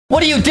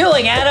What are you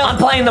doing, Adam? I'm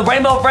playing the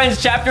Rainbow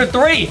Friends Chapter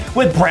 3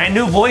 with brand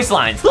new voice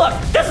lines. Look,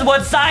 this is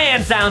what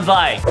Cyan sounds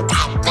like.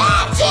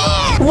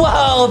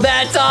 Whoa,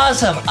 that's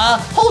awesome.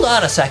 Hold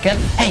on a second.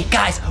 Hey,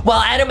 guys,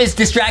 while Adam is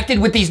distracted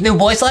with these new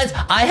voice lines,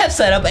 I have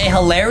set up a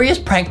hilarious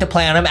prank to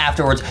play on him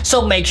afterwards,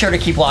 so make sure to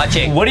keep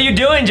watching. What are you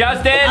doing,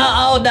 Justin?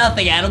 Oh,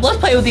 nothing, Adam. Let's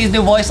play with these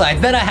new voice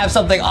lines. Then I have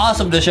something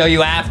awesome to show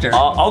you after.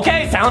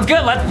 Okay, sounds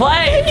good. Let's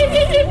play.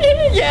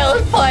 Yeah,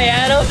 let's play,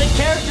 Adam. The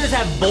characters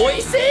have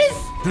voices?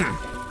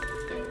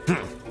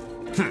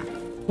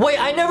 Wait,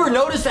 I never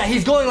noticed that.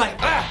 He's going like,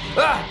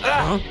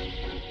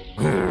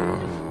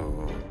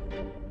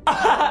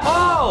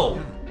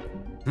 Oh!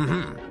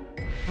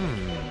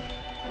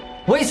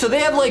 Wait, so they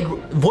have like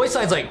voice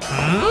lines like,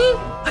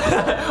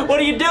 What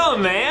are you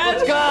doing, man?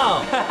 Let's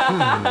go!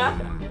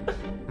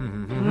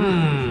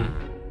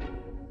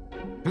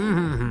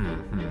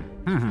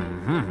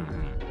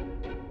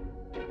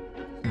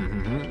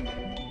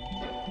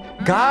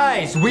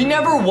 Guys, we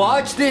never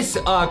watched this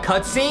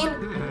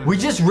cutscene. We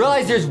just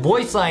realized there's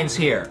voice lines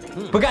here.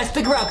 But guys,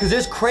 stick around because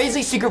there's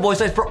crazy secret voice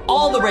lines for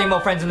all the Rainbow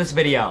Friends in this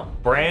video.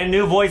 Brand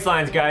new voice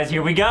lines, guys.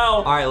 Here we go.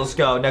 All right, let's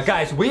go. Now,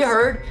 guys, we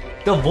heard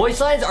the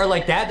voice lines are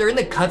like that. They're in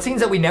the cutscenes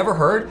that we never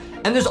heard.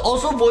 And there's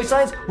also voice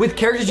lines with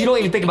characters you don't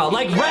even think about,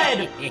 like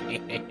Red.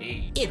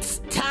 It's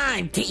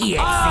time to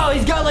EXE. Oh,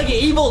 he's got like an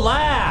evil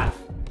laugh.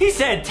 He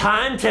said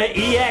time to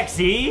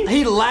EXE?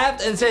 He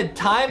laughed and said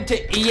time to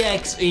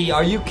EXE.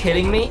 Are you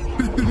kidding me?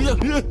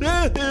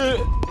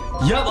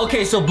 Yup,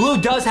 okay, so Blue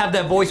does have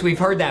that voice. We've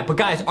heard that. But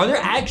guys, are there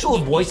actual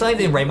voice lines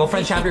in Rainbow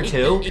Friends Chapter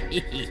 2?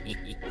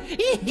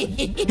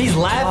 He's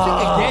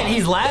laughing again.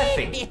 He's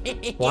laughing.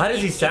 Why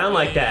does he sound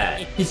like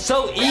that? He's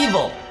so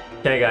evil.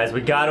 Okay, guys, we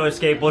gotta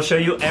escape. We'll show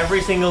you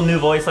every single new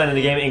voice line in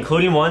the game,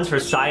 including ones for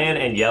Cyan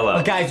and Yellow.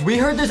 But guys, we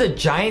heard there's a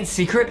giant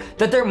secret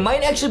that there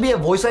might actually be a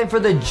voice line for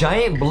the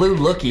giant blue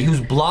lookie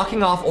who's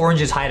blocking off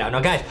Orange's hideout.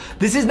 Now, guys,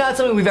 this is not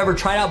something we've ever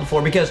tried out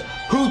before because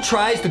who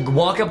tries to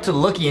walk up to the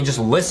lookie and just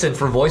listen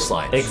for voice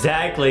lines?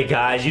 Exactly,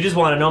 guys. You just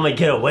want to normally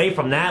get away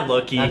from that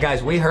lookie. Now,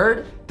 guys, we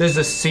heard there's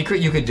a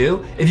secret you could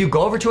do. If you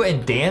go over to it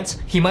and dance,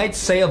 he might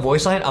say a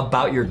voice line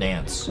about your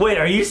dance. Wait,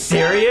 are you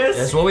serious?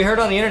 That's what we heard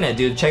on the internet,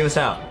 dude. Check this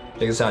out.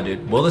 Check this out,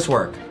 dude. Will this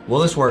work? Will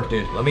this work,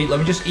 dude? Let me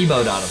just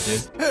emote on him,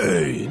 dude.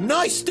 Hey,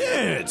 nice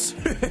dance!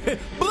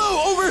 Blue,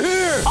 over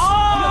here!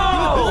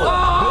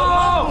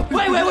 Oh!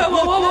 Wait,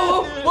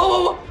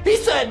 whoa. He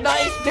said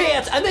nice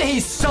dance, and then he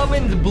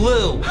summoned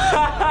Blue.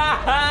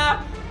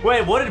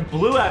 Wait, what did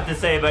Blue have to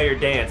say about your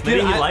dance?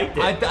 Maybe he liked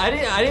it. I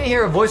didn't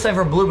hear a voice line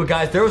from Blue, but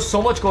guys, there was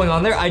so much going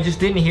on there, I just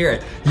didn't hear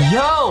it.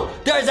 Yo,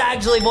 there's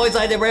actually voice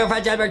lines in Rainbow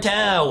Friends Chapter 2.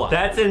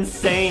 That's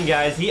insane,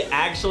 guys. He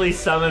actually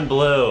summoned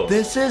Blue.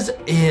 This is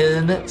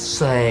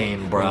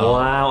insane, bro.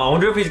 Wow, I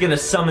wonder if he's gonna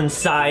summon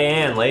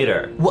Cyan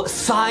later. What,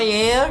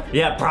 Cyan?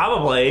 Yeah,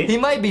 probably. He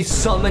might be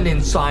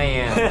summoning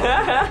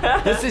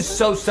Cyan. This is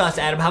so sus,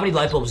 Adam. How many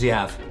light bulbs do you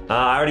have?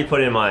 I already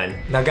put in mine.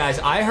 Now, guys,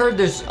 I heard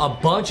there's a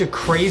bunch of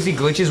crazy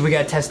glitches we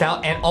gotta test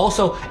out, and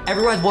also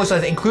everyone has voice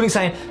lines, including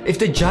Cyan. If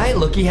the giant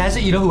lookie has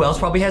it, you know who else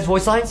probably has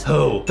voice lines?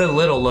 Who? The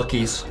little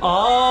lookies.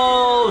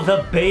 Oh,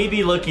 the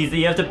baby lookies that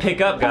you have to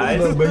pick up, guys.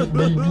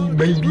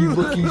 Baby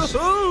lookies.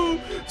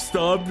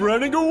 Stop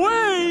running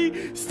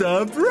away!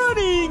 Stop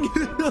running!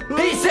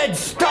 He said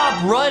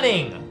stop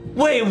running.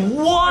 Wait,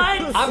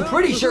 what? I'm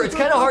pretty sure, it's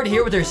kind of hard to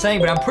hear what they're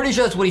saying, but I'm pretty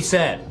sure that's what he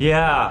said.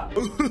 Yeah.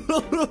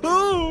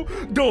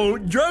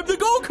 Don't drive the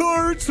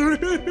go-karts!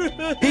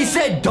 He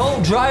said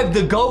don't drive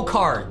the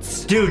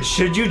go-karts. Dude,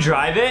 should you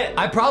drive it?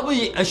 I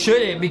probably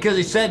shouldn't because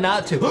he said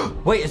not to.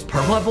 Wait, is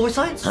Purple have voice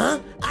lines?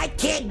 Huh? I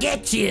can't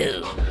get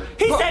you.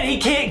 He said he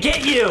can't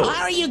get you.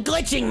 How are you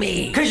glitching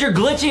me? Because you're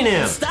glitching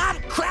him. Stop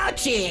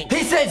crouching.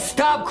 He said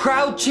stop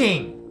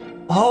crouching.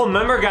 Oh,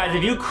 remember, guys,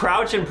 if you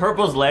crouch in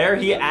Purple's lair,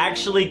 he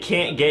actually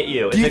can't get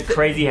you. It's a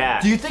crazy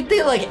hack. Do you think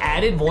they like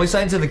added voice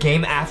lines to the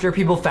game after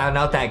people found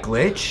out that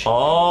glitch?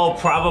 Oh,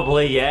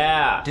 probably,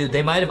 yeah. Dude,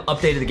 they might have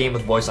updated the game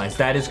with voice lines.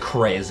 That is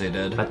crazy,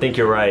 dude. I think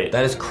you're right.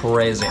 That is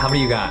crazy. How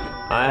many you got?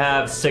 I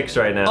have 6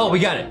 right now. Oh, we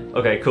got it.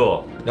 Okay,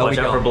 cool. No, Watch we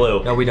out don't. for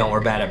Blue. No, we don't.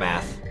 We're bad at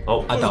math.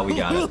 Oh. I thought we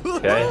got it.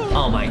 Okay.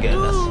 Oh my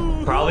goodness.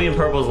 Probably in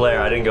Purple's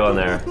lair. I didn't go in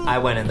there. I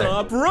went in there.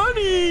 Stop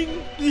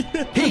running!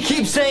 He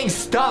keeps saying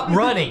stop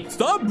running.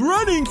 Stop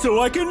running so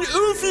I can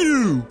oof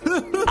you!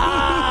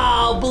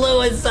 Oh,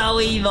 Blue is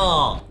so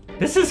evil.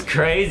 This is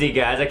crazy,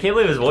 guys. I can't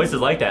believe his voice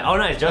is like that. Oh,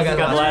 nice. Justin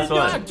got the last You're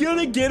one. not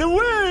gonna get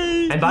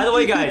away! And by the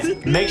way, guys,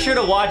 make sure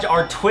to watch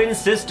our twin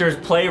sisters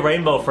play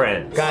Rainbow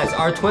Friends. Guys,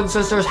 our twin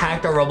sisters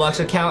hacked our Roblox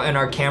account and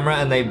our camera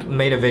and they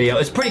made a video.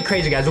 It's pretty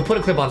crazy, guys. We'll put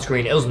a clip on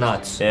screen. It was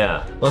nuts.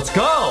 Yeah. Let's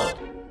go.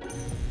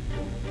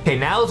 Okay,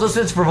 now let's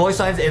listen for voice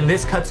lines in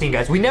this cutscene,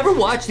 guys. We never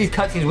watched these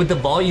cutscenes with the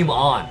volume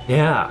on.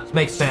 Yeah. This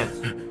makes sense.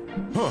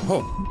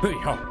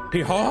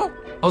 Hey-ha.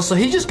 Oh, so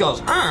he just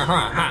goes,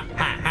 kind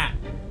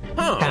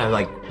of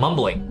like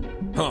mumbling.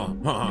 Cool.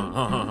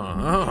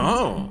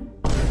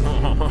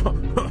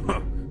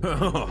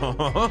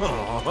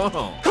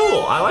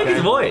 I like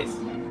his voice.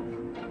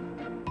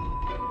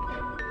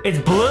 It's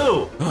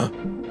Blue.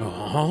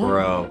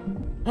 Bro.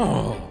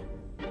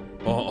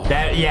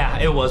 That, yeah,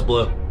 it was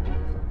blue.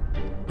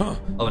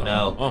 Oh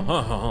no.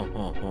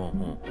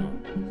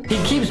 He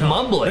keeps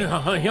mumbling.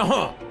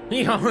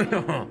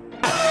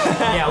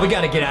 Yeah, we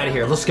gotta get out of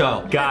here. Let's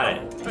go. Got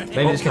it.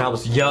 Maybe this can help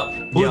us. Yup.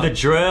 Ooh, the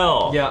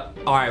drill. Yep.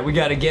 All right, we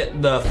gotta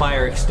get the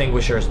fire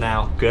extinguishers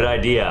now. Good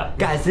idea.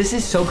 Guys, this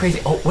is so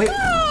crazy. Oh, wait.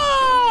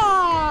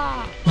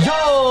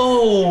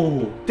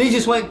 Yo! They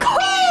just went.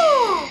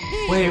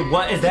 Wait,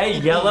 what? Is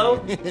that yellow?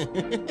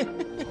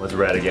 What's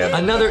red again?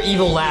 Another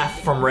evil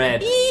laugh from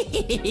Red.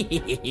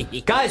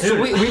 Guys, so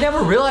we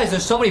never realized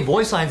there's so many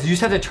voice lines. You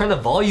just have to turn the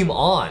volume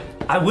on.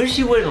 I wish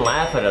you wouldn't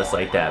laugh at us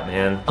like that,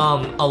 man.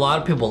 A lot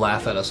of people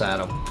laugh at us,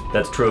 Adam.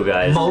 That's true,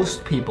 guys.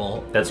 Most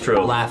people. That's true.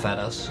 Laugh at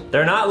us.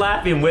 They're not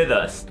laughing with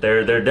us.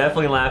 They're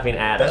definitely laughing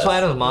at us. That's what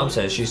Adam's mom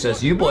says. She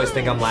says, you boys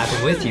think I'm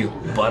laughing with you,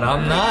 but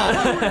I'm not.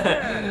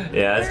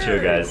 Yeah, that's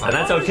true, guys. And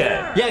that's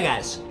okay. Yeah,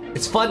 guys.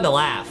 It's fun to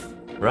laugh.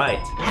 Right.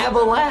 Have a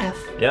laugh.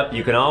 Yep,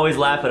 you can always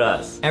laugh at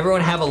us. Everyone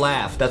have a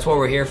laugh. That's what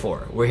we're here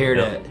for. We're here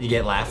to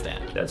get laughed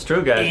at. That's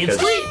true, guys,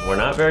 because we're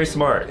not very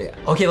smart. Yeah.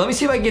 Okay, let me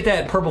see if I can get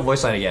that purple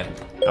voice line again.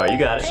 All right, you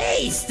got it.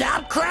 Hey,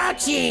 stop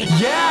crouching!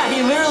 Yeah,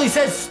 he literally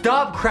says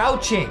stop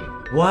crouching.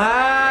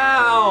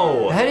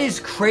 Wow. That is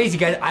crazy,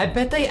 guys. I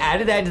bet they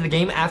added that into the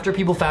game after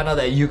people found out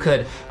that you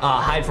could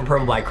hide from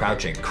purple by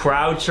crouching.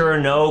 Croucher,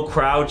 no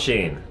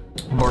crouching.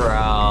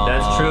 Bro.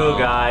 That's true,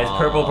 guys.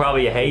 Purple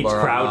probably hates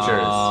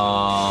crouchers.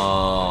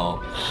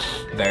 Oh,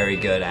 very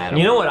good, Adam.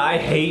 You know what I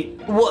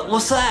hate?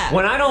 What's that?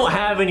 When I don't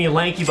have any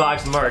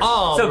LankyBox merch.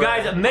 Oh, so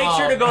guys, make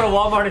sure to go to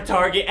Walmart and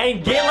Target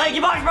and get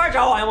LankyBox merch.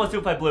 Oh, I almost did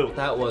it by blue.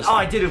 That was. Oh,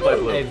 I did it by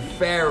blue. A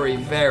very,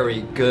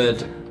 very good.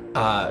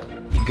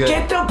 Good.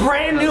 Get the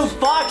brand new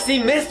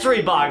Foxy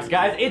mystery box,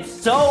 guys. It's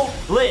so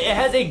lit. It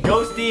has a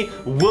ghosty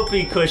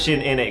whoopee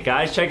cushion in it,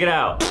 guys. Check it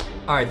out.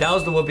 All right, that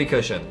was the whoopee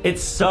cushion.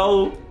 It's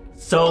so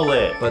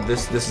lit. But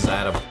this is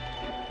Adam.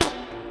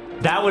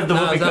 That was the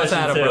whoopee cushion That's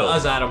Adam, too. bro.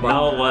 That's Adam, bro.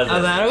 No, it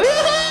wasn't. That's Adam,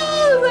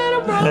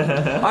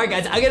 bro. All right,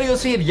 guys, I gotta go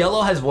see if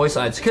Yellow has voice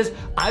lines because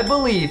I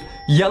believe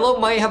Yellow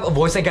might have a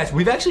voice line. Guys,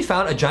 we've actually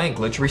found a giant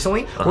glitch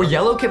recently where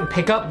Yellow can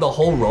pick up the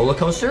whole roller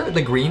coaster,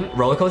 the green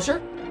roller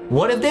coaster.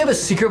 What if they have a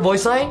secret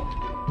voice line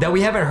that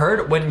we haven't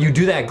heard when you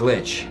do that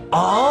glitch?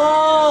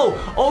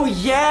 Oh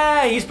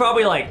yeah, he's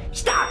probably like,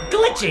 stop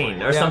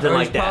glitching, or something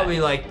like that.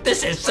 Probably like,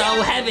 this is so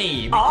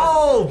heavy.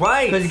 Oh,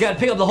 right. Because you gotta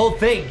pick up the whole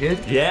thing,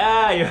 dude.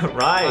 Yeah, you're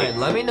right. All right,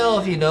 let me know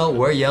if you know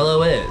where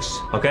Yellow is.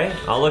 Okay,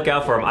 I'll look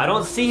out for him. I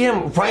don't see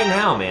him right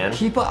now, man.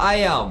 Keep an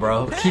eye out,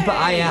 bro. Keep an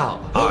eye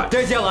out. All right.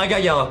 There's Yellow. I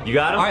got Yellow. You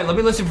got him? All right, let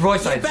me listen for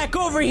voice Get lines. back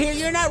over here!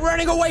 You're not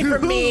running away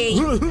from me!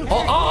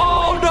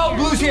 Oh, no,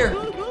 Blue's here.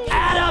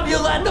 Adam, you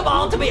led them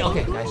all to me.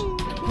 Okay, guys.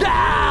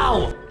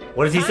 No!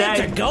 What does he Time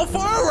say? to go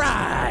for a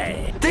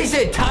ride! They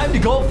said time to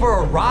go for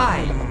a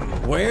ride.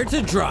 Where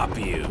to drop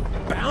you?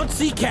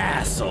 Bouncy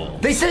Castle!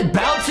 They said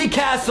bouncy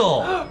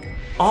castle.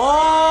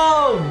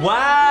 Oh,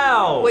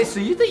 wow. Wait,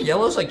 so you think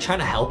Yellow's like trying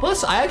to help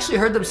us? I actually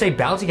heard them say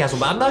bouncy castle,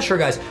 but I'm not sure,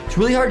 guys. It's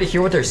really hard to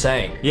hear what they're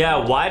saying.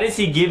 Yeah, why does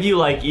he give you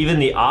like even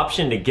the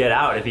option to get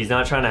out if he's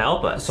not trying to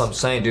help us? That's what I'm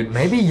saying, dude.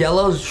 Maybe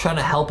Yellow's trying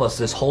to help us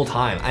this whole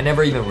time. I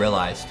never even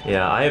realized.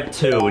 Yeah, I have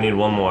 2. We need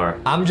 1 more.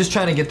 I'm just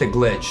trying to get the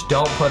glitch.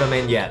 Don't put them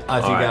in yet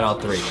if you got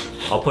all 3.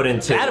 I'll put in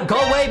 2. Adam, go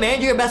away,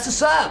 man. You're gonna mess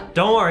us up.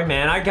 Don't worry,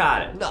 man. I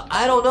got it. No,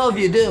 I don't know if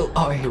you do.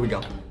 Oh, here we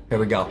go. Here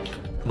we go.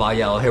 Come on,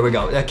 Yellow. Here we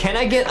go. Can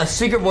I get a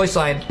secret voice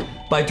line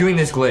by doing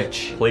this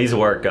glitch? Please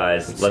work,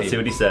 guys. Let's see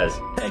what he says.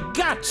 I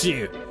got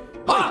you.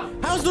 Ah!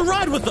 How's the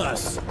ride with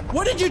us?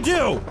 What did you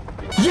do?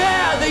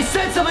 Yeah, they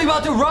said something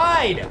about the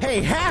ride.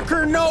 Hey,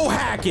 hacker, no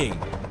hacking.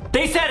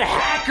 They said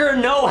hacker,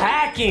 no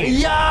hacking.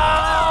 Yo!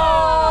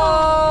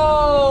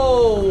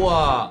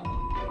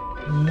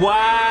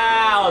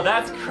 Wow,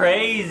 that's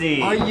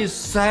crazy. Are you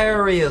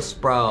serious,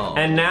 bro?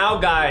 And now,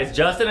 guys,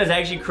 Justin has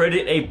actually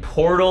created a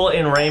portal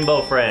in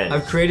Rainbow Friends.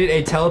 I've created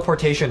a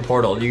teleportation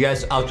portal. You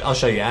guys, I'll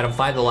show you. Adam,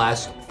 find the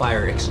last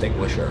fire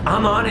extinguisher.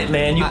 I'm on it,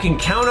 man. You can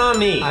count on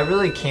me. I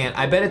really can't.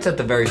 I bet it's at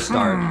the very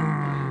start.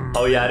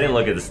 Oh, yeah, I didn't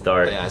look at the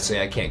start. Yeah, see,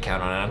 I can't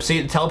count on it.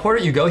 See, the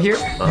teleporter, you go here,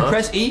 you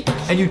press E,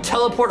 and you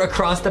teleport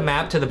across the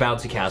map to the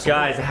bouncy castle.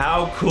 Guys,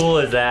 how cool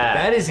is that?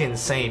 That is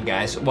insane,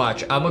 guys.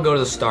 Watch, I'm gonna go to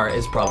the start.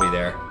 It's probably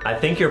there. I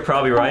think you're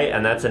probably right,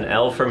 and that's an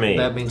L for me.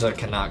 That means I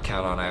cannot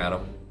count on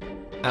Adam.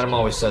 Adam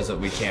always says that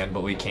we can,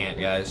 but we can't,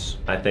 guys.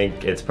 I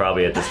think it's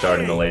probably at the start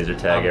in the laser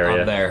tag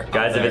area. I'm there.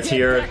 Guys, I'm if it's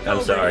here,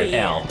 I'm sorry.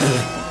 L.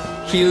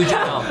 Huge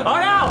L. Oh,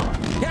 no!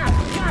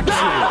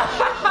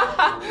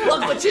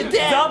 Look what you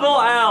did!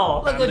 Double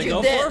L! Look what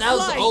you did! That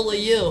was only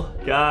you.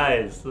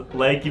 Guys,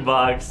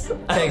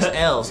 LankyBox. Takes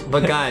L's.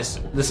 But guys,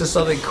 this is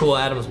something cool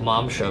Adam's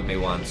mom showed me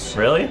once.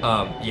 Really?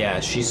 Yeah,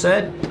 she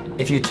said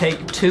if you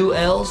take 2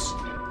 L's,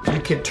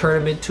 you can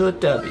turn them into a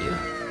W.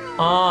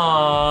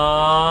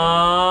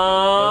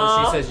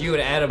 Aww. She says you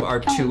and Adam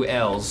are 2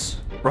 L's.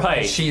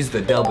 Right. She's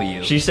the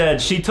W. She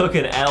said she took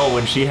an L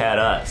when she had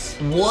us.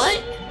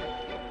 What?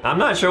 I'm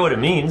not sure what it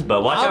means,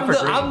 but watch out for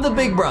green. I'm the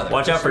big brother.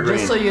 Watch out for green.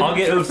 Just so you I'll know.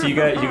 get oops so you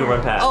can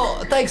run past.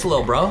 Oh, thanks,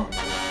 little bro.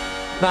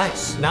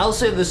 Nice. Now let's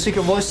say the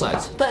secret voice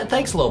lines.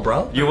 Thanks, little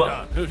bro. You're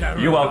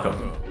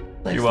welcome.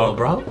 Thanks, You're little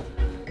welcome.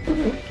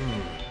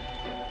 bro.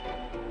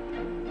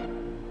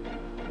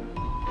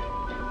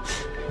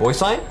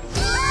 Voice line?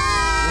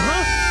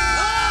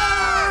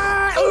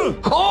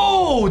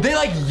 Oh, they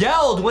like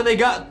yelled when they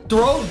got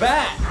thrown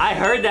back. I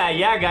heard that.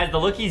 Yeah, guys, the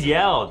lookies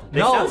yelled. They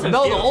No, sound so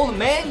no, cute. the old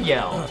man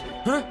yelled.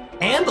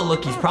 And the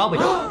lookie's probably.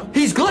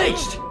 He's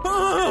glitched.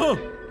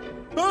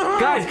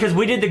 Guys, because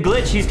we did the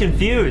glitch, he's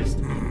confused.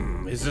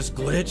 Is this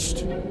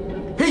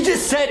glitched? He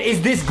just said,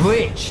 "Is this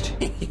glitched?"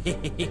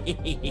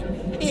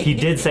 He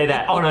did say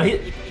that. Oh no,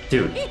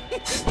 dude,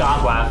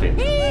 stop laughing.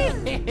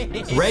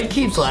 Red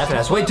keeps laughing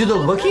at us. Wait, do the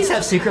lookies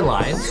have secret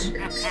lines?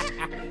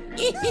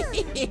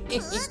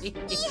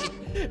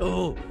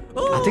 Oh,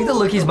 I think the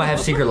lookies might have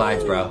secret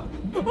lines, bro.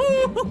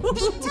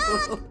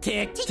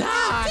 tick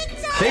tock.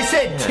 They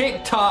said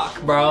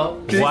TikTok, bro.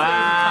 They said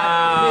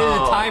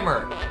Wow. the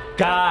timer.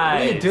 Guys,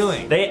 What are you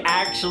doing? They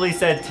actually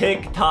said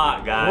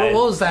TikTok, guys.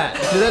 What was that?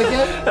 Do that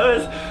again. That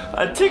was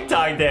a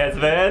TikTok dance,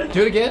 man.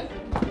 Do it again.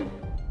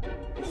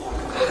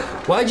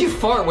 Why'd you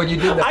fart when you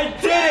did that? I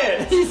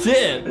did it! You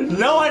did.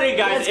 No, I didn't,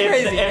 guys. That's If,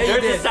 crazy. Yeah, if you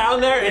there's did. a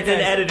sound there, it's in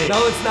Okay. editing.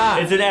 No, it's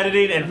not. It's in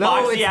editing, and No,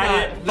 Foxy it's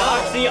added it. not.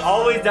 Foxy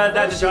always does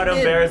that to try to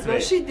embarrass me. No,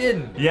 she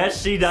didn't.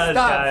 Yes, she does,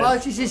 Stop, guys.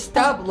 Foxy says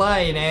stop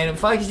lying, Adam.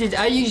 Foxy says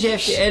I usually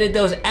have to edit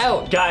those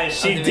out. Guys,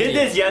 she Of the did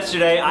video. this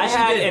yesterday. I she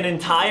had did. an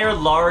entire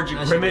large she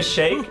grimace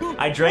shake.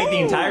 I drank the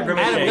entire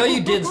grimace Adam, shake. no,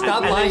 you didn't.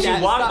 Stop and lying. then she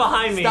Adam. walked Stop-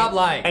 behind me Stop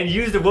lying. and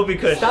used a whoopee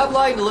cushion. Stop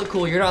lying to look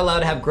cool. You're not allowed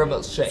to have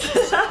grimace shakes.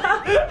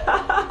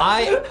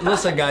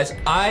 Listen, guys.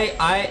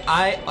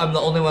 I'm the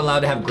only one allowed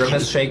to have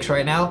grimace shakes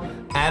right now.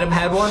 Adam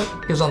had one.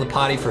 He was on the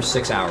potty for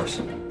 6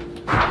 hours.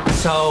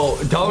 So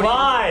don't.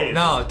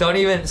 Lies. Don't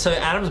even. So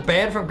Adam's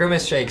banned from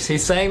grimace shakes.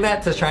 He's saying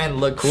that to try and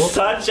look cool.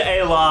 Such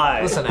a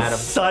lie. Listen, Adam.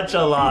 Such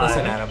a lie.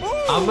 Listen, Adam.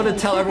 I'm gonna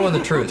tell everyone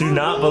the truth. Do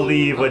not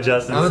believe what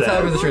Justin I'm gonna said. tell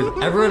everyone the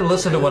truth. Everyone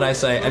listen to what I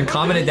say and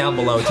comment it down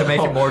below to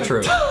make it more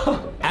true.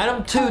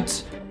 Adam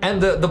toots, and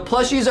the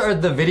plushies are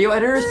the video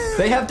editors.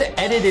 They have to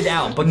edit it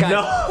out. But guys,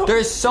 No.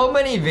 there's so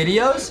many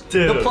videos.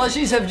 Dude. The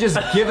plushies have just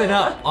given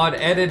up on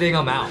editing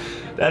them out.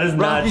 That is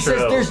not He true.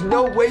 says there's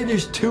no way.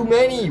 There's too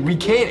many. We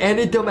can't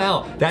edit them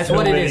out. That's Too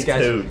what it many is,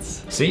 guys.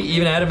 toots. See,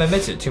 even Adam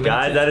admits it. Too many.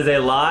 Guys, toots. that is a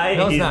lie.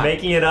 No, it's He's not.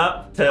 making it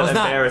up to No, it's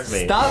not. embarrass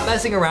me. Stop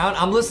messing around.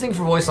 I'm listening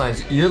for voice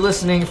lines. You're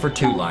listening for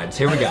toot lines.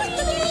 Here we go.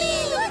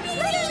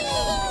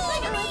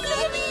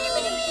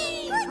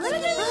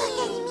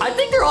 I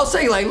think they're all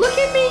saying like, "Look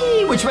at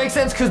me," which makes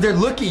sense because they're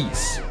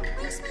lookies.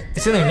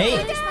 It's in their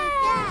name.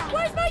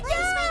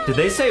 Did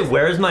they say,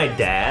 "Where's my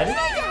dad"?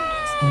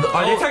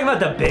 Are they talking about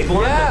the big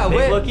one? Yeah, the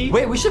big lookie?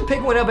 wait, we should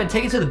pick one up and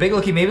take it to the big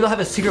lookie. Maybe they'll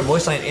have a secret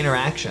voice line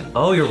interaction.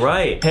 Oh, you're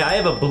right. Hey, I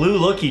have a blue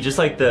lookie, just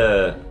like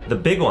the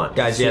big one.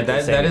 Guys, See yeah, if they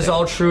that say is anything.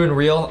 all true and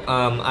real.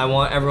 I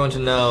want everyone to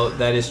know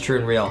that is true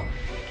and real.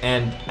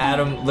 And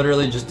Adam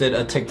literally just did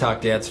a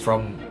TikTok dance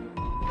from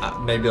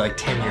maybe like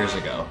 10 years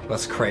ago.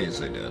 That's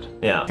crazy, dude.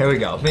 Yeah. Here we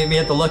go. Meet me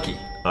at the lookie.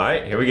 All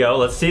right, here we go.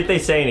 Let's see if they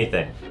say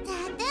anything.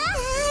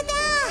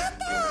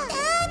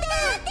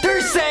 They're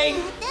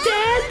saying,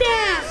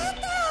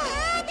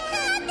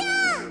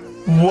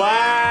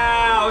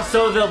 Wow.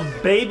 So the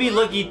baby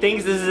lookie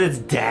thinks this is its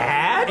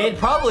dad? it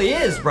probably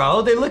is,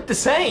 bro. They look the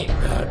same.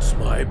 That's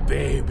my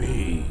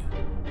baby.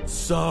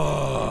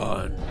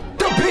 Son.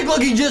 The big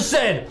lookie just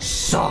said,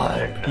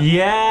 son.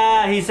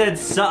 Yeah, he said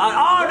son.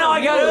 Oh no,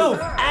 I got oof.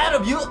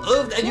 Adam, you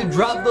oofed and you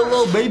dropped the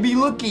little baby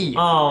lookie.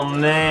 Oh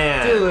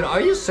man. Dude,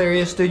 are you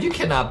serious, dude? You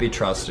cannot be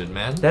trusted,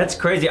 man. That's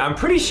crazy. I'm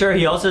pretty sure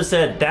he also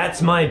said,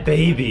 "That's my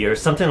baby," or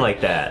something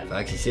like that.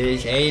 Foxy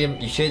says, Adam,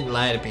 you shouldn't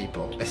lie to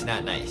people. It's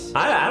not nice.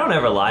 I don't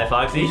ever lie,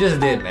 Foxy. You just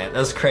did, man.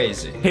 That's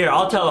crazy. Here,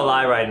 I'll tell a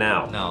lie right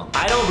now. No.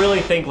 I don't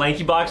really think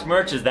LankyBox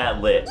merch is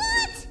that lit.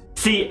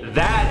 See,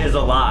 that is a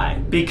lie,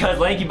 because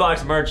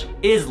LankyBox merch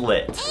is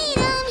lit.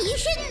 Adam, you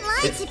shouldn't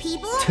lie to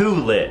people. Too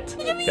lit,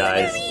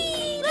 guys.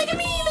 Look at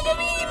me, look at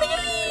me, look at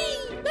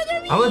me, look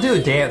at me. I'm gonna do a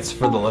dance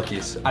for the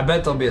lookies. I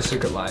bet there'll be a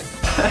secret line.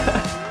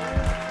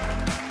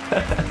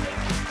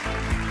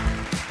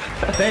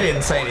 They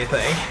didn't say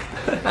anything.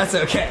 That's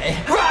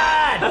okay.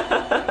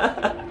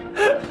 Run!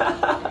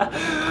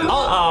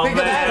 Oh pick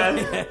up Adam.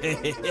 man.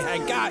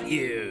 I got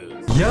you.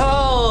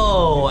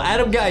 Yo,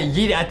 Adam got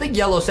yeeted. I think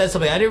Yellow said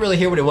something. I didn't really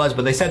hear what it was,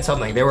 but they said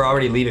something. They were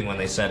already leaving when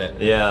they said it.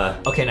 Yeah.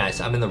 Okay, nice.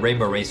 I'm in the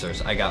Rainbow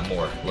Racers. I got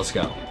more. Let's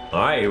go. All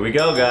right, here we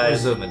go, We're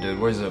guys. zooming, dude.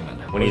 We're zooming.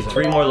 We need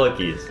 3 more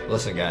lookies.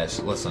 Listen, guys.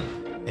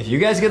 Listen. If you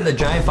guys get the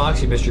giant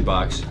Foxy mystery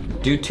box,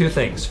 do 2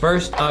 things.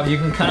 First, you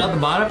can cut out the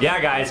bottom.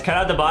 Yeah, guys, cut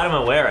out the bottom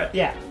and wear it.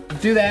 Yeah,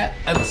 do that.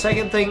 And the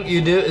second thing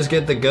you do is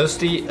get the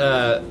ghosty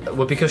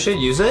whoopee cushion,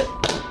 use it,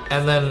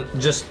 and then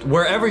just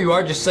wherever you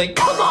are, just say,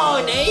 "Come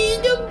on,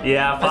 Adam!"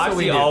 Yeah, That's what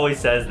we Foxy do. always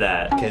says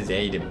that. Because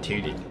Adam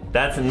tooted.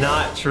 That's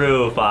not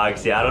true,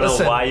 Foxy. I don't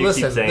know why you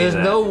keep saying there's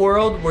that. no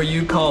world where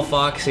you call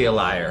Foxy a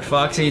liar.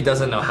 Foxy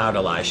doesn't know how to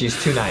lie.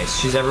 She's too nice.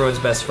 She's everyone's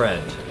best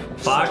friend.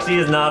 Foxy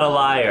is not a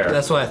liar.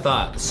 That's what I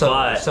thought.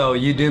 So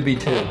you do be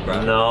tuned,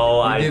 bro. No,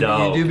 I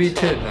don't. You do be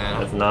tuned, man.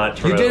 That's not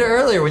true. You did it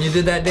earlier when you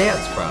did that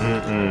dance, bro.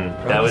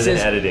 That was in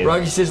editing.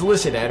 Rocky says,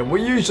 listen, Adam,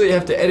 we usually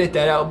have to edit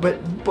that out, but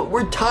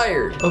we're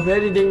tired of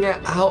editing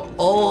out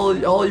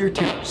all your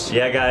tubes.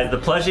 Yeah, guys, the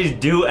plushies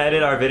do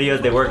edit our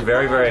videos. They work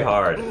very, very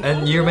hard.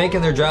 And you're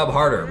making their job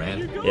harder,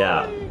 man.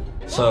 Yeah.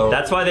 So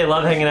that's why they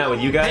love hanging out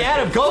with you guys. Hey,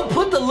 Adam, go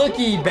put the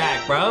lookie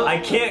back, bro. I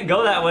can't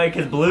go that way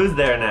because Blue's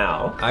there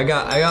now. I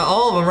got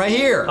all of them right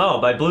here.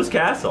 Oh, by Blue's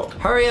Castle.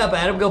 Hurry up,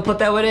 Adam. Go put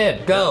that one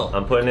in. Go.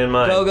 I'm putting in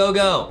mine.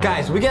 Go.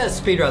 Guys, we gotta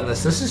speedrun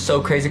this. This is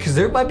so crazy because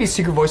there might be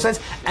secret voice lines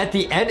at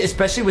the end,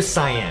 especially with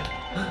Cyan.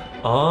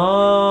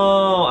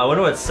 Oh, I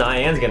wonder what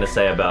Cyan's gonna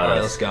say about All right,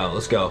 us.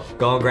 let's go.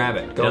 Go and grab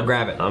it. Go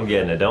grab it. I'm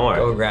getting it, don't worry.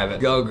 Go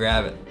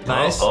grab it.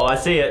 Nice. Oh, I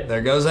see it.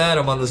 There goes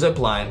Adam on the zip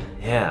line.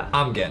 Yeah.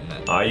 I'm getting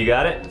it. Oh, you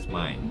got it? It's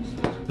mine.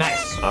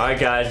 Nice. All right,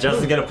 guys.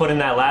 Justin's gonna put in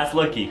that last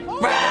lookie.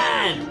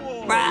 Run!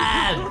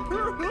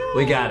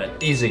 We got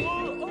it. Easy.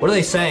 What are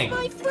they saying?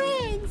 My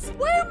friends.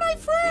 Where are my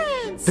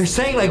friends? They're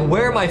saying like,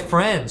 where are my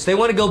friends? They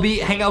want to go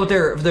hang out with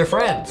their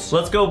friends.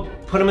 Let's go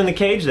put them in the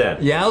cage then.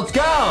 Yeah, let's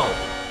go.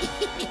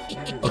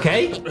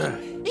 Okay.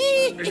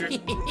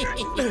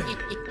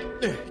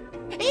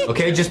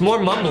 Okay, just more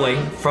mumbling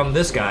from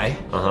this guy.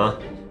 Uh-huh.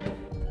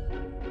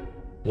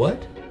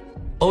 What?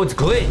 Oh, it's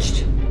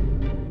glitched.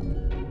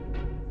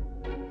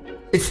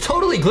 It's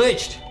totally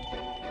glitched.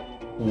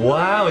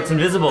 Wow, it's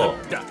invisible.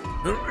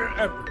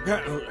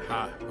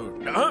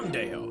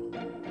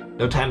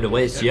 No time to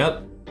waste.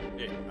 Yep.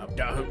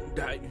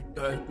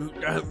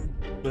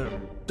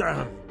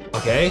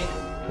 Okay.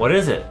 What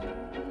is it?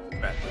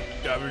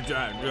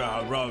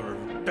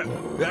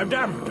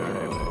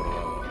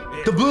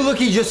 The blue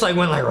lookie just like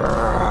went like.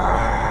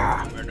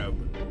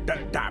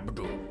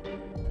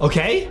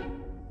 Okay.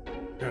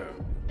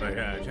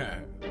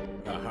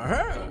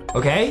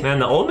 Okay. Man,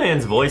 the old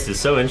man's voice is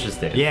so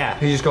interesting. Yeah,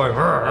 he's just going.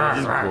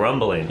 He's just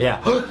grumbling.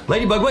 Yeah.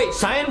 Ladybug, wait,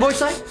 Cyan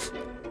voice line?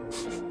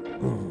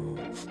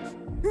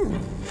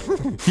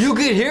 You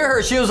could hear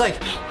her. She was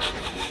like.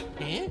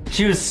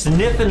 She was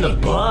sniffing the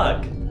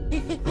bug.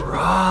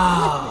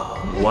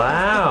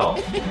 Wow.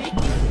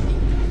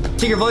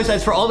 Secret voice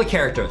lines for all the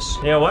characters.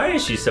 Yeah, why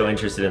is she so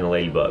interested in the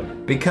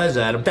ladybug? Because,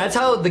 Adam, that's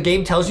how the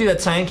game tells you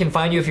that Cyan can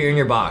find you if you're in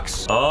your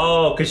box.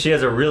 Oh, because she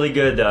has a really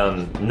good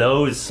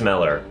nose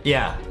smeller.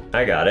 Yeah.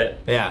 I got it.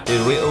 Yeah.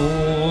 Dude,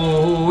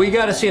 we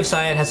gotta see if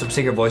Cyan has some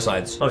secret voice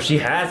lines. Oh, she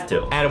has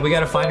to. Adam, we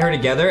gotta find her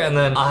together, and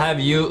then I'll have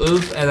you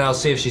oof, and then I'll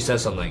see if she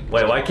says something.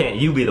 Wait, why can't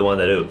you be the one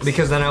that oops?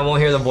 Because then I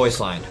won't hear the voice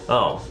line.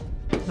 Oh.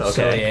 Okay.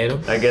 Silly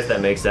Adam. I guess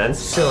that makes sense.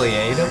 Silly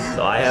Adam.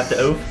 So I have to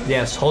oof?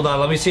 Yes, hold on,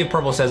 let me see if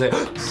Purple says it.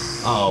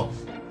 Oh.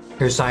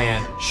 Here's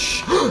Cyan.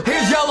 Shh.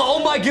 Here's Yellow,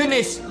 oh my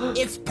goodness!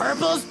 It's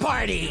Purple's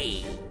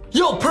party.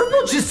 Yo,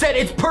 Purple just said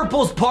it's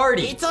Purple's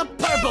party! It's a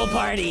purple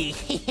party.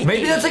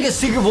 Maybe that's like a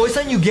secret voice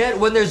line you get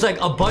when there's like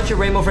a bunch of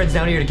rainbow friends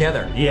down here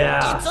together.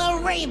 Yeah. It's a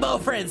Rainbow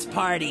Friends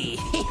party.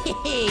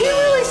 He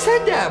really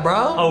said that,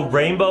 bro. Oh,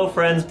 Rainbow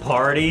Friends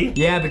party?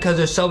 Yeah, because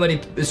there's so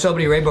many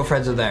rainbow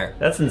friends in there.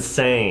 That's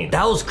insane.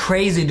 That was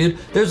crazy, dude.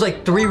 There's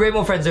like 3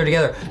 rainbow friends there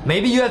together.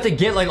 Maybe you have to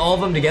get like all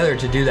of them together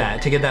to do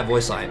that, to get that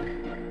voice line.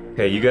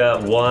 Okay, you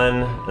got 1,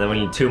 and then we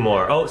need 2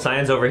 more. Oh,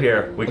 Cyan's over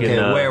here. We can.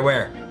 Okay,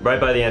 where? Right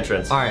by the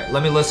entrance. All right,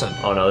 let me listen.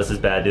 Oh no, this is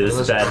bad, dude. This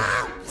is bad.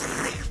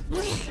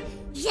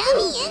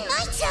 Yummy in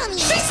my tummy.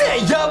 She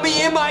said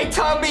yummy in my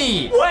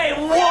tummy. Wait,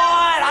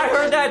 what? I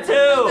heard that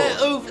too.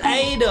 Oof,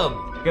 ate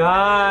him.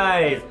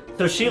 Guys,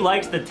 so she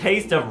likes the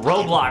taste of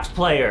Roblox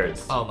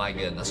players. Oh my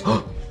goodness.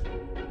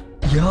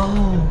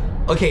 Yo.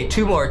 Okay,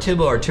 2 more.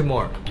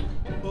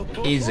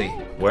 Easy.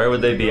 Where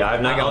would they be?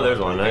 I've not. Oh, there's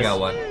one. Nice. I got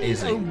one.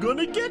 Easy. I'm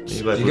gonna get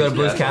you. You go to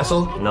Blue's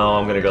Castle? No,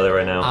 I'm gonna go there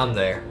right now. I'm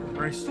there.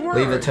 I swear.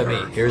 Leave it to me.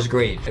 Here's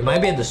green. It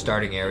might be at the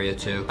starting area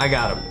too. I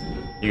got him.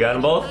 You got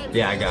them both?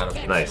 Yeah, I got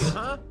him. Nice.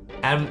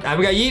 And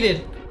I got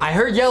yeeted. I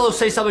heard Yellow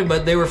say something,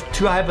 but they were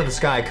too high up in the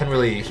sky. I couldn't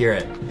really hear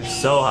it.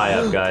 So high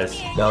up,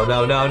 guys. No.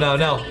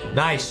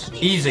 Nice.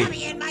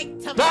 Easy.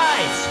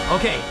 Nice.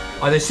 Okay.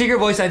 Are the secret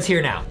voice lines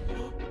here now?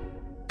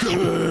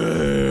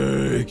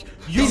 Cake.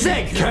 He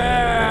said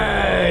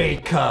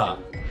cake.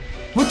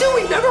 Well, dude,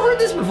 we've never heard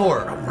this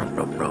before.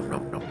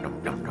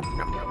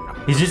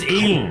 He's just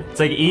eating. It's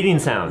like eating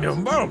sound.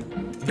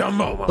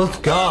 Let's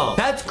go.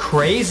 That's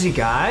crazy,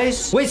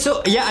 guys. Wait,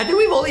 so, yeah, I think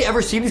we've only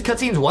ever seen these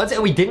cutscenes once,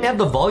 and we didn't have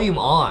the volume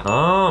on.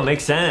 Oh,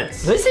 makes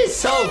sense. This is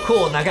so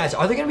cool. Now, guys,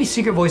 are there going to be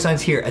secret voice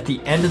lines here at the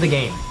end of the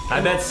game?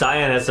 I bet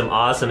Cyan has some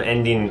awesome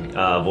ending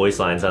voice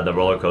lines on the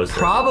roller coaster.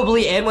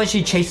 Probably, and when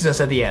she chases us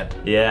at the end.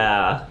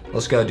 Yeah.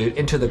 Let's go, dude.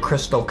 Into the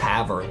crystal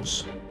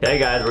caverns. Okay,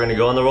 guys, we're gonna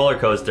go on the roller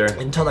coaster.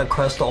 Into the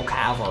crystal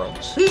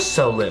caverns. This is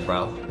so lit,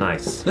 bro.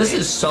 Nice. This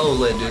is so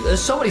lit, dude. There's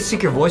so many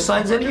secret voice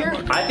lines in here.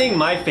 I think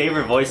my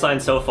favorite voice line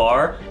so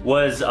far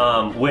was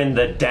when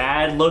the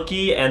dad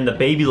Lookie and the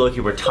baby Lookie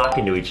were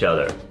talking to each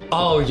other.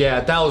 Oh,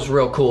 yeah, that was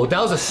real cool. That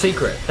was a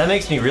secret. That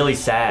makes me really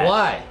sad.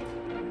 Why?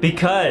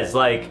 Because,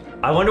 like,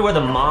 I wonder where the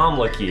mom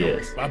Lookie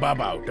is.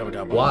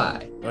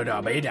 Why?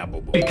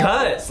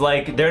 Because,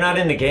 like, they're not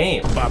in the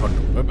game. That's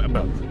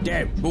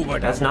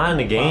not in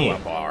the game,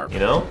 you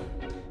know?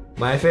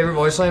 My favorite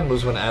voice line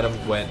was when Adam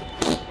went.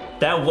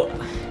 That's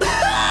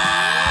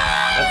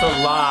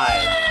a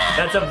lie.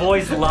 That's a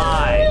voice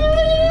lie.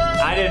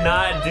 I did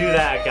not do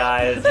that,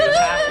 guys.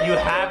 You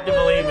have to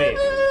believe me.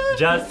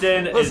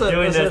 Justin is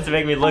doing this to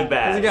make me look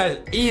bad. Listen, guys,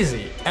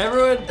 easy.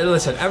 Everyone,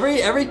 listen.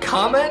 Every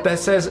comment that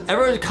says,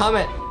 everyone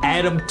comment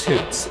Adam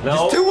Toots.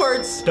 No. Just 2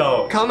 words.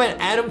 Don't. Comment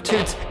Adam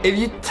Toots. If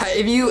you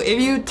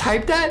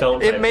type that,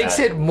 Don't it type makes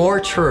that. it more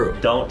true.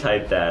 Don't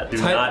type that. Do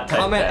not type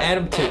comment that.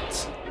 Adam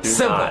Toots. Do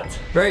Simple. not.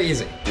 Very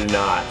easy. Do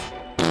not.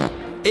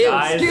 Ew,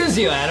 Guys. excuse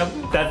you, Adam.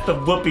 That's the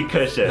whoopee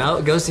cushion.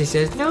 No, Ghosty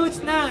says, no,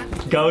 it's not.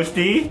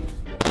 Ghosty?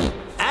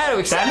 Adam,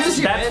 excuse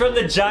you, That's man. from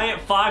the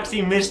giant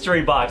Foxy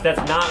mystery box. That's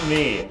not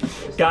me.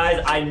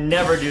 Guys, I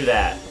never do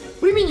that.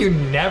 What do you mean you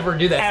never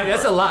do that? Ever.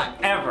 That's a lie.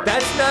 Ever.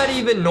 That's not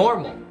even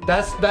normal.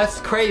 That's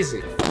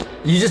crazy.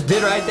 You just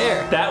did right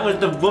there. That was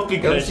the whoopee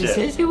Ghosty cushion.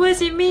 says, it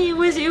wasn't me, it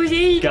was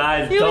Adam.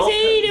 Guys, It was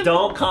Adam.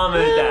 don't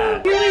comment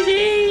that. It was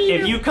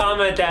Adam. If you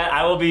comment that,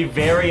 I will be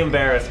very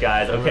embarrassed,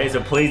 guys. Okay,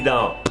 so please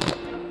don't.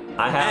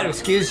 Adam,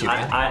 excuse you,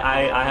 man.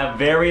 I have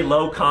very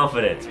low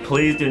confidence.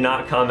 Please do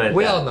not comment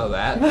We that. all know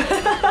that.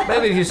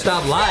 Maybe if you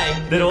stop lying,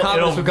 your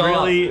confidence will go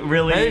really, up.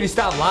 really- Maybe if you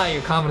stop lying,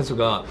 your confidence will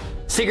go up.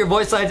 Secret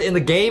voice lines in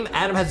the game.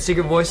 Adam has a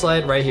secret voice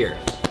line right here.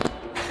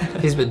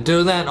 He's been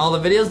doing that in all the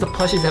videos. The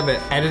plushies have been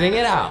editing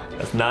it out.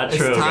 That's not It's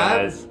true,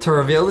 time guys. to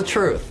reveal the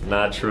truth.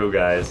 Not true,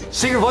 guys.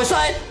 Secret voice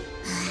line?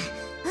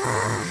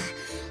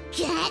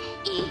 Get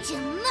into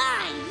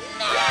my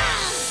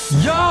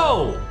mouth!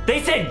 Yo!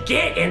 They said,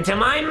 get into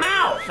my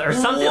mouth, or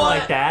something What?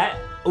 like that.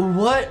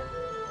 What?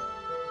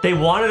 They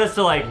wanted us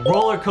to, like,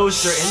 roller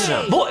coaster into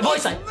them.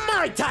 Voice line.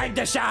 My time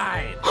to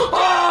shine!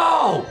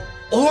 Oh!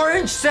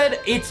 Orange said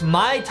it's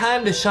my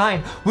time to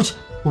shine, which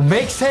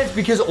makes sense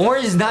because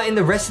Orange is not in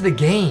the rest of the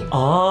game.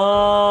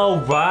 Oh,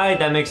 right,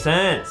 that makes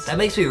sense. That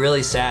makes me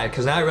really sad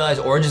because now I realize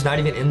Orange is not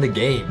even in the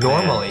game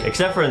normally.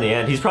 Except for in the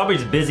end, he's probably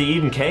just busy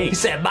eating He cake.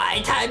 said,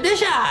 "My time to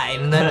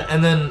shine,"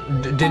 and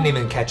then didn't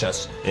even catch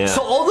us. Yeah.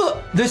 So all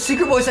the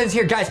secret voice lines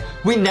here, guys.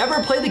 We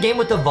never play the game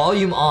with the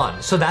volume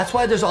on, so that's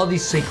why there's all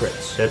these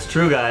secrets. That's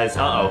true, guys.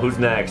 Uh-oh, who's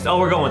next? Oh,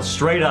 we're going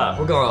straight up.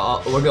 We're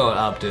going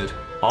up, dude.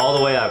 All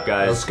the way up,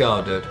 guys. Let's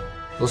go, dude.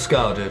 Let's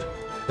go, dude.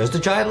 There's the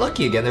giant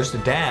Lucky again. There's the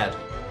dad.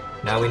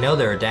 Now we know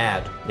they're a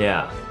dad.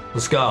 Yeah.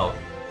 Let's go.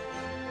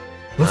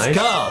 Let's Nice.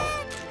 go.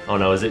 Oh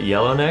no, is it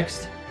yellow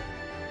next?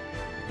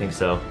 I think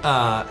so.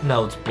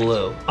 No, it's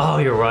blue. Oh,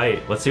 you're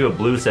right. Let's see what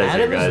blue says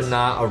Adam here, guys. is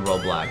not a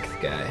Roblox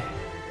guy.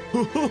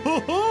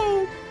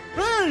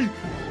 Hey!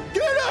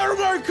 Get out of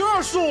my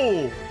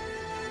castle!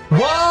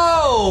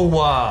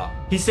 Whoa!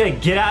 He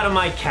said, get out of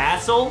my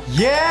castle?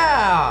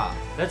 Yeah!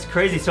 That's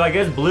crazy. So I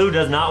guess blue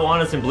does not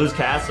want us in blue's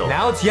castle.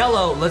 Now it's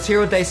yellow. Let's hear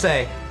what they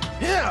say.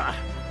 Yeah!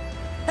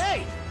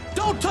 Hey!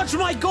 Don't touch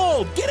my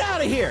gold! Get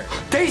out of here!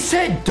 They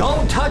said,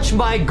 don't touch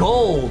my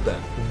gold.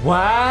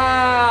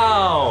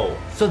 Wow!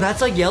 So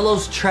that's like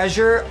yellow's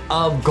treasure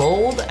of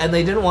gold, and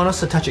they didn't want us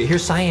to touch it.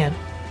 Here's cyan.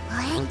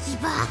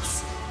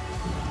 LankyBox,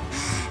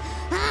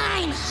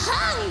 I'm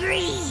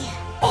hungry!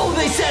 Oh,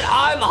 they said,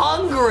 I'm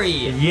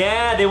hungry.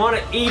 Yeah, they want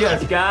to eat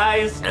us,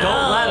 guys. Don't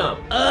let them.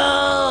 They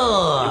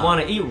Oh.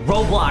 want to eat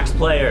Roblox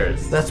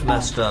players. That's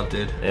messed up,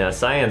 dude. Yeah,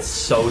 cyan's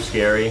so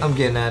scary. I'm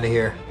getting out of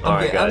here. All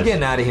right, I'm guys.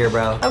 getting out of here,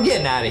 bro. I'm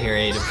getting out of here,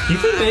 Aiden. Do you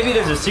think maybe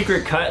there's a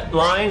secret cut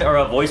line or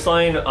a voice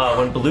line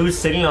when Blue's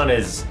sitting on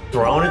his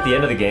throne at the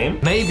end of the game?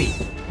 Maybe.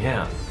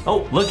 Yeah.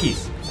 Oh,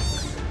 lookies.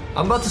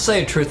 I'm about to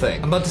say a true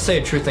thing. I'm about to say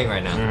a true thing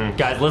right now.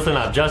 Guys, listen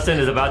up. Justin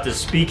is about to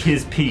speak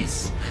his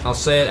piece. I'll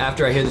say it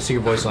after I hear the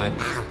secret voice line.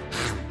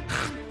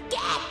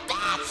 Get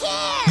back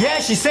here! Yeah,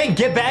 she's saying,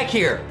 get back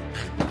here.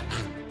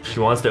 She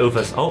wants to oof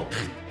us. Oh,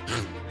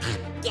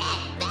 Get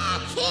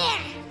back here!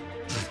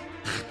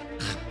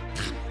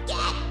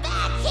 Get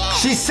back here!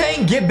 She's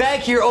saying, get back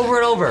here over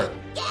and over.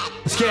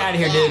 Let's get out of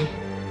here, dude.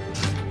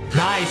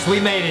 Nice, we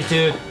made it,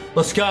 dude.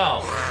 Let's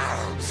go.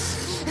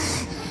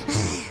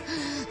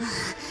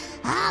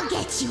 I'll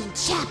get you in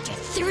chapter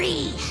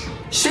 3.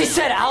 She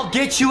said, I'll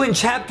get you in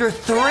chapter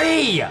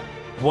 3.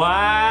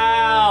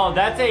 wow.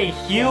 That's a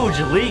huge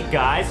leak,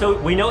 guys. So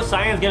we know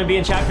Cyan's going to be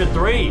in chapter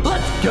 3.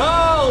 Let's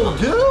go,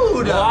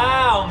 dude.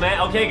 Wow,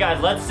 man. Okay,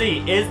 guys, let's see.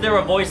 Is there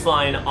a voice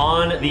line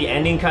on the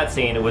ending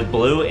cutscene with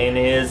Blue in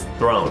his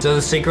throne? So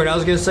the secret I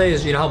was gonna say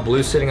is, you know how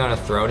Blue's sitting on a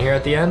throne here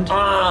at the end?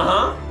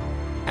 Uh-huh.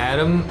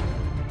 Adam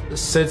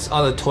sits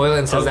on the toilet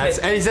and says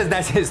Okay. he says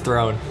that's his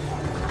throne.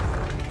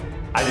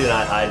 I do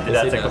not.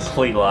 That's he a does.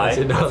 complete lie. Yes,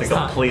 he does. That's a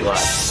complete lie.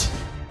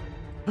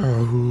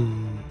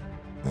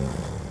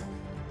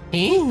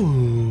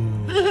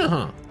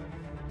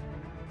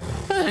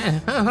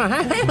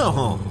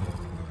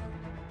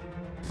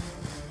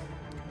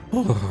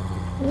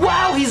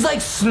 Wow, he's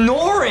like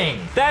snoring.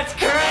 That's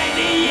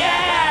crazy,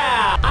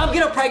 yeah! I'm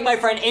gonna gonna prank my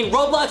friend in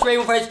Roblox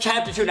Rainbow Friends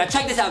Chapter 2. Now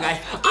check this out, guys.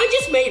 I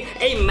just made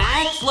a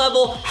max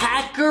level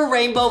hacker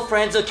Rainbow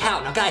Friends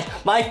account. Now guys,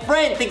 my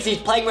friend thinks he's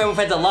playing Rainbow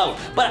Friends alone,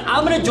 but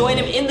I'm gonna join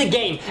him in the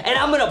game and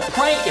I'm gonna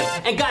prank him.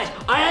 And guys,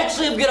 I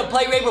actually am gonna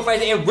play Rainbow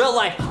Friends in real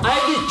life. I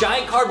have this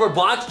giant cardboard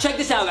box. Check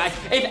this out, guys.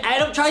 If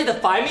Adam tries to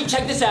find me,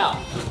 check this out.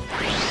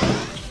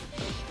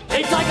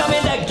 It's like I'm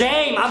in the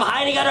game. I'm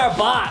hiding under a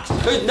box.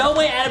 There's no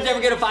way Adam's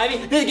ever gonna find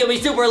me. This is gonna be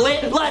super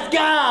lit. Let's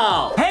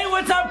go! Hey,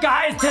 what's up,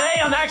 guys?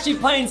 Today I'm actually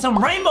playing some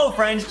Rainbow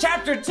Friends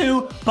Chapter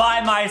 2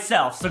 by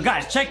myself. So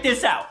guys, check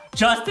this out.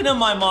 Justin and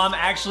my mom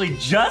actually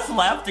just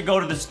left to go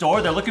to the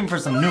store. They're looking for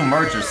some new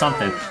merch or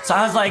something. So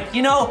I was like,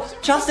 you know,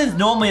 Justin's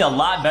normally a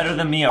lot better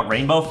than me at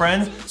Rainbow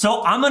Friends.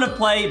 So I'm gonna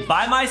play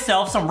by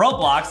myself some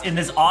Roblox in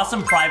this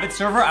awesome private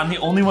server. I'm the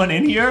only one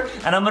in here.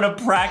 And I'm gonna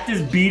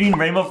practice beating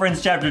Rainbow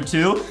Friends Chapter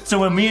 2. So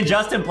when me and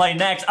Justin play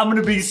next, I'm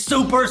gonna be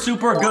super,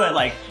 super good.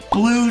 Like,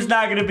 Blue's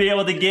not gonna be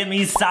able to get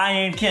me.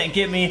 Cyan can't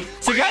get me.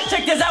 So guys,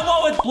 check this out.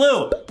 What with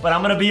Blue? But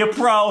I'm gonna be a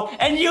pro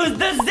and use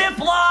the zip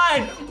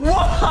line.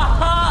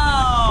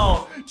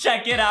 Whoa!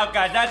 Check it out,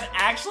 guys. That's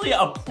actually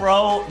a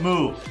pro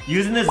move.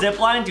 Using the zip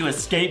line to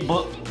escape.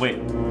 Wait,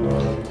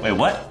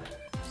 what?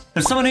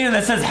 There's someone here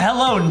that says,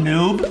 hello,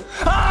 noob.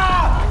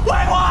 Ah!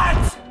 Wait,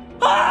 what?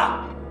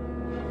 Ah!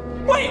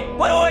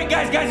 Wait,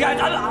 guys.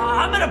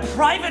 I'm in a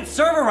private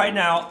server right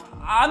now.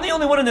 I'm the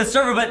only one in this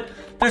server, but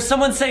there's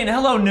someone saying,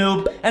 hello,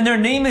 noob, and their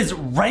name is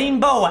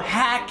Rainbow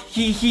Hack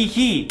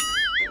he.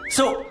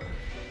 So,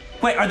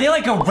 wait, are they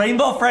like a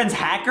Rainbow Friends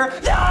hacker?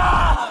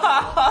 No!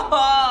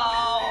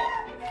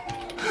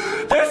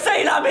 They're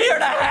saying I'm here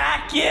to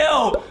hack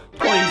you!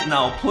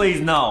 Please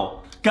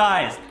no.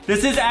 Guys,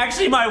 this is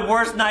actually my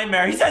worst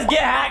nightmare. He says, get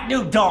hacked,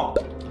 noob.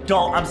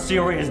 Don't, I'm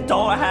serious.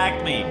 Don't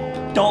hack me.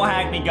 Don't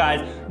hack me,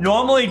 guys.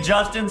 Normally,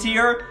 Justin's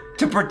here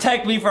to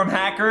protect me from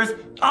hackers.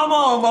 I'm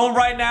all alone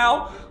right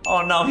now.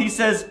 Oh no, he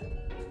says,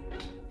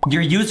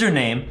 your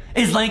username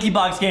is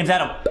LankyBox Games.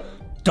 Adam,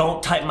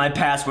 don't type my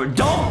password.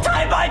 Don't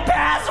type my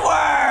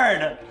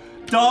password!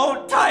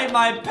 Don't type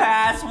my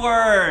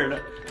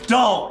password.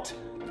 Don't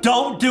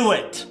do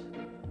it.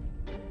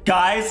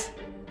 Guys,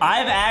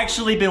 I've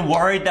actually been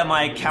worried that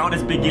my account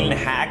has been getting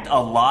hacked a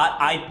lot.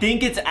 I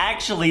think it's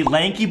actually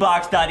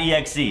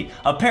LankyBox.exe.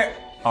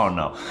 Oh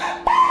no.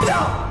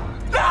 No!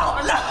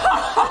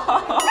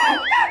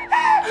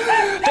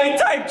 They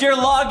typed your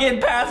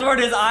login password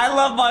as I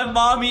love my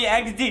mommy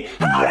XD.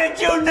 How did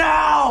you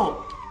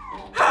know?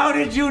 How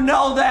did you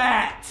know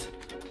that?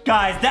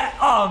 Guys, that's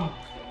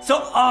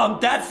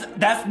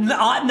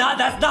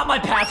not my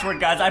password,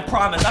 guys. I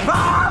promise.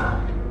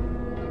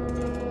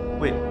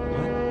 Wait,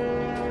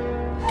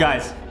 what?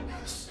 Guys,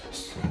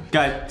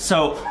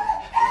 so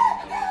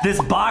this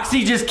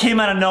Boxy just came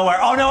out of nowhere.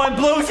 Oh no, and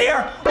Blue's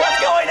here. What's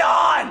going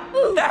on?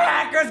 The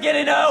hacker's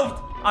getting oofed.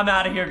 I'm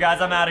out of here,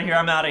 guys. I'm out of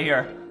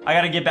here. I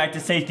gotta get back to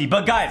safety.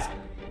 But guys,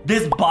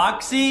 this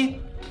Boxy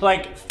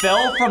like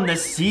fell from the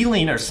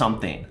ceiling or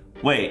something.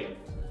 Wait.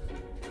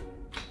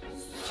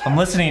 I'm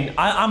listening.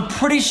 I'm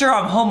pretty sure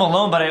I'm home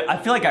alone, but I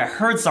feel like I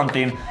heard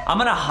something. I'm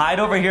gonna hide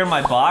over here in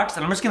my box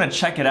and I'm just gonna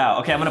check it out.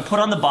 Okay, I'm gonna put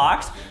on the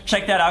box.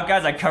 Check that out,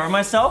 guys. I covered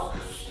myself.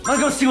 I'm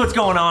gonna go see what's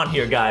going on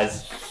here,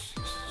 guys.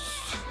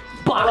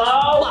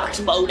 Box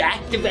mode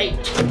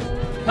activate.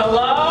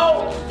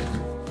 Hello?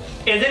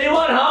 Is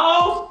anyone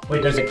home?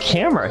 Wait, there's a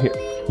camera here.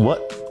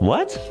 What?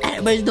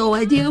 There's no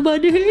idea I'm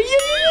under here.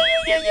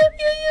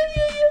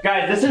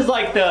 Guys, this is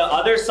like the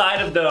other side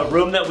of the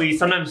room that we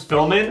sometimes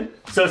film in.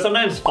 So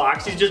sometimes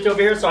Foxy's just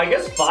over here. So I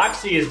guess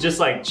Foxy is just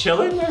like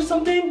chilling or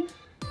something.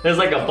 There's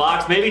like a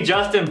box. Maybe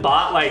Justin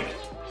bought like,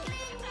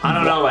 I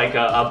don't know, like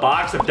a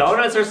box of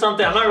donuts or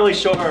something. I'm not really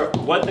sure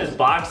what this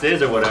box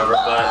is or whatever,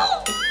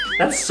 but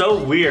that's so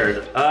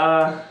weird.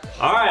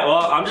 All right,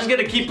 well, I'm just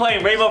gonna keep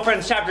playing Rainbow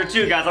Friends Chapter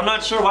 2, guys. I'm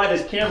not sure why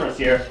this camera's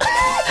here.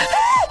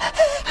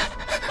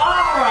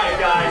 All right,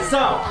 guys,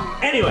 so,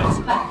 anyways,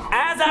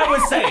 as I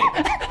was saying,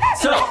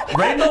 so,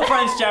 Rainbow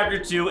Friends Chapter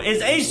 2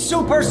 is a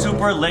super,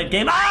 super lit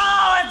game.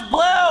 Oh, it's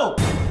Blue!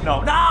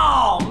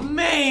 No,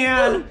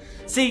 man!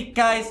 See,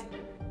 guys,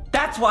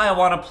 that's why I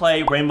wanna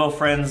play Rainbow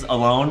Friends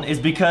alone, is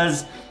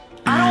because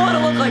I don't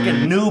wanna look like a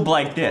noob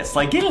like this.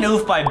 Like, getting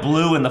oofed by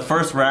Blue in the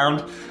first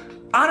round,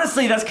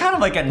 honestly, that's kind of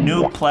like a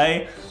noob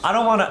play. I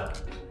don't wanna...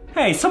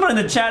 Hey, someone in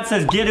the chat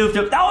says get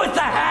oofed. Oh, it's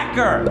a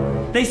hacker!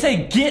 They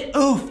say get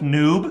oofed,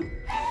 noob.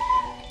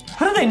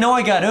 How do they know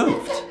I got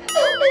oofed?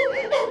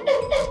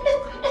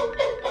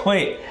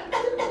 Wait,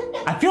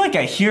 I feel like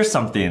I hear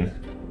something.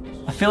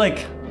 I feel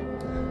like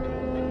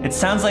it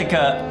sounds like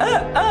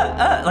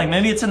a like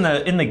maybe it's in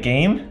the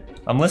game.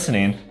 I'm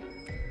listening.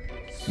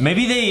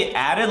 Maybe they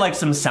added like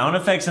some sound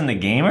effects in the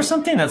game or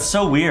something. That's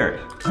so weird.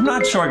 I'm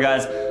not sure,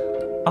 guys.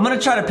 I'm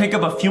gonna try to pick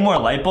up a few more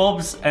light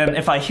bulbs, and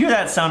if I hear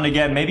that sound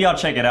again, maybe I'll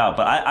check it out.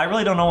 But I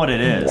really don't know what it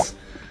is.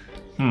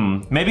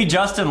 Maybe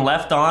Justin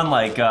left on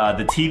like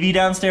the TV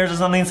downstairs or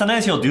something.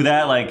 Sometimes he'll do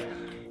that. Like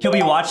he'll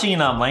be watching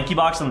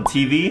LankyBox on the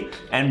TV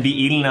and be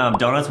eating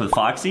donuts with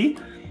Foxy.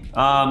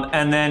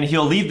 And then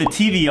he'll leave the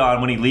TV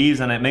on when he leaves,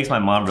 and it makes my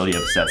mom really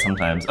upset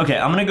sometimes. Okay,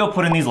 I'm gonna go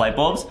put in these light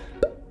bulbs.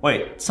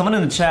 Wait, someone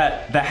in the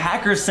chat, the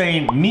hacker's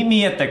saying, meet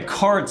me at the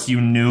carts, you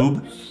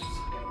noob.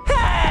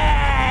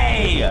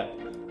 Hey!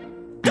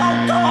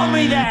 Don't call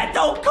me that!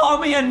 Don't call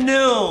me a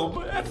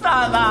noob! That's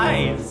not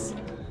nice.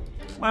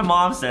 My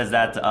mom says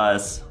that to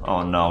us.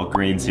 Oh no,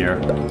 Green's here.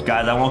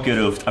 Guys, I won't get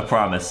oofed, I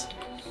promise.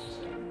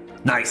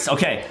 Nice,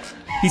 okay.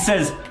 He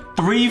says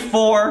 3,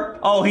 4.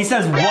 Oh, he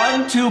says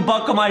 1, 2,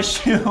 buckle my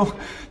shoe.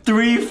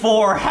 3,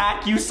 4,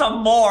 hack you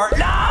some more.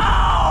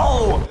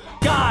 No!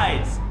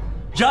 Guys,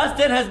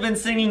 Justin has been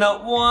singing the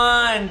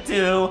 1,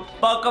 2,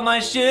 buckle my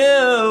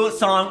shoe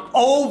song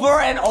over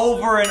and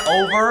over and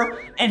over,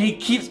 and he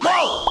keeps,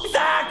 whoa, he's a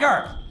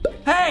hacker!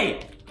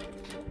 Hey,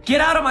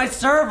 get out of my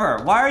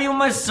server. Why are you on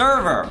my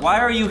server? Why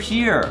are you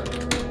here?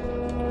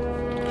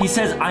 He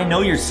says, I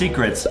know your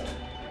secrets.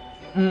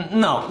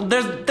 No,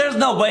 there's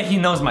no way he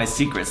knows my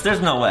secrets. There's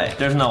no way,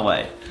 there's no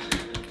way.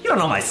 You don't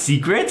know my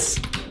secrets.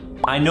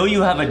 I know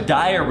you have a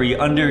diary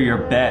under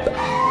your bed.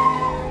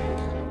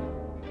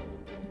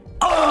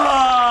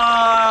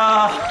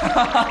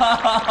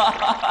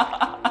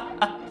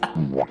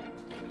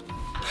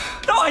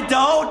 No, I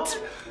don't.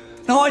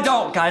 No, I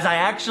don't. Guys, I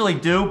actually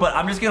do, but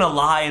I'm just gonna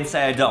lie and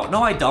say I don't.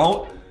 No, I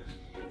don't.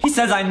 He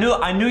says I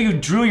knew you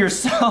drew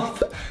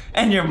yourself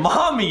and your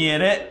mommy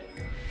in it.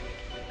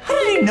 How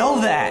did he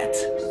know that?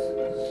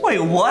 Wait,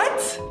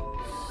 what?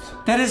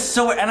 That is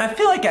so, and I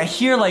feel like I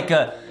hear like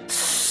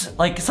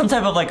some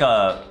type of like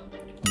a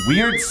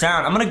weird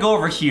sound. I'm gonna go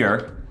over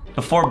here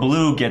before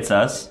Blue gets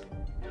us.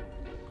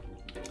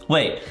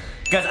 Wait,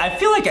 guys, I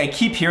feel like I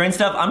keep hearing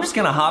stuff. I'm just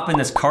gonna hop in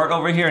this cart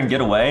over here and get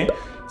away.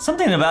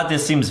 Something about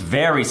this seems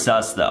very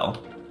sus though.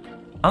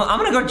 I'm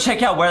gonna go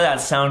check out where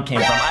that sound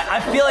came from. I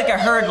feel like I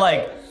heard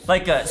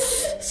like a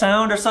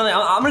sound or something.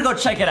 I'm gonna go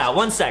check it out.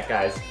 One sec,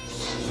 guys.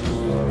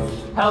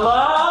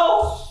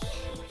 Hello?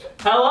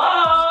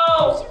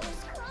 Hello?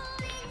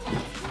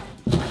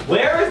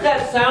 Where is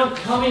that sound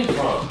coming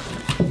from?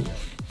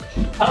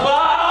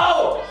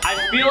 Hello?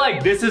 I feel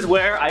like this is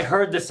where I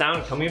heard the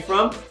sound coming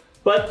from,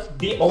 but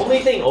the only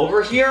thing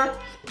over here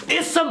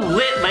is some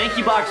lit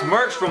LankyBox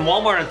merch from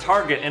Walmart and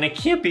Target, and it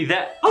can't be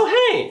that. Oh,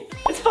 hey,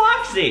 it's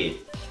Foxy.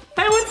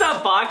 Hey, what's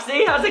up,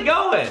 Foxy? How's it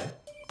going?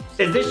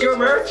 Is this your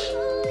merch?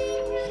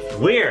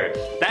 Weird.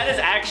 That is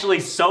actually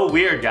so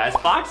weird, guys.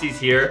 Foxy's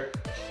here.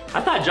 I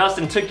thought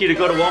Justin took you to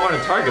go to Walmart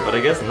and Target, but I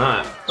guess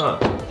not. Huh,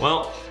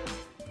 well.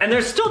 And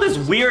there's still this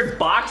weird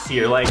box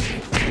here, like,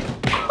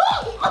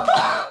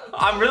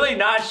 I'm really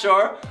not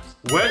sure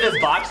where this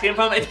box came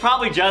from. It's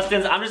probably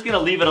Justin's. I'm just gonna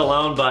leave it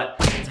alone, but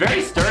it's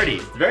very sturdy.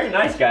 It's very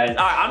nice, guys. All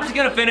right, I'm just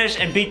gonna finish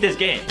and beat this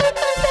game.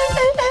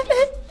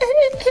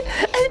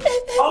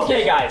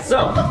 Okay, guys,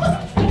 so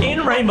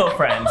in Rainbow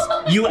Friends,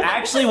 you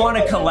actually want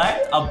to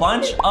collect a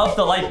bunch of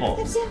the light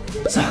bulbs.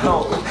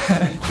 So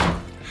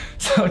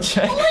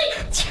check.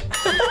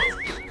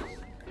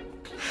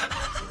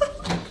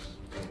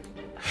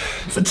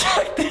 So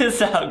check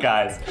this out,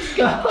 guys.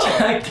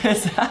 Check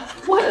this out.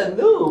 What a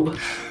noob.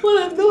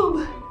 What a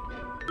noob.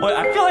 Wait,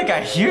 I feel like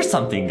I hear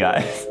something,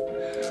 guys.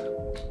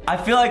 I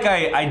feel like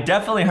I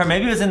definitely heard,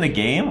 maybe it was in the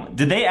game.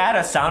 Did they add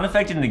a sound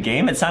effect in the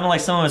game? It sounded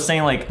like someone was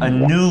saying like a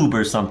noob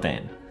or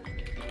something.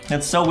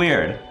 That's so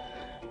weird.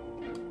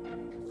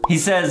 He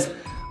says,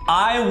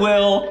 I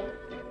will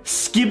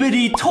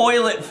skibbity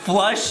toilet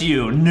flush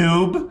you,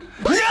 noob.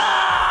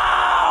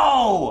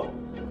 No!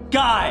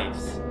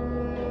 Guys.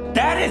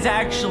 That is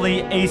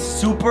actually a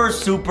super,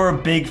 super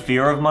big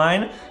fear of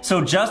mine.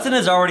 So Justin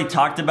has already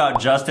talked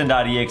about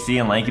Justin.exe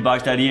and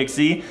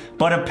LankyBox.exe,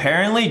 but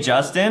apparently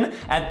Justin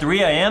at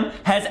 3 a.m.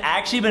 has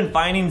actually been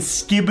finding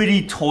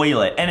skibbity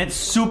toilet, and it's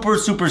super,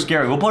 super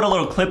scary. We'll put a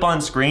little clip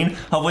on screen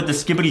of what the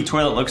skibbity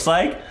toilet looks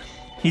like.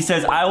 He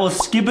says, I will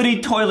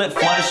skibbity toilet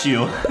flush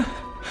you.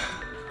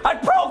 I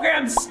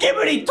programmed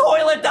skibbity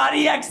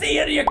toilet.exe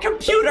into your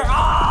computer.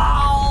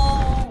 Oh!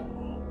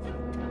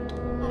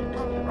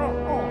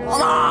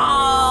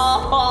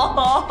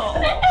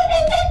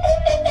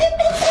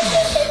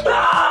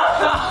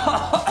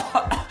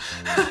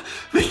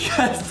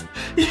 Because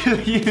you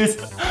use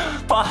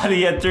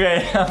potty at 3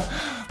 a.m.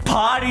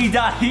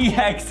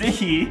 Potty.exe.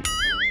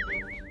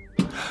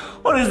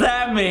 What does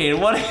that mean?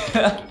 What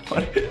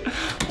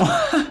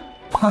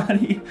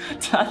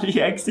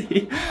potty.exe?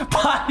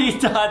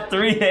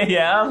 Potty.3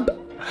 a.m.?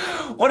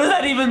 What does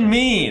that even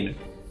mean?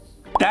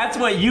 That's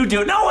what you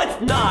do. No,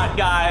 it's not,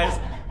 guys.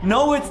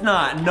 No, it's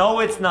not. No,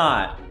 it's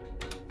not.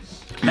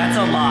 That's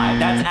a lie.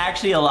 That's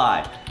actually a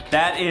lie.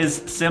 That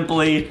is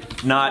simply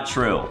not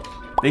true.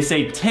 They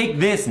say, take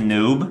this,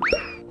 noob.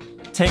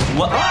 Take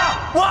what?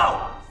 Ah!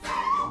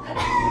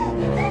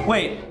 Whoa!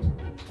 Wait.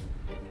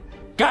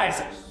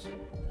 Guys,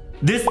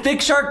 this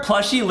Thick Shark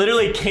plushie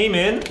literally came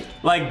in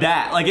like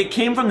that. Like it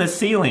came from the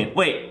ceiling.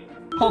 Wait,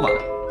 hold on.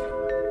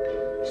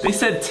 They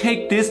said,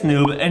 take this,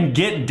 noob, and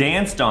get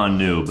danced on,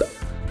 noob.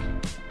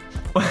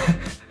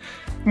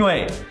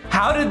 Wait,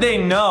 how did they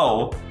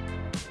know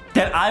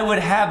that I would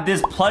have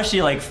this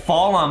plushie like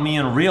fall on me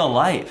in real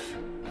life?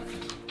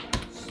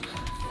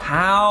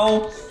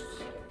 How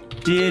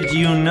did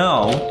you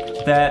know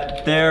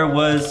that there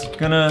was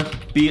gonna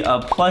be a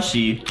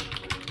plushie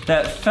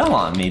that fell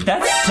on me.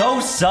 That's so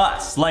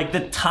sus. Like,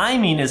 the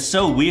timing is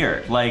so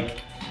weird. Like,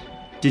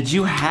 did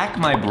you hack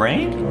my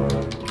brain?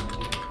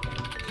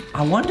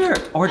 I wonder,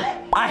 or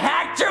I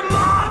hacked your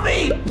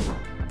mommy!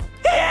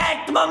 He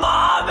hacked my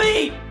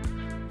mommy!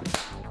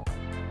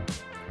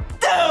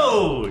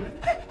 Dude!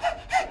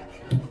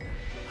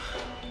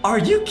 Are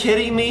you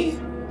kidding me?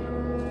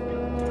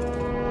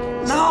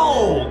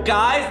 No,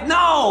 guys,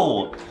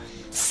 no!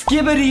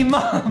 Skibbity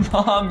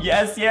mom,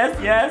 yes, yes,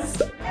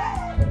 yes.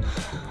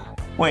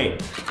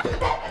 Wait,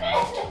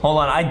 hold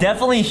on, I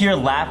definitely hear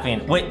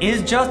laughing. Wait,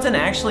 is Justin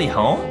actually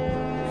home?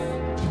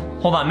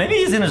 Hold on, maybe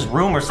he's in his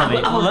room or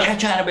something. I'm gonna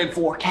catch out of it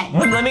 4K.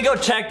 Let me go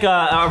check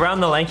around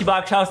the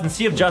LankyBox house and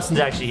see if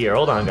Justin's actually here.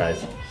 Hold on,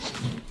 guys.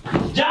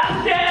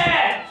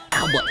 Justin!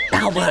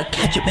 I'm gonna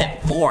catch him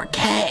at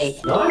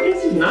 4K. No, I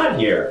guess he's not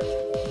here.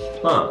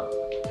 Huh.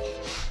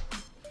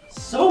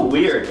 So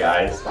weird,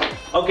 guys.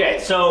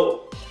 Okay,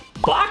 so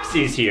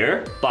Boxy's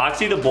here.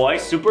 Boxy the boy,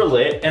 super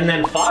lit. And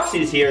then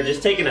Foxy's here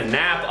just taking a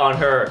nap on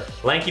her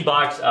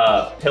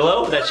LankyBox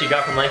pillow that she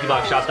got from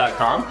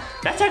LankyBoxShop.com.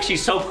 That's actually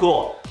so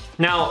cool.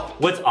 Now,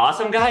 what's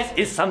awesome, guys,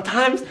 is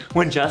sometimes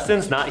when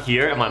Justin's not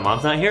here and my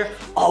mom's not here,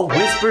 I'll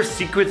whisper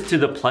secrets to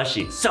the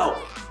plushies. So,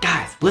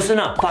 guys, listen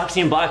up,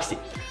 Foxy and Boxy.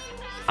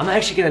 I'm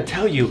actually gonna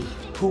tell you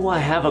who I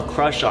have a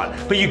crush on,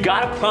 but you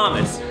gotta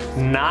promise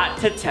not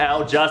to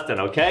tell Justin,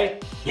 okay?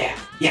 Yeah,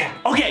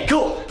 okay,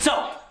 cool.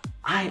 So,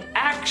 I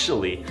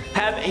actually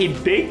have a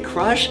big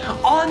crush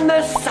on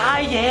the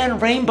Cyan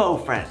Rainbow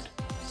friend.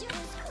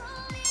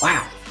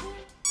 Wow.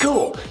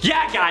 Cool.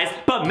 Yeah, guys,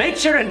 but make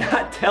sure to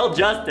not tell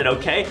Justin,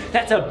 okay?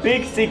 That's a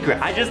big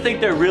secret. I just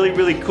think they're really,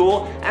 really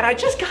cool, and I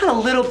just got a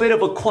little bit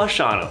of a crush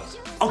on them.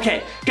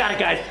 Okay, got it,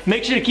 guys.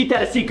 Make sure to keep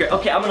that a secret.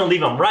 Okay, I'm gonna leave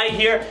them right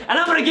here, and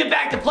I'm gonna get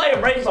back to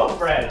playing Rainbow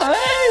Friends.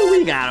 Hey,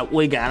 we got him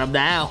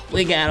now.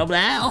 We got him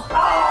now.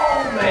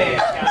 Oh, man.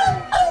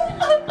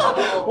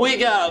 We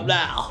got him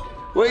now.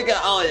 We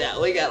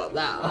got him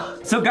now.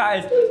 So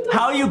guys,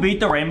 how you beat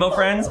the Rainbow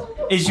Friends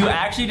is you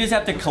actually just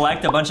have to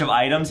collect a bunch of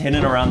items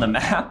hidden around the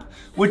map,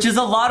 which is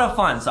a lot of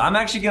fun. So I'm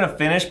actually gonna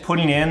finish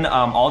putting in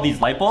all these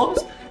light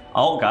bulbs.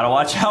 Oh, gotta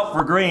watch out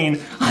for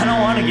green. I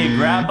don't wanna get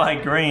grabbed by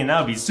green.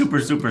 That would be super,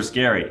 super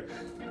scary.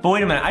 But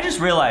wait a minute, I just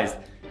realized,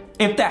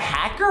 if the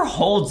hacker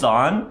holds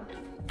on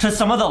to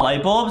some of the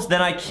light bulbs,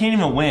 then I can't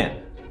even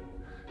win.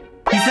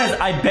 He says,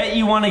 I bet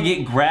you wanna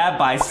get grabbed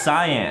by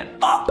Cyan.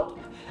 Oh.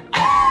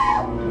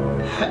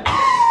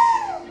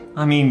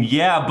 I mean,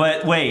 yeah,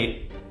 but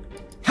wait.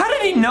 How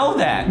did he know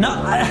that? No,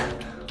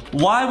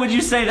 why would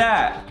you say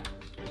that?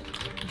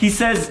 He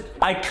says,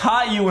 I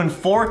caught you in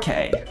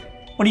 4K.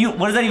 What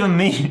does that even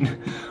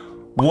mean?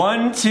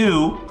 1,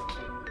 2,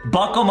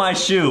 buckle my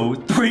shoe.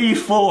 3,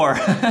 4,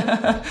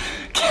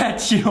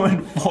 catch you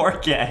in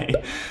 4K.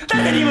 That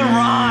didn't even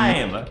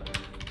rhyme.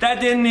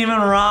 That didn't even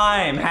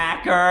rhyme,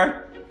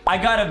 hacker. I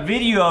got a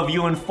video of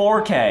you in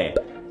 4K.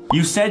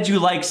 You said you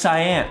like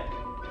Cyan.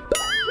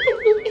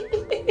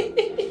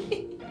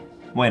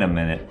 Wait a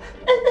minute.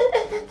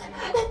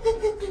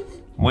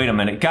 Wait a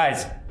minute,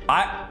 guys.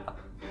 I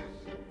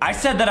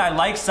said that I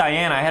like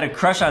Cyan. I had a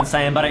crush on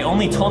Cyan, but I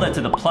only told that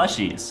to the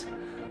plushies.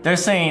 They're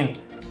saying,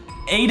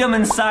 Adam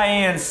and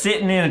Cyan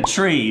sitting in a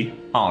tree.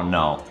 Oh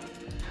no.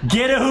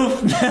 Get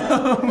oof.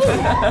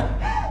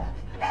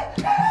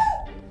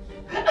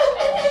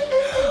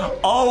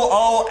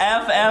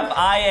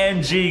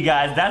 OOFFING,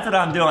 guys. That's what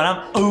I'm doing.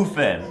 I'm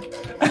oofing.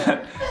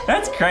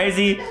 That's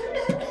crazy.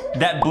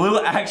 That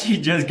blue actually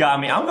just got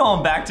me. I'm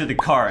going back to the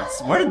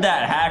carts. Where did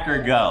that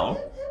hacker go?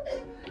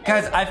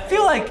 Guys, I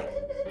feel like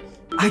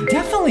I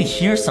definitely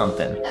hear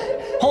something.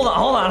 Hold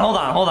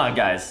on,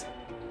 guys.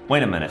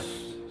 Wait a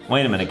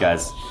minute,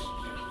 guys.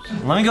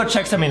 Let me go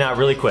check something out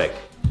really quick.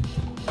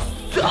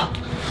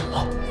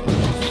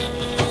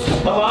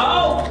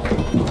 Hello?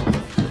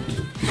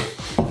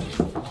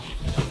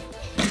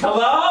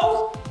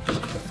 Hello?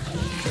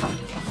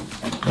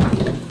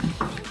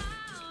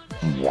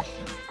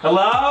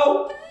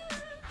 Hello?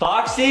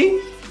 Foxy?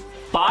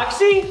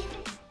 Foxy?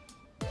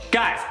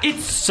 Guys,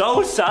 it's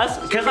so sus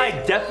because I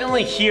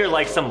definitely hear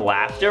like some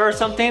laughter or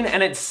something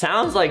and it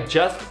sounds like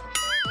just...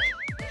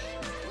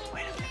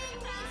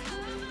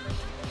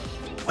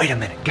 Wait a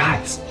minute,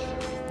 guys.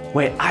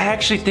 Wait, I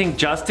actually think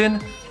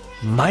Justin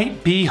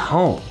might be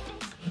home.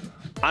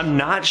 I'm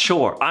not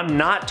sure. I'm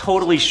not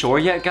totally sure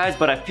yet, guys,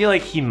 but I feel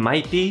like he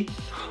might be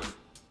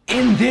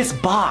in this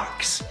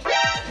box.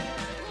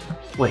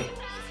 Wait,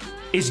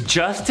 is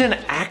Justin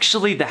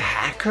actually the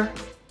hacker?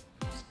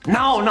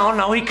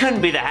 No, he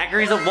couldn't be the hacker.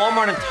 He's at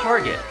Walmart and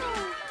Target.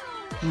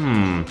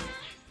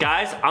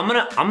 Guys, I'm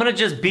gonna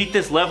just beat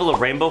this level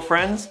of Rainbow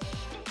Friends,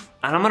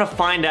 and I'm gonna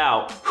find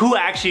out who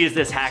actually is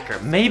this hacker.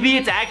 Maybe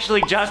it's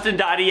actually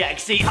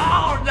Justin.exe.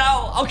 Oh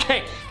no!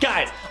 Okay,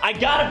 guys, I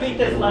gotta beat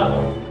this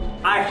level.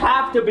 I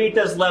have to beat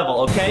this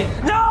level, okay?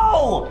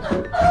 No!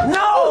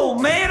 No,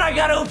 man, I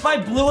got oof by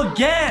blue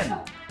again.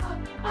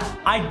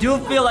 I do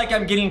feel like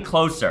I'm getting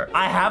closer.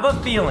 I have a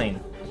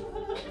feeling,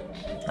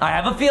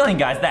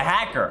 guys, the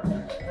hacker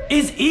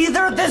is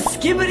either the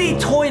Skibbity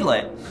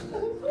toilet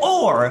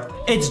Or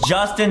it's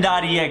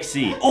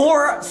Justin.exe,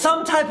 or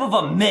some type of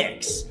a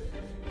mix.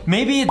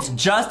 Maybe it's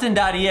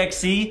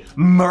Justin.exe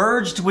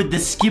merged with the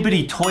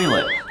Skibidi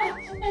toilet.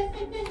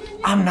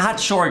 I'm not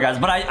sure, guys,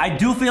 but I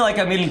do feel like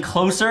I'm getting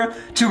closer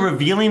to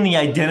revealing the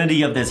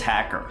identity of this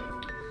hacker.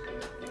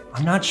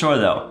 I'm not sure,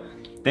 though.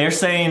 They're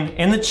saying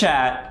in the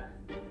chat,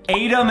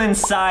 Adam and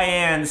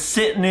Cyan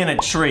sitting in a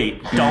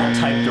tree. Don't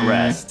type the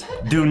rest.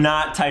 Do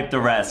not type the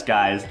rest,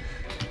 guys.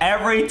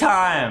 Every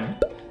time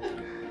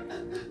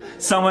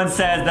someone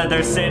says that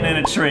they're sitting in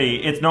a tree,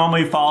 it's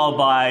normally followed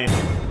by,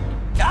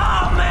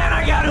 oh man,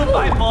 I got oofed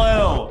by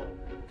Blue.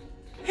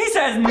 He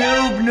says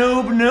noob,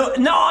 noob, noob.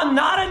 No, I'm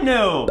not a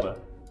noob.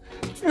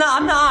 No,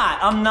 I'm not.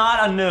 I'm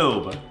not a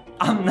noob.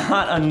 I'm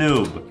not a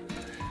noob.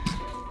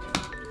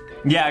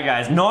 Yeah,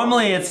 guys,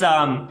 normally it's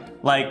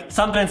like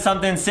something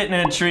something sitting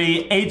in a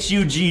tree,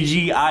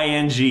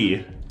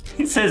 Hugging.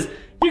 He says,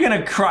 you're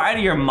gonna cry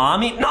to your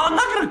mommy? No, I'm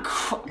not gonna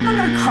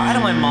cry to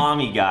my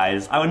mommy,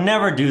 guys. I would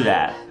never do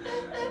that.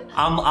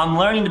 I'm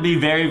learning to be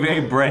very,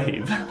 very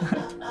brave.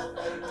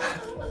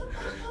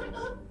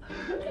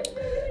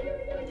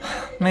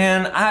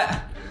 Man,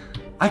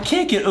 I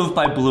can't get oofed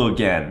by Blue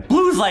again.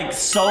 Blue's like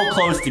so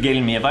close to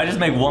getting me. If I just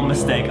make one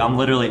mistake, I'm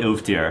literally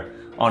oofed here.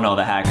 Oh no,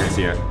 the hacker's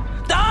here.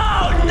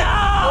 Oh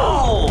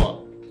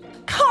no!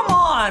 Come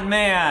on,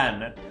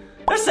 man.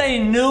 They're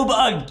saying noob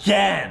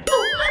again.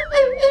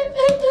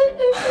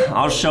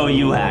 I'll show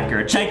you,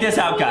 hacker. Check this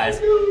out, guys.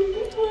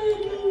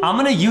 I'm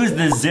gonna use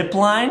the zip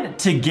line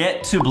to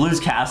get to Blue's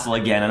castle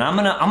again, and I'm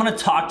gonna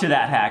talk to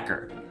that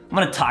hacker. I'm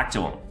gonna talk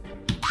to him.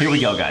 Here we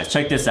go, guys.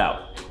 Check this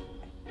out.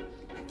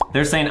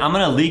 They're saying I'm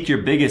gonna leak your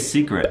biggest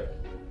secret.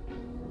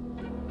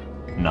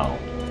 No.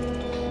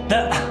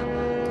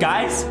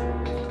 Guys,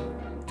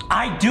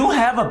 I do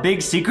have a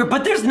big secret,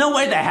 but there's no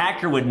way the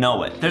hacker would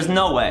know it. There's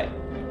no way.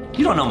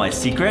 You don't know my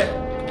secret.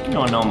 You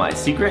don't know my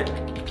secret.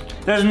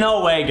 There's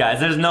no way, guys.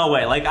 There's no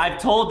way. Like,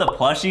 I've told the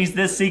plushies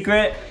this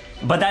secret,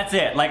 but that's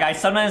it. Like, I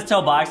sometimes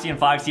tell Boxy and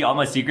Foxy all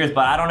my secrets,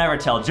 but I don't ever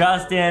tell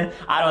Justin.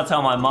 I don't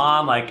tell my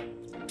mom. Like,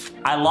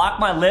 I lock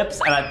my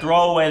lips and I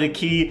throw away the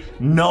key.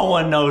 No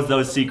one knows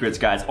those secrets,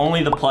 guys.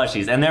 Only the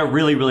plushies, and they're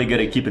really, really good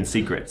at keeping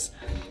secrets.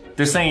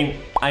 They're saying,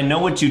 I know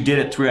what you did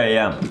at 3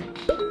 a.m.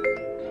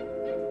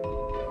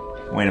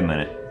 Wait a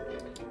minute.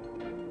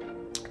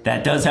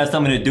 That does have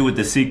something to do with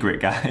the secret,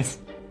 guys.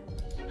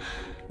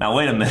 Now,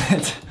 wait a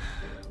minute.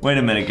 Wait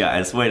a minute,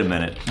 guys. Wait a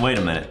minute. Wait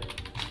a minute.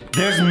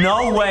 There's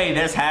no way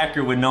this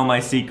hacker would know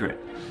my secret.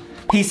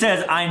 He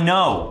says, I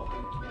know.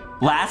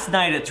 Last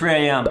night at 3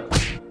 a.m.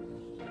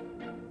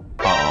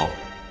 Uh-oh.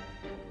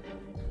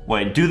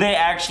 Wait, do they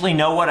actually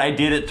know what I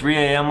did at 3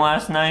 a.m.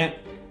 last night?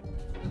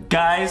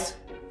 Guys,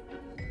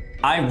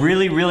 I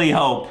really, really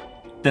hope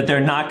that they're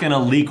not gonna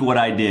leak what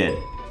I did.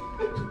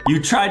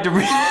 You tried to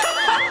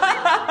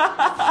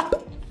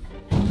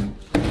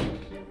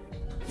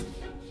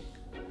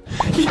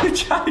You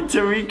tried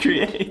to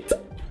recreate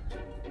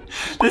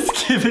the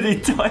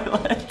Skibidi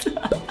toilet.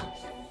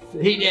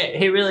 He did.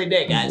 He really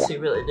did, guys. He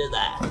really did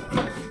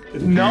that.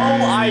 No,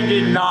 I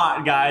did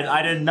not, guys.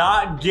 I did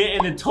not get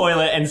in the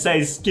toilet and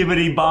say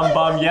Skibidi bum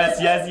bum, yes,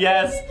 yes,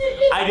 yes.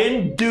 I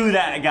didn't do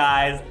that,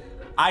 guys.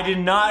 I did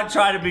not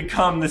try to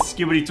become the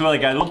Skibidi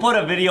toilet guy. We'll put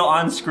a video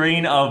on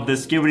screen of the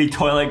Skibidi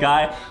toilet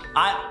guy.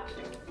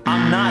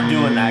 I'm not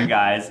doing that,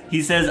 guys.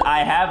 He says,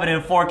 I have it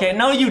in 4K.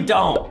 No, you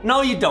don't.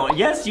 No, you don't.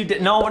 Yes, you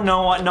did. No,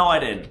 I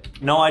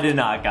didn't. No, I did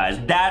not, guys.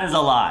 That is a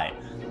lie.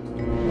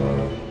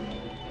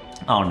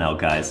 Oh, no,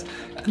 guys.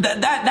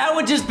 That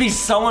would just be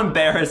so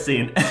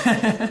embarrassing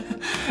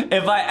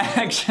if I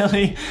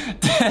actually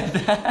did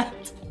that.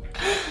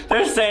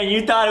 They're saying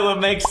you thought it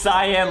would make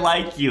Cyan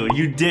like you.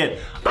 You did.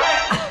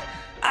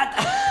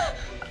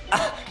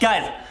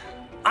 Guys,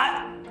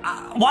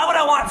 why would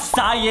I want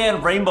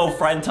Cyan Rainbow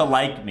Friend to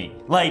like me?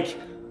 Like,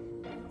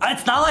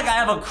 it's not like I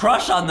have a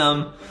crush on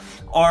them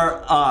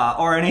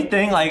or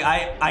anything. Like,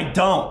 I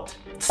don't.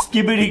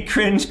 Skibidi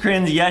cringe,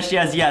 yes,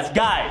 yes, yes.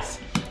 Guys,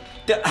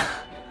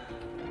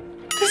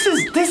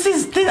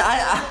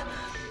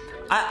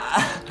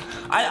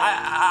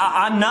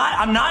 I'm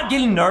not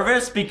getting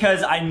nervous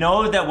because I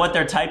know that what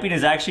they're typing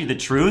is actually the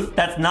truth.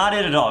 That's not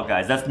it at all,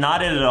 guys. That's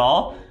not it at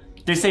all.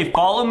 They say,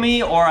 follow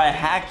me or I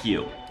hack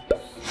you.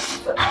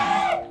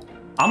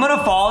 I'm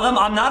gonna follow them.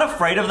 I'm not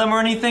afraid of them or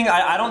anything.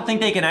 I don't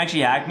think they can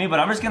actually hack me, but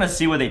I'm just gonna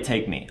see where they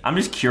take me. I'm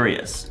just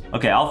curious.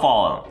 Okay, I'll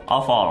follow them.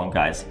 I'll follow them,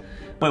 guys.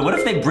 Wait, what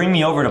if they bring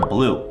me over to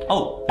Blue?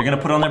 Oh, they're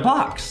gonna put it on their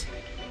box.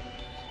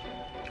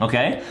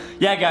 Okay?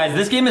 Yeah, guys,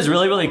 this game is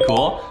really, really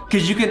cool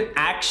because you can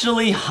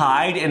actually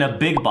hide in a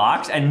big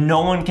box and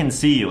no one can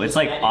see you. It's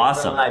like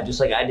awesome. Just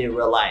like I did in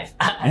real life.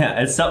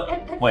 Yeah, it's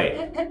so... Wait.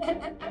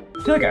 I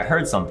feel like I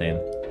heard something.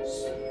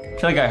 I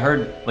feel like I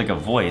heard like a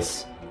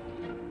voice.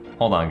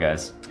 Hold on,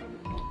 guys.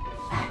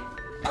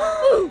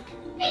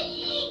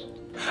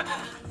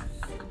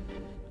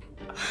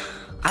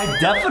 I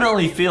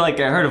definitely feel like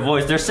I heard a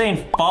voice. They're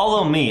saying,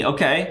 follow me.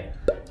 Okay.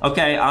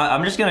 Okay,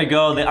 I'm just gonna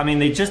go. I mean,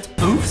 they just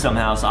oof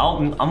somehow, so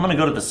I'm gonna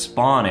go to the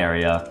spawn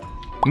area.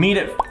 Meet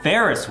at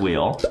Ferris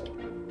wheel.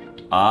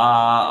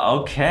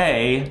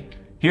 Okay.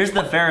 Here's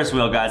the Ferris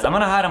wheel, guys. I'm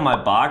gonna hide in my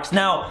box.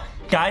 Now,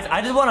 guys,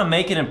 I just wanna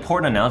make an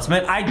important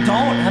announcement. I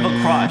don't have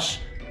a crush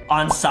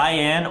on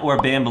Cyan or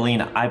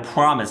Bambolina. I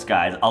promise,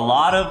 guys. A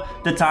lot of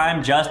the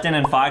time, Justin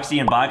and Foxy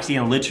and Boxy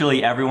and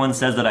literally everyone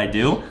says that I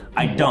do.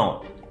 I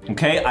don't,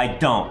 okay? I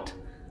don't.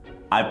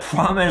 I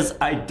promise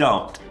I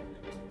don't.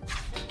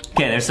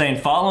 Okay, they're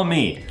saying, follow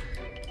me.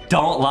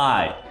 Don't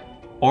lie,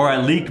 or I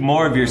leak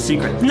more of your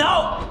secrets.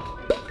 No!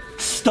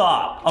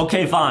 Stop.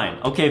 Okay, fine.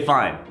 Okay,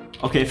 fine.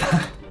 Okay,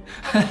 fine.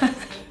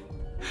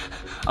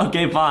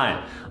 Okay,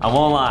 fine. I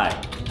won't lie.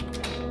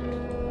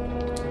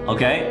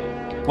 Okay?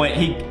 Wait,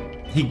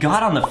 he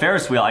got on the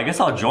Ferris wheel. I guess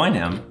I'll join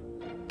him.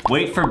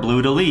 Wait for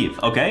Blue to leave.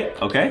 Okay,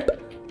 okay.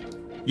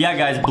 Yeah,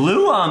 guys,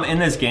 Blue, in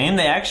this game,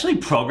 they actually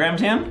programmed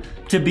him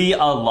to be a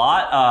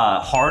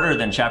lot harder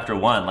than Chapter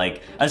 1.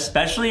 Like,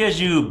 especially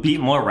as you beat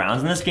more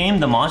rounds in this game,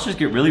 the monsters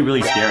get really,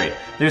 really scary.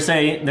 They're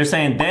saying,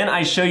 then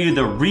I show you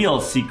the real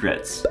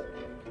secrets.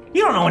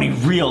 You don't know any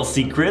real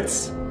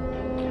secrets.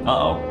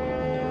 Uh-oh.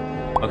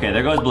 Okay,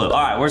 there goes Blue.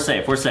 All right, we're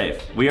safe, we're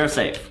safe. We are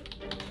safe.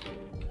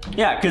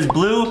 Yeah, because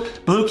Blue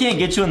can't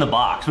get you in the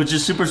box, which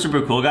is super,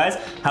 super cool, guys.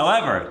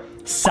 However,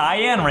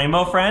 Cyan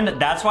Rainbow Friend,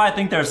 that's why I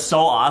think they're so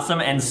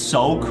awesome and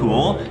so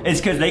cool, is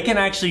because they can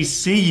actually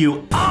see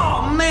you.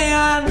 Oh,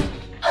 man!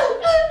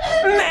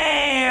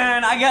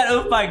 Man, I got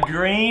oofed by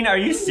Green. Are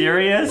you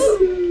serious?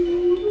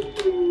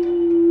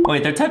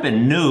 Wait, they're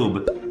typing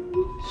noob.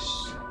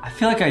 I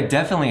feel like I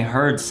definitely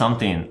heard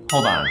something.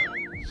 Hold on.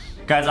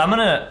 Guys, I'm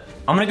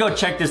gonna go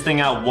check this thing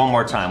out one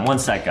more time. One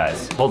sec,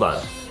 guys. Hold on.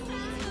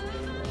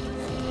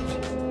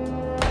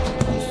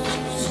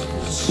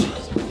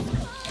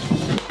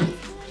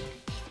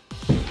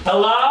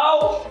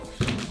 Hello?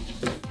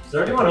 Is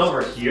there anyone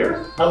over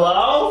here?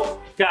 Hello?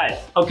 Guys,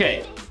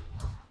 okay.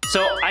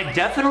 So I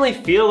definitely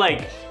feel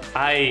like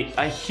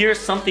I hear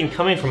something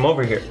coming from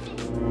over here.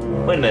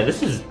 Wait a minute,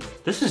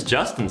 this is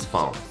Justin's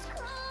phone.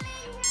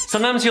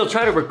 Sometimes he'll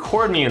try to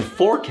record me in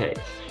 4K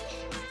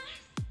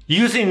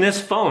using this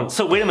phone.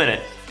 So wait a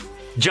minute.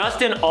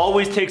 Justin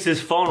always takes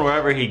his phone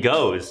wherever he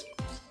goes.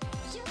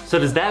 So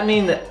does that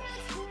mean that...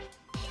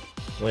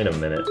 Wait a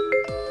minute.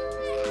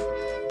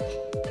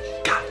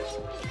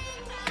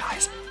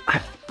 Guys, I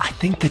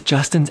think that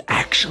Justin's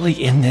actually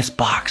in this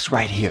box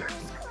right here.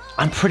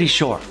 I'm pretty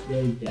sure.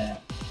 Yeah.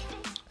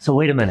 So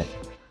wait a minute.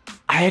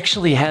 I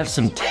actually have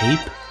some tape.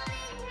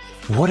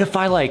 What if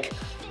I like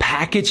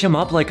package him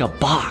up like a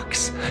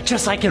box,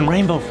 just like in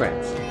Rainbow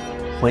Friends?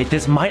 Wait,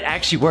 this might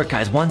actually work,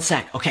 guys. One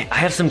sec. Okay, I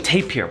have some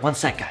tape here. One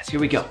sec, guys. Here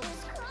we go.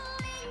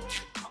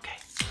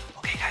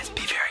 Okay, guys,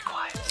 be very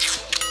quiet.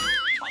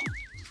 Oh,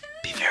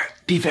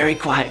 be very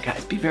quiet,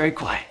 guys. Be very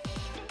quiet.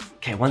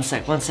 Okay, one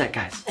sec,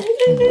 guys.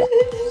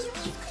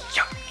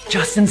 Yo,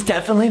 Justin's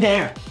definitely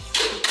there.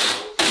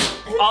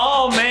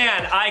 Oh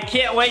man, I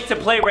can't wait to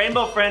play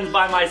Rainbow Friends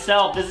by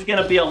myself. This is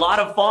gonna be a lot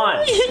of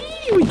fun.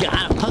 We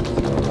got him.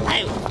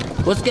 Hey,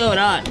 what's going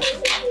on?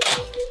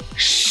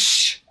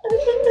 Shh.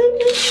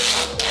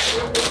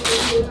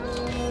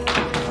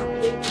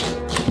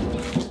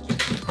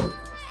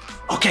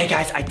 Okay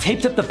guys, I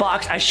taped up the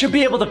box. I should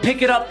be able to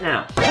pick it up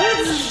now.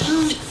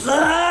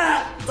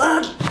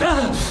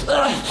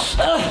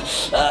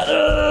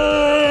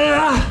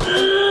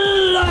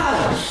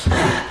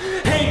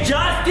 Hey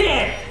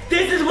Justin!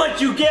 This is what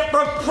you get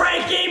for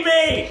pranking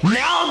me!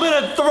 Now I'm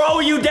gonna throw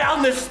you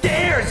down the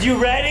stairs, you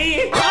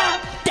ready?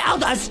 Down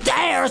the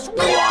stairs?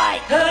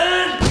 What?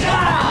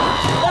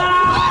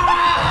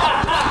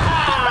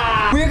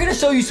 We're gonna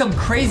show you some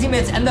crazy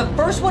myths, and the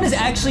first one is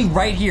actually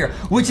right here,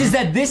 which is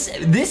that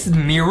this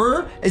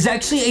mirror is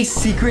actually a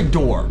secret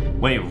door.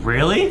 Wait,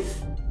 really?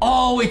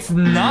 Oh, it's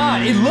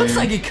not. It looks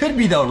like it could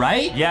be though,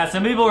 right? Yeah,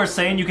 some people were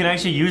saying you can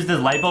actually use this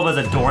light bulb as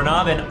a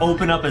doorknob and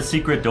open up a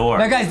secret door.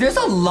 Now guys, there's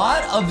a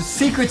lot of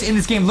secrets in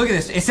this game. Look at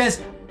this. It says,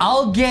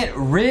 I'll get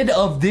rid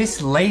of this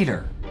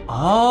later.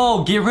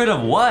 Oh, get rid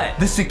of what?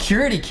 The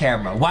security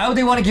camera. Why would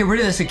they want to get rid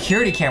of the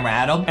security camera,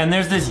 Adam? And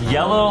there's this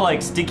yellow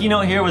like sticky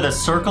note here with a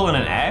circle and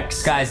an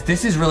X. Guys,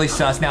 this is really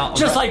sus. Now,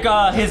 just like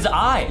his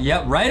eye.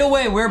 Yep, right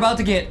away, we're about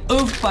to get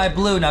oofed by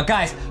Blue. Now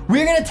guys,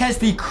 we're gonna test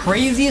the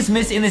craziest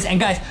myths in this, and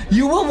guys,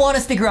 you will want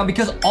to stick around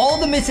because all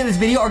the myths in this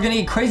video are gonna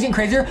get crazier and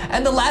crazier,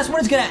 and the last one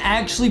is gonna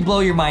actually blow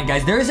your mind,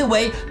 guys. There is a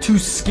way to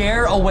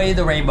scare away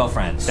the Rainbow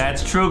Friends.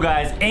 That's true,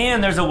 guys,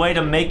 and there's a way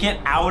to make it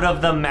out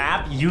of the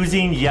map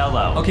using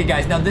yellow. Okay,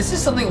 guys, now this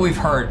is something we've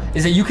heard,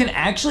 is that you can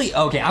actually,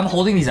 okay, I'm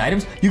holding these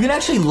items, you can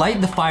actually light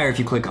the fire if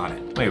you click on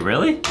it. Wait,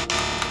 really?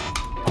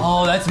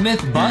 Oh, that's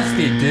myth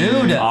busted,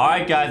 dude. All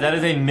right, guys, that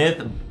is a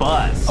myth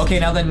bust. Okay,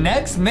 now the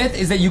next myth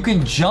is that you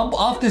can jump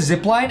off the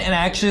zip line and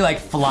actually like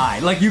fly.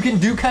 Like you can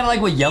do kind of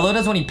like what Yellow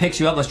does when he picks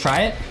you up. Let's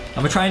try it. I'm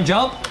gonna try and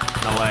jump.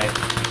 No way.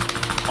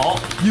 Oh.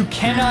 You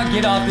cannot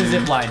get off the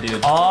zip line,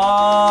 dude.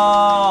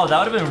 Oh, that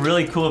would have been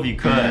really cool if you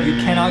could.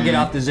 You cannot get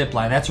off the zip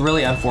line. That's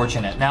really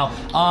unfortunate. Now,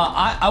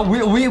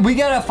 we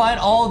gotta find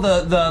all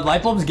the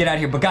light bulbs, get out of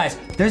here. But guys,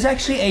 there's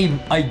actually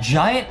a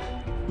giant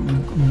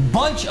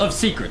bunch of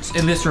secrets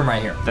in this room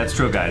right here. That's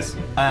true, guys.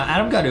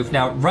 Adam Gadoof.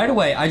 Now, right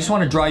away, I just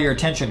want to draw your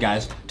attention,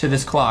 guys, to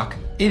this clock.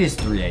 It is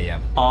 3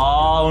 a.m.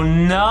 Oh,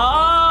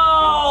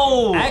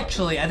 no!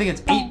 Actually, I think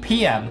it's 8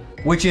 p.m.,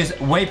 which is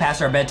way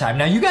past our bedtime.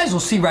 Now, you guys will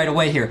see right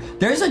away here.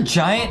 There's a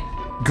giant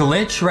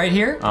glitch right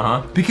here.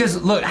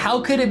 Because look,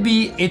 how could it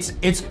be?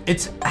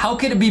 How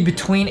could it be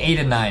between 8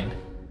 and 9?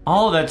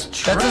 Oh, that's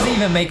true. That doesn't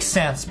even make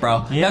sense,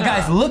 bro. Yeah. Now,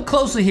 guys, look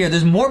closely here.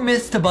 There's more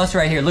myths to bust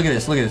right here. Look at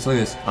this. Look at this. Look at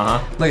this.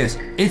 Look at this.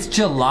 It's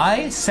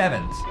July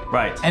 7th.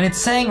 Right. And it's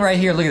saying right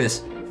here. Look at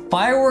this.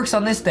 Fireworks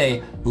on this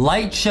day.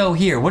 Light show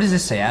here. What does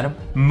this say, Adam?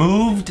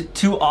 Moved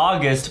to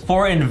August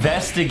for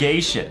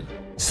investigation.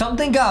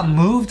 Something got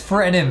moved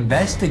for an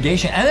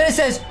investigation. And then it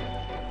says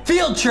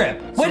field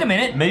trip. Wait a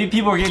minute. Maybe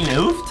people are getting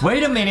oofed?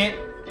 Wait a minute.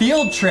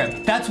 Field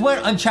trip. That's what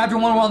on chapter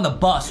 1 we're on the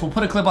bus. We'll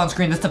put a clip on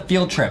screen. That's the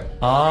field trip.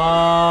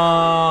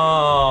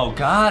 Oh,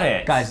 got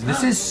it. Guys,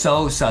 this is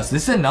so sus.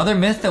 This is another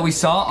myth that we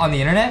saw on the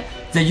internet,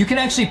 that you can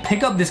actually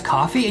pick up this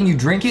coffee and you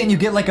drink it and you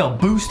get like a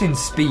boost in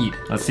speed.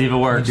 Let's see if it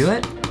works. You do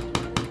it?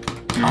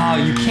 Oh,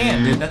 you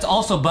can't, dude. That's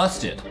also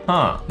busted.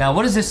 Huh. Now,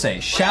 what does this say?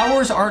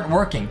 Showers aren't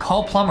working.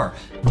 Call plumber.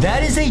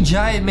 That is a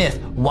giant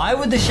myth. Why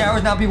would the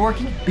showers not be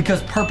working?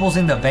 Because purple's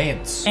in the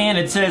vents. And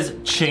it says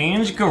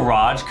change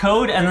garage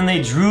code, and then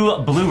they drew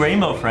Blue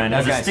Rainbow Friend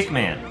as a stick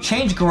man.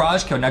 Change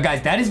garage code. Now,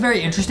 guys, that is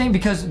very interesting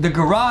because the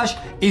garage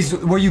is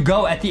where you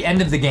go at the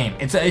end of the game.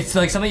 It's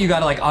like something you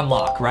gotta like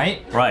unlock,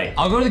 right? Right.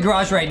 I'll go to the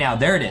garage right now.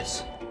 There it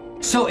is.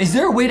 So, is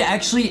there a way to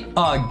actually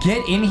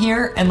get in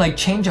here and like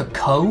change a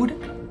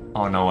code?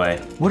 Oh, no way.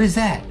 What is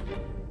that?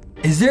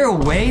 Is there a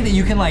way that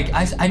you can like,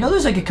 I know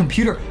there's like a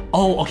computer.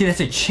 Oh, okay, that's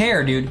a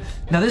chair, dude.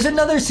 Now there's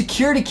another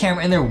security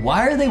camera in there.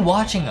 Why are they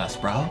watching us,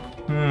 bro?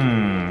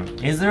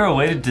 Is there a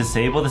way to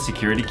disable the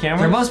security camera?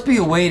 There must be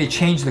a way to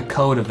change the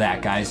code of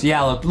that, guys.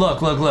 Yeah, look,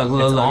 it's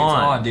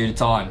on, dude,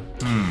 it's on.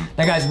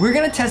 Now, guys, we're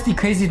gonna test the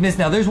craziest myths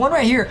now. There's one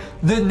right here.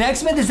 The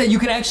next myth is that you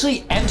can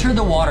actually enter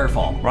the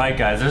waterfall. Right,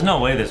 guys, there's no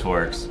way this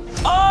works.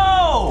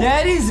 Oh!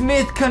 That is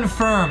myth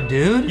confirmed,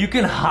 dude. You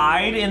can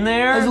hide in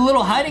there? There's a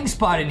little hiding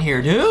spot in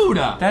here, dude.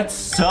 That's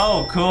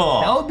so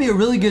cool. That would be a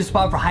really good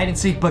spot for hide and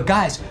seek, but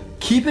guys,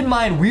 keep in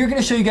mind, we're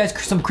gonna show you guys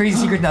some crazy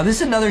secrets. Now, this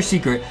is another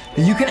secret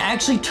that you can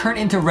actually turn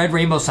into Red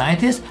Rainbow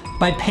Scientist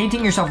by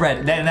painting yourself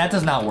red. That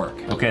does not work.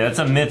 Okay, that's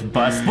a myth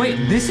bust. Wait,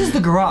 this is the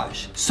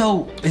garage.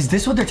 So, is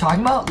this what they're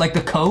talking about? Like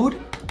the code?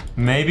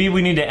 Maybe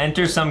we need to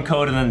enter some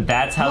code and then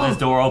that's how this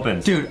door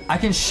opens. Dude, I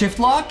can shift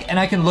lock and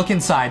I can look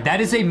inside.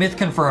 That is a myth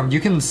confirmed. You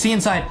can see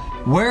inside.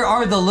 Where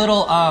are the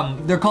little,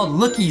 they're called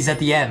lookies at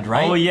the end,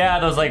 right? Oh yeah,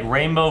 those like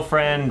Rainbow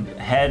Friend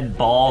head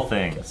ball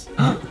things.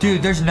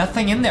 Dude, there's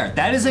nothing in there.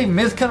 That is a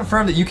myth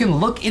confirmed that you can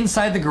look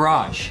inside the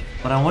garage.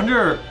 But I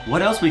wonder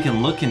what else we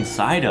can look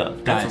inside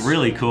of. That's Guys,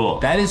 really cool.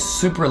 That is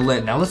super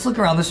lit. Now let's look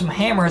around. There's some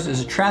hammers.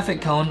 There's a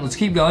traffic cone. Let's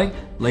keep going.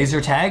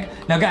 Laser tag.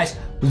 Now guys,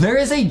 there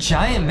is a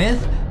giant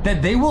myth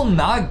that they will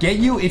not get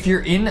you if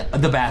you're in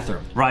the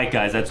bathroom. Right,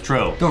 guys, that's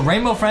true. The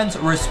Rainbow Friends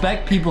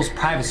respect people's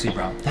privacy,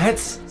 bro.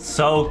 That's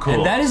so cool.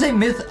 And that is a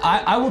myth.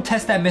 I will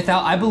test that myth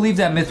out. I believe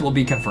that myth will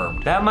be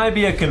confirmed. That might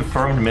be a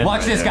confirmed myth.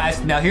 Watch this,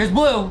 guys. Now here's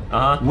Blue.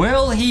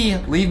 Will he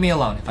leave me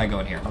alone if I go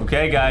in here?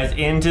 Okay, guys,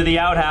 into the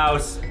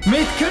outhouse.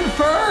 Myth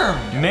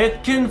confirmed. Myth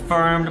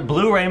confirmed.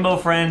 Blue Rainbow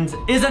Friends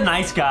is a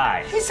nice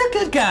guy. He's a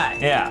good guy.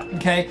 Yeah.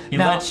 Okay. He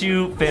lets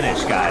you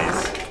finish,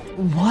 guys.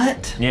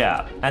 What?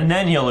 Yeah, and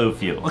then he'll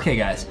oof you. Okay,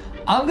 guys.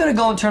 I'm gonna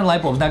go and turn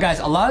light bulbs. Now, guys,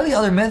 a lot of the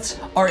other myths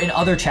are in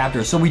other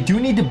chapters, so we do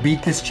need to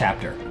beat this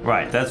chapter.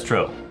 Right, that's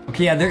true.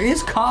 Okay, yeah, there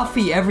is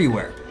coffee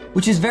everywhere,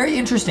 which is very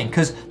interesting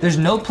because there's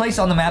no place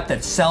on the map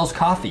that sells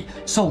coffee.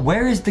 So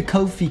where is the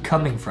coffee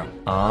coming from?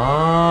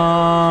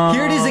 Oh.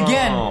 Here it is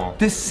again.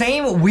 The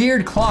same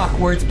weird clock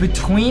where it's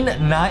between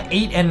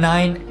 8 and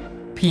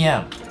 9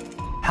 p.m.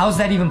 How's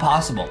that even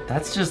possible?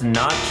 That's just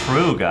not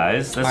true,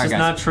 guys. That's just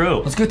not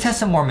true. Let's go test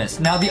some more myths.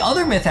 Now, the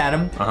other myth,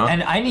 Adam,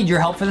 and I need your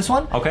help for this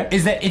one,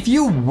 is that if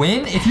you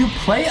win, if you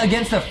play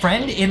against a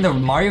friend in the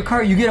Mario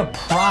Kart, you get a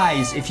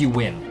prize if you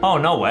win. Oh,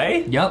 no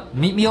way? Yep.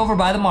 Meet me over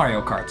by the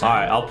Mario Kart. All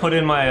right, I'll put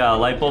in my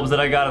light bulbs that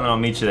I got, and then I'll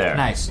meet you there.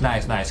 Nice,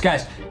 nice, nice.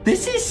 Guys,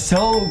 this is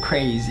so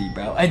crazy,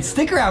 bro. And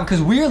stick around,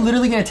 because we are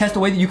literally going to test a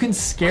way that you can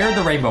scare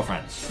the Rainbow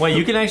Friends. Wait,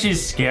 you can actually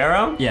scare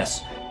them?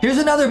 Yes. Here's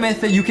another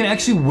myth that you can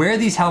actually wear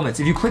these helmets.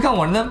 If you click on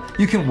one of them,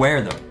 you can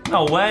wear them.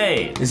 No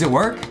way. Does it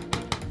work?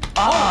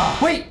 Oh,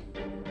 wait.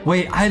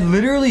 Wait, I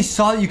literally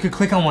saw that you could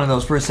click on one of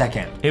those for a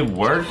second. It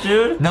worked,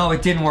 dude? No,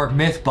 it didn't work.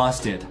 Myth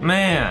busted.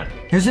 Man.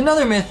 Here's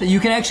another myth that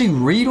you can actually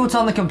read what's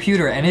on the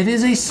computer, and it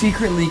is a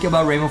secret leak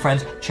about Rainbow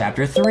Friends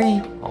Chapter 3.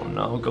 Oh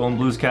no, go in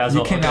Blue's Castle.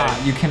 You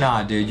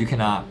cannot, dude, you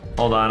cannot.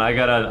 Hold on, I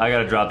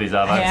gotta drop these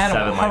off. I Hey, have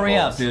Adam, 7 light hurry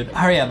up, bulbs. dude.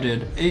 Hurry up,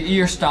 dude.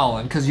 You're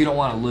stalling because you don't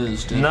want to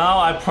lose, dude. No,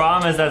 I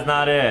promise that's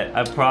not it.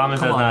 I promise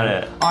Come that's on, not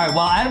man. it. All right,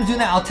 while Adam's doing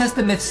that, I'll test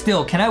the myth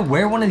still. Can I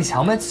wear one of these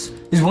helmets?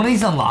 Is one of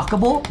these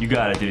unlockable? You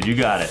got it, dude. You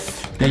got it.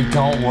 They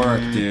don't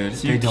work,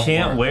 dude. You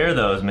can't wear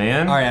those,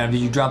 man. All right, Adam,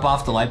 did you drop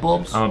off the light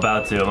bulbs? I'm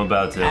about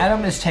to.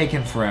 Adam is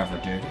taking forever,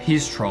 dude.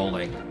 He's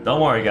trolling.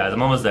 Don't worry, guys.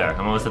 I'm almost there.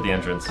 I'm almost at the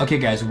entrance. Okay,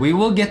 guys, we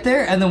will get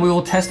there, and then we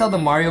will test out the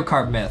Mario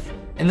Kart myth.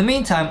 In the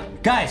meantime,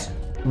 guys,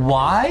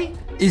 why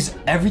is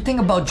everything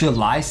about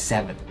July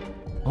 7th?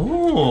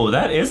 Ooh,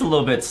 that is a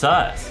little bit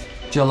sus.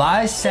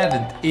 July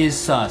 7th is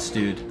sus,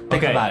 dude.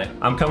 Think about it.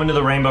 I'm coming to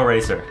the Rainbow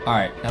Racer. All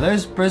right, now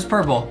there's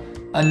purple.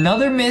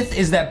 Another myth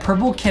is that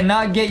purple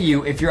cannot get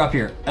you if you're up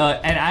here.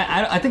 And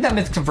I think that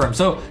myth's confirmed.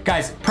 So,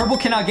 guys, purple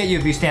cannot get you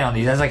if you stand on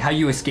these. That's like how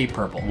you escape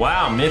purple.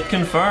 Wow, myth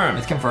confirmed.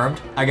 It's confirmed.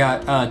 I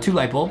got 2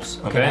 light bulbs.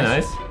 Okay,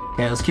 nice.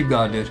 Okay, let's keep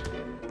going, dude.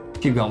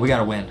 Keep going. We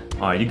gotta win.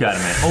 All right, you got it,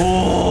 man.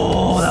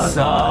 Oh, that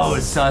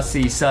was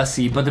close.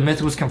 Sussy. But the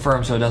myth was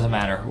confirmed, so it doesn't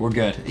matter. We're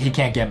good. He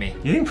can't get me.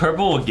 You think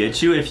purple will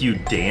get you if you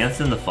dance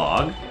in the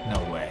fog?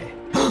 No way.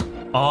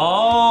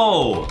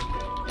 Oh!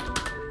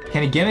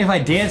 Can he get me if I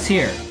dance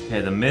here?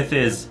 Okay, the myth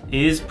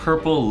is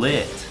purple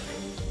lit?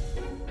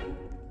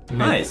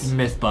 Nice.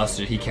 Myth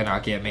busted. He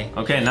cannot get me.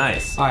 Okay,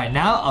 nice. All right,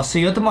 now I'll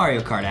see you at the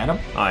Mario Kart, Adam.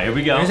 All right, here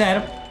we go. There's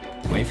Adam.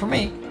 Wait for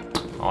me.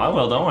 Oh, I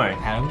will, don't worry.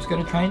 Adam's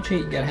gonna try and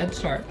cheat. Get a head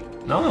start.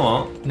 No, I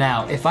won't.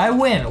 Now, if I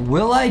win,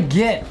 will I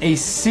get a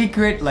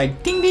secret,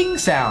 like, ding ding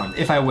sound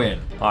if I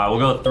win? All right, we'll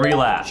go 3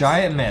 laps.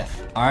 Giant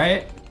myth. All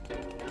right?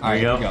 All right,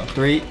 Here here we we go.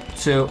 3,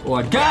 2,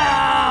 1,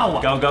 go!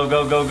 Go, go,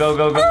 go, go, go,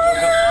 go, go.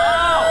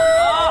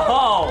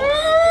 Oh!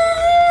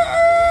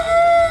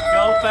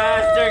 Go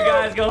faster,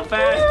 guys, go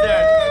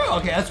faster.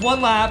 Okay, that's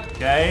 1 lap.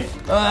 Okay.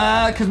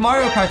 Because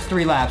Mario Kart's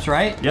 3 laps,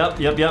 right? Yep.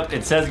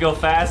 It says go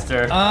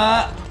faster.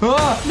 No!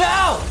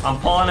 I'm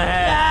pulling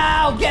ahead.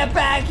 No! Get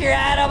back here,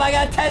 Adam! I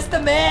gotta test the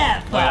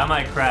myth! Wait, I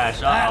might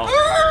crash. Uh-oh.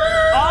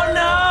 Oh,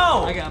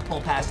 no! I gotta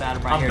pull past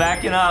Adam right I'm here.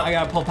 backing up. I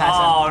gotta pull past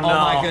Oh, Adam. no.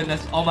 Oh my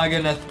goodness. Oh my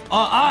goodness.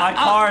 My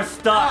car's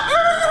stuck.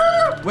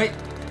 Wait.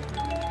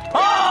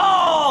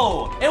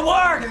 Oh! It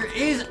worked! There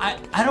is, I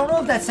don't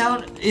know if that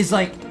sound is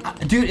like,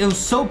 dude, it was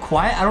so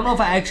quiet. I don't know if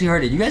I actually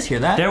heard it. You guys hear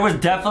that? There was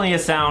definitely a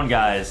sound,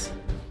 guys.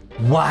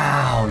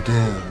 Wow,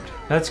 dude.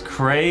 That's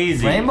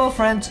crazy. Rainbow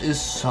Friends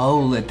is so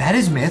lit. That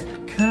is myth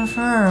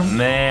confirmed.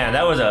 Man,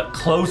 that was a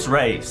close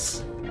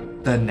race.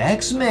 The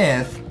next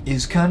myth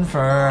is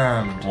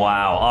confirmed.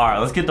 Wow. All right,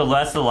 let's get the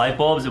rest of the light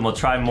bulbs and we'll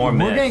try more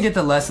myths. We're gonna get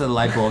the less of the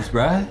light bulbs,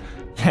 bruh.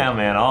 Yeah,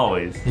 man,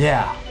 always.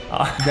 Yeah.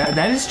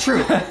 That is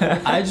true.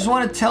 I just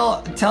want to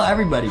tell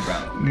everybody,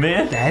 bro.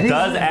 Myth?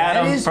 Does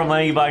Adam from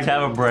LankyBox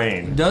have a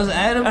brain? Does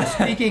Adam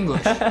speak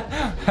English?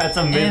 That's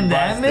a myth And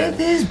that busted. myth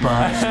is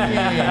busted.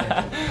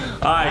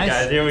 All right, Nice.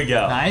 guys, here we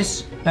go.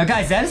 Nice. Now,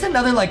 guys, that is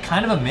another like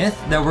kind of a myth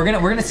that we're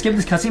gonna skip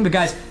this cutscene. But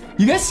guys,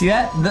 you guys see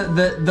that?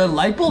 The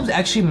light bulbs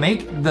actually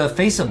make the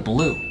face of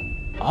blue.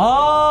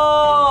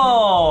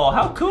 Oh,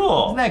 how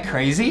cool. Isn't that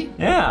crazy?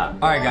 Yeah.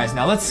 All right, guys.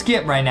 Now let's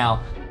skip right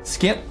now.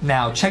 Skip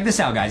now. Check this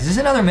out, guys. This is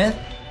another myth,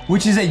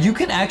 which is that you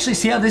can actually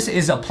see how this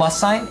is a plus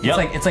sign.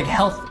 Yep. It's like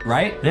health,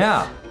 right?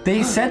 Yeah.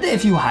 They said that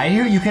if you hide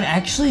here, you can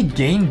actually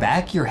gain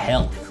back your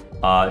health.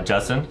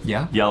 Justin?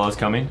 Yeah? Yellow's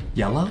coming.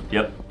 Yellow?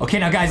 Yep. Okay,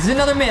 now guys, this is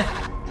another myth.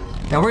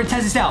 Now we're gonna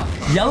test this out.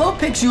 Yellow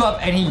picks you up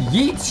and he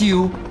yeets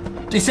you.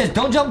 It says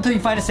don't jump until you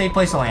find a safe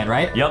place to land,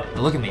 right? Yep.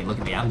 Now look at me,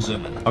 I'm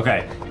zooming.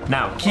 Okay.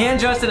 Now, can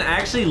Justin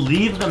actually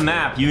leave the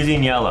map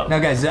using yellow? Now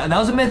guys, that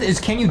was a myth, is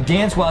can you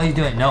dance while he's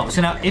doing it? No.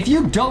 So now, if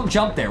you don't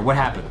jump there, what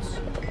happens?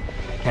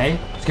 Okay,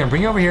 he's gonna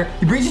bring you over here.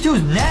 He brings you to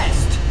his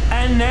nest.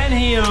 And then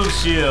he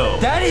oops you.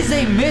 That is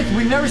a myth.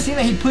 We've never seen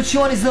that. He puts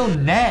you on his little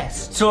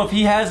nest. So if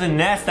he has a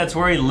nest, that's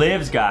where he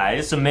lives,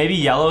 guys. So maybe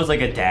Yellow's like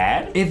a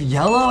dad? If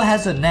Yellow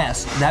has a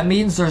nest, that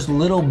means there's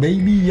little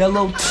baby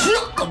yellow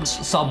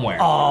chickens somewhere.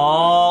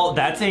 Oh,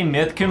 that's a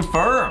myth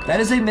confirmed. That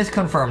is a myth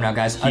confirmed now,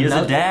 guys. He is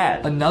a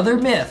dad. Another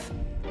myth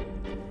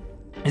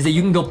is that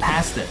you can go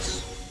past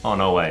this. Oh,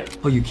 no way.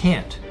 Oh, you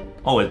can't.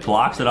 Oh, it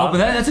blocks it off? But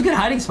that's a good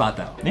hiding spot,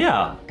 though.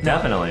 Yeah,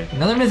 definitely.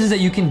 Another myth is that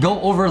you can go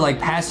over, like,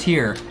 past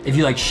here if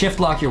you, like, shift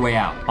lock your way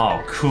out.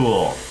 Oh,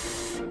 cool.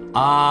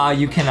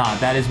 You cannot.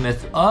 That is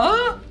myth.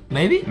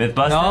 Maybe? Myth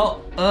busted?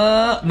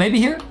 No, maybe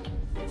here?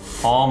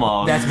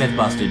 Almost. That's myth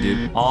busted,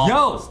 dude.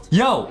 Almost.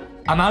 Yo,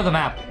 I'm out of the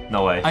map.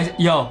 No way.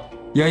 Yo.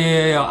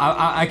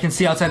 I can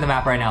see outside the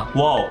map right now.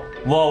 Whoa.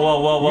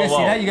 You guys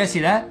see that? You guys see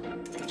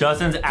that?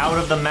 Justin's out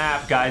of the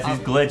map, guys. He's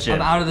glitching.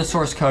 I'm out of the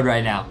source code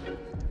right now.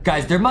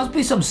 Guys, there must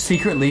be some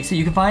secret leaks that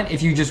you can find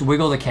if you just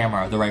wiggle the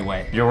camera the right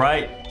way. You're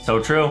right. So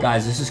true.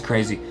 Guys, this is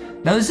crazy.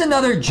 Now, this is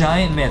another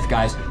giant myth,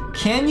 guys.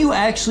 Can you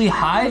actually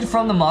hide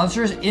from the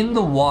monsters in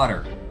the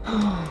water?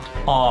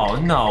 Oh,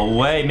 no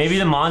way. Maybe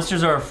the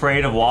monsters are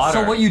afraid of water.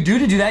 So what you do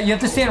to do that, you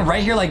have to stand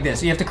right here like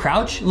this. You have to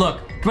crouch.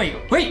 Look. Wait.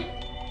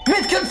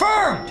 Myth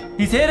confirmed!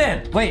 He's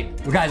hidden. Wait,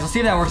 guys, let's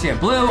see if that works here.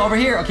 Blue, over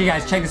here. Okay,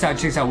 guys, check this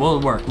out. Will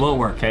it work?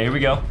 Okay, here we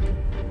go.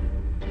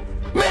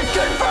 Myth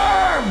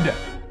confirmed!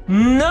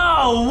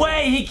 No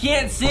way! He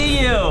can't see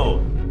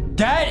you!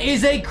 That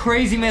is a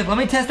crazy myth. Let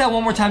me test that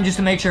one more time just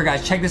to make sure,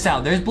 guys. Check this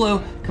out. There's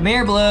Blue. Come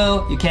here,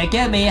 Blue. You can't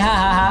get me. Ha,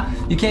 ha,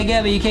 ha. You can't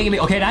get me. You can't get me.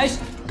 Okay, nice.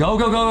 Go,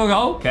 go, go, go,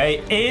 go.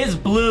 Okay, is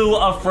Blue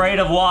afraid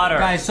of water?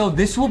 Guys, so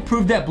this will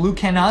prove that Blue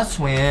cannot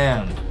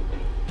swim.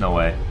 No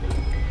way.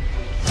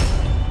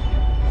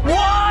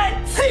 What?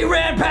 He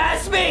ran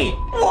past me.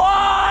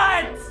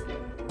 What?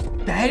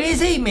 That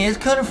is a myth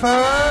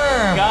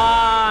confirmed.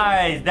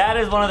 Guys, that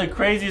is one of the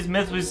craziest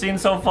myths we've seen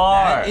so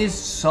far. That is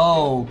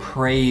so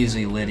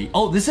crazy, Liddy.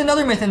 Oh, this is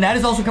another myth, and that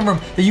is also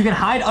confirmed that you can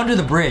hide under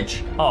the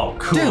bridge. Oh,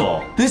 cool.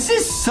 Dude, this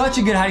is such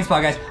a good hiding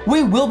spot, guys.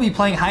 We will be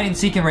playing hide and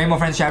seek in Rainbow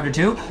Friends Chapter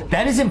 2.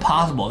 That is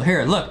impossible.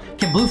 Here, look.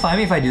 Can Blue find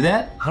me if I do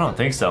that? I don't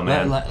think so,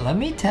 man. Let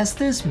me test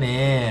this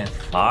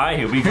myth. All right,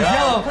 here we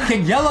go.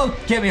 Can Yellow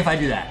get me if I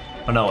do that?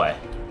 Oh, no way.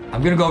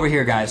 I'm gonna go over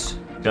here, guys.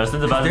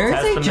 Justin's about to test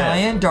the There's a myth.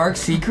 giant dark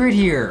secret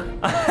here.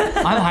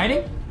 I'm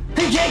hiding.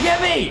 He can't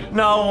get me!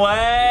 No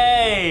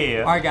way!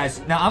 All right, guys.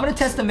 Now, I'm gonna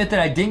test the myth that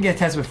I didn't get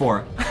tested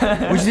before,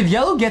 which is if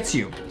Yellow gets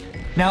you.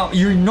 Now,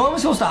 you're normally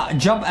supposed to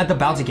jump at the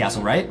bouncy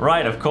castle, right?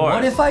 Right, of course.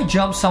 What if I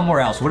jump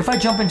somewhere else? What if I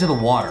jump into the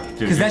water?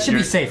 Because that should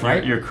be safe,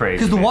 right? You're crazy.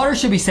 Because the water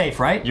should be safe,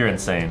 right? You're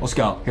insane. Let's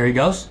go. Here he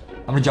goes.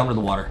 I'm gonna jump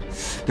into the water.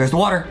 There's the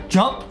water.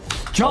 Jump.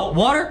 Jump.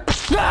 Water.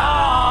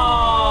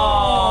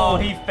 Oh,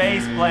 he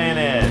face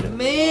planted.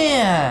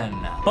 Man.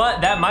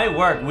 But that might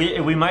work.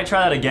 We might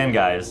try that again,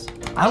 guys.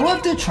 I would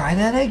love to try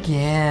that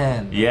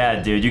again.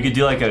 Yeah, dude. You could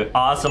do like an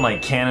awesome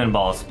like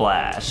cannonball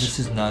splash. This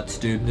is nuts,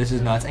 dude. This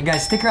is nuts. And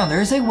guys, stick around.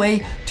 There is a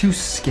way to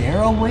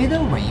scare away the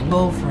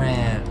Rainbow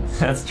Friends.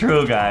 That's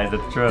true, guys.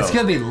 That's true. It's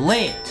gonna be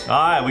lit. All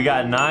right, we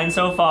got 9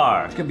 so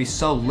far. It's gonna be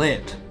so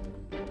lit.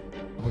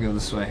 We'll go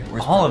this way.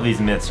 Where's All of these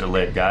myths are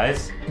lit,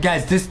 guys.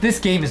 Guys, this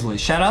game is lit.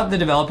 Shout out the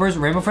developers.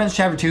 Rainbow Friends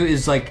Chapter 2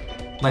 is like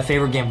my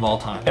favorite game of all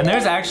time. And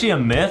there's actually a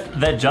myth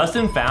that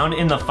Justin found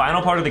in the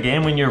final part of the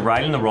game when you're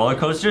riding the roller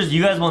coasters.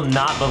 You guys will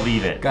not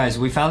believe it. Guys,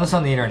 we found this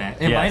on the internet.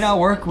 It Yes. might not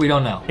work. We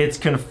don't know. It's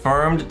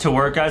confirmed to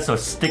work, guys, so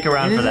stick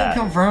around It for that.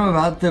 isn't confirmed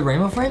about the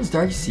Rainbow Friends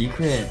Dark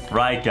Secret.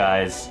 Right,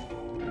 guys.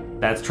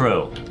 That's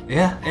true.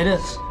 Yeah, it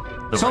is.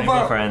 The So Rainbow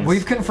far, Friends.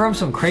 we've confirmed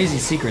some crazy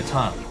secrets,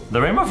 huh? The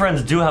Rainbow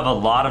Friends do have a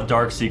lot of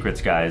dark secrets,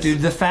 guys. Dude,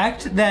 the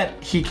fact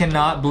that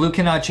Blue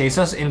cannot chase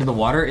us into the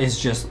water is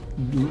just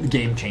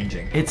game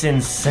changing. It's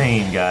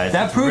insane, guys.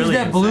 That It's proves really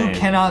that Blue insane.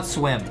 cannot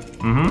swim.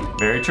 Mm-hmm.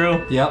 Very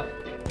true. Yep.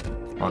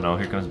 Oh no,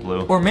 here comes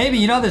Blue. Or maybe,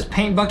 you know there's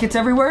paint buckets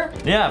everywhere?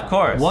 Yeah, of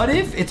course. What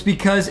if it's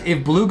because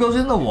if Blue goes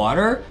in the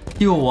water,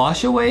 he will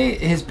wash away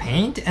his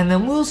paint and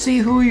then we'll see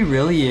who he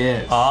really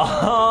is.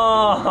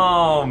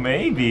 Oh,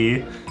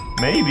 maybe.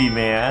 Maybe,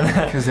 man.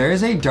 Because there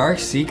is a dark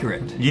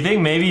secret. You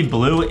think maybe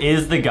Blue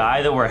is the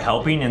guy that we're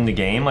helping in the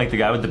game? Like the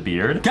guy with the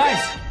beard? Guys,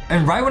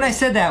 and right when I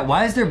said that,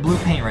 why is there blue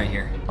paint right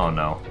here? Oh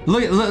no.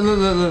 Look.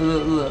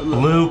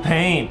 Blue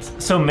paint.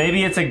 So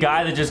maybe it's a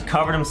guy that just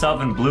covered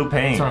himself in blue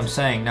paint. That's what I'm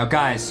saying. Now,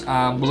 guys,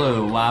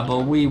 blue,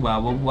 wobble, wee,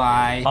 wobble,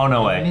 why? Oh, no You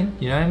know way. what I mean?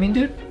 You know what I mean,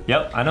 dude?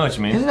 Yep, I know what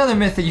you Here's mean. another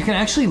myth that you can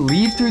actually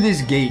leave through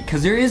this gate,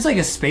 because there is like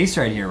a space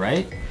right here,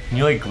 right? Can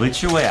you like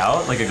glitch your way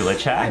out? Like a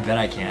glitch I hack? bet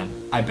I can.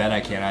 I bet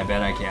I can. I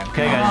bet I can.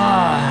 Okay, guys.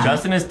 Ah.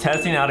 Justin is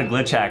testing out a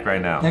glitch hack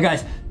right now. Now,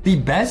 guys, the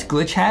best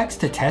glitch hacks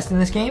to test in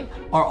this game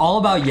are all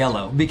about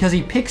Yellow, because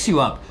he picks you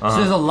up. So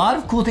there's a lot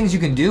of cool things you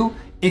can do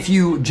if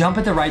you jump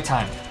at the right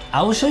time.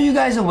 I will show you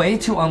guys a way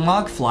to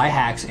unlock fly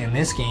hacks in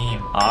this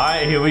game. All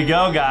right, here we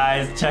go,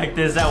 guys. Check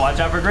this out. Watch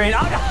out for green.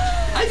 Oh,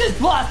 no. I just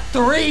lost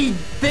 3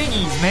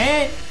 thingies,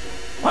 man.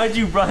 Why'd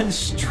you run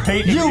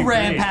straight into You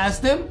ran green?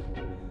 past them.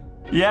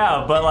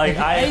 Yeah, but like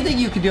Anything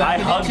you can do, I I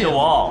can do hugged too. the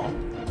wall.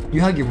 You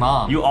hug your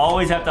mom. You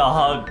always have to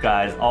hug,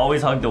 guys.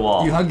 Always hug the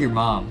wall. You hug your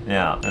mom.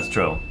 Yeah, that's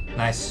true.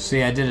 Nice.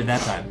 See, I did it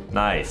that time.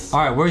 Nice. All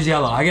right, where's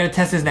Yellow? I gotta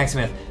test this next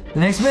myth. The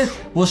next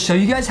myth will show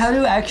you guys how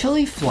to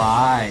actually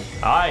fly.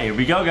 All right, here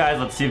we go, guys.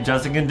 Let's see if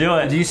Justin can do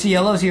it. Do you see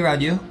Yellow? Is he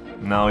around you?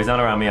 No, he's not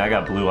around me. I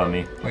got Blue on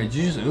me. Wait, did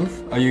you just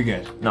oof? Oh, you're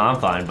good. No, I'm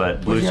fine,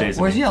 but Blue's chasing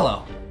Where's me.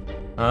 Yellow?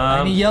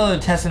 I need Yellow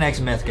to test the next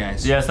myth,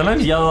 guys. Yeah,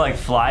 sometimes Yellow like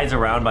flies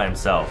around by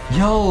himself.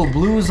 Yo,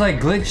 Blue's like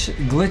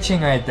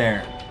glitching right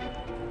there.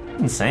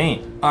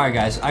 Insane. All right,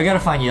 guys, I gotta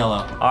find Yellow.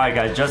 All right,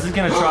 guys, Justin's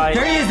gonna try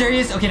There he is, there he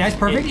is. Okay, nice,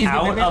 perfect. He's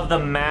out good. of the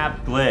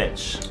map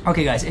glitch.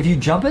 Okay, guys, if you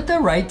jump at the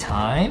right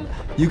time,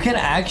 you can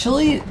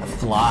actually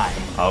fly.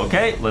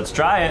 Okay, let's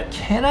try it.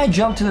 Can I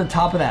jump to the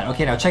top of that?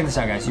 Okay, now check this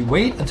out, guys. You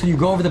wait until you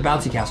go over the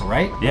bouncy castle,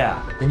 right?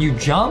 Yeah. Then you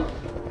jump,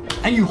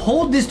 and you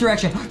hold this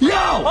direction. Yo!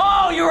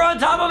 Oh, you're on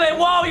top of it.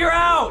 Whoa, you're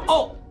out.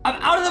 Oh, I'm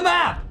out of the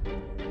map!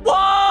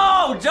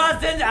 Whoa,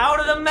 Justin's out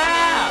of the map.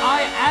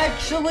 I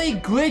actually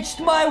glitched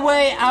my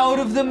way out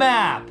of the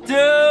map.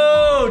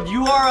 Dude,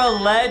 you are a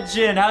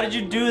legend. How did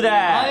you do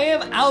that? I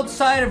am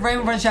outside of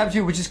Rainbow Friends Chapter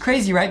 2, which is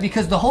crazy, right?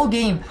 Because the whole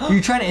game,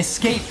 you're trying to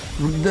escape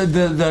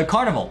the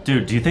carnival.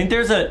 Dude, do you think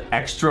there's an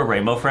extra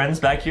Rainbow Friends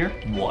back here?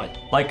 What?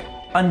 Like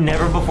a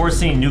never before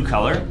seen new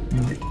color?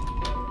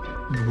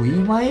 We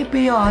might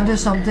be onto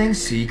something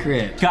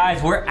secret.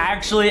 Guys, we're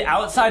actually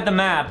outside the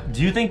map.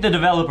 Do you think the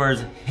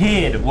developers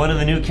hid one of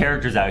the new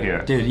characters out here?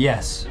 Dude,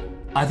 yes.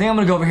 I think I'm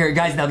gonna go over here.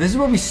 Guys, now this is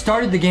where we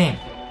started the game.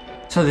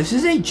 So this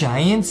is a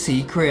giant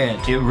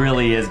secret. It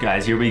really is,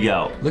 guys. Here we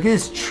go. Look at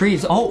this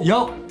trees. Oh,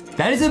 yo,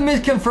 that is a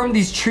misconfirmed.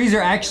 These trees are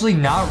actually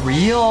not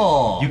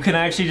real. You can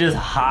actually just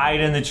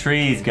hide in the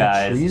trees,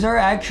 guys. Trees are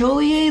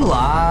actually a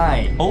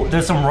lie. Oh,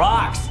 there's some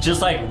rocks,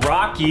 just like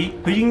Rocky,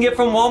 who you can get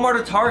from Walmart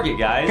or Target,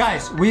 guys.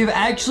 Guys, we've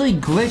actually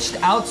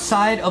glitched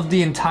outside of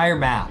the entire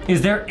map.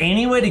 Is there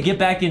any way to get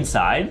back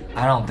inside?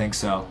 I don't think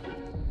so.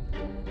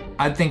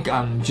 I think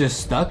I'm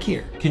just stuck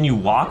here. Can you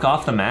walk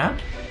off the map?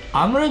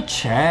 I'm gonna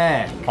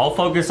check. I'll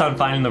focus on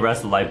finding the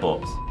rest of the light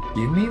bulbs.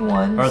 Give me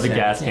one Or the second.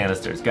 gas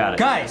canisters, got it.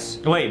 Guys,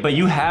 Wait, but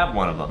you have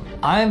one of them.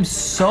 I'm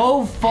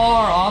so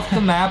far off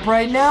the map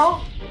right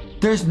now,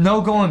 there's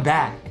no going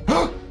back.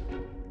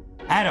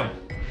 Adam,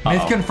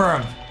 myth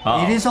confirmed.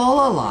 It is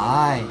all a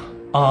lie.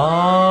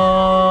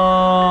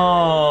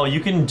 Oh, you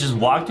can just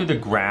walk through the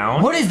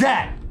ground? What is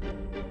that?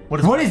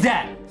 What is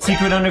that?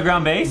 Secret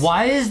underground base?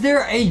 Why is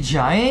there a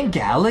giant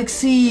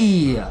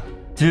galaxy?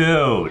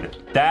 Dude,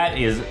 that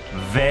is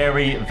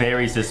very,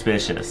 very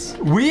suspicious.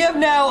 We have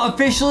now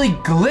officially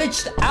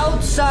glitched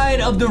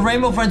outside of the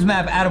Rainbow Friends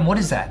map. Adam, what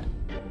is that?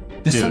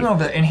 There's Dude. something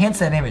over there. Enhance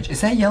that image.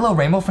 Is that yellow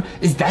Rainbow Friends?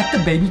 Is that the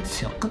baby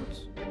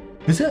Tilkins?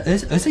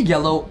 It's a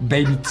yellow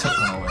baby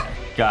Tilkin over there.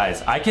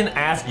 Guys, I can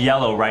ask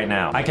Yellow right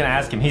now. I can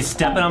ask him. He's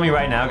stepping on me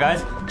right now,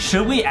 guys.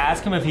 Should we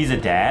ask him if he's a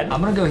dad?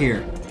 I'm gonna go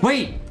here.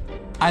 Wait,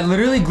 I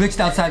literally glitched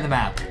outside the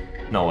map.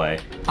 No way.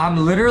 I'm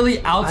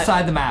literally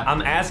outside the map.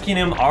 I'm asking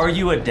him, are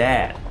you a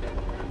dad?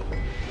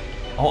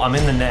 Oh, I'm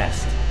in the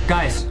nest.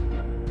 Guys,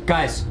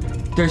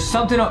 there's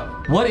something.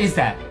 What is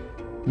that?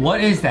 What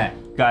is that?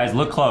 Guys,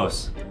 look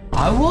close.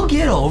 I will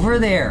get over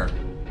there.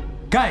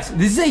 Guys,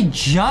 this is a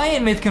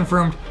giant myth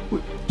confirmed.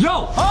 Yo!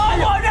 Oh,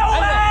 no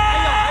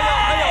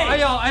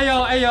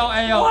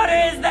Ayo. What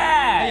is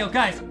that? Ayo,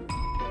 guys.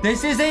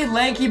 This is a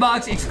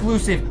LankyBox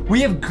exclusive.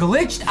 We have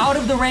glitched out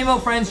of the Rainbow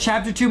Friends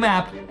Chapter 2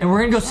 map, and we're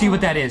gonna go see what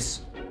that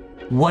is.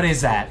 What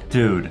is that?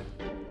 Dude,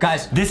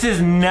 Guys, this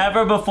is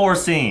never before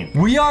seen.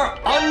 we are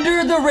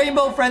under the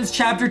Rainbow Friends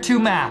Chapter 2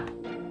 map.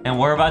 And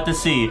we're about to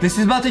see. This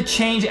is about to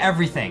change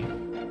everything.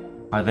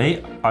 Are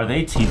they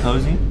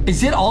T-posing?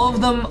 Is it all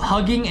of them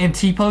hugging and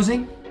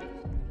T-posing?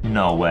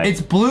 No way.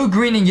 It's blue,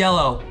 green, and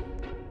yellow,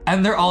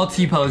 and they're all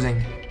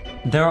T-posing.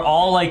 They're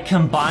all like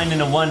combined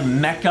into one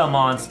mecha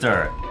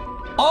monster.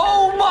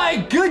 Oh my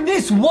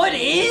goodness, what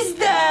is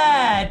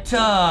that?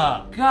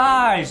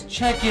 Guys,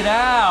 check it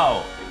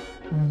out.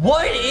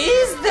 What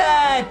is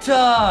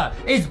that?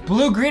 It's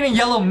blue, green, and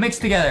yellow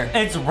mixed together.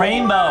 It's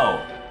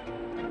Rainbow.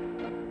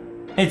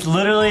 It's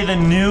literally the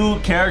new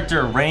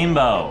character,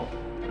 Rainbow.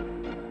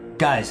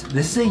 Guys,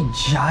 this is a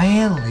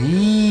giant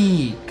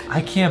leak.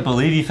 I can't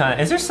believe you found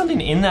it. Is there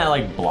something in that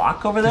like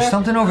block over there? There's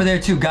something over there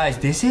too. Guys,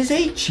 this is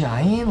a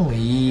giant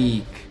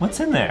leak. What's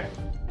in there?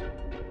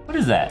 What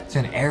is that? It's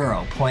an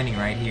arrow pointing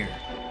right here.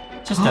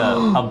 Just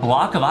a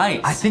block of ice.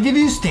 I think if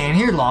you stand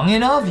here long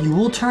enough, you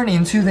will turn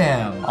into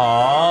them.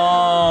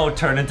 Oh,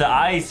 turn into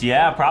ice.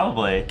 Yeah,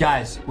 probably.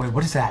 Guys, wait,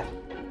 what is that?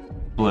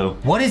 Blue.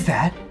 What is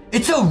that?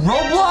 It's a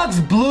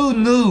Roblox blue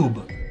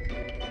noob.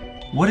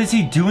 What is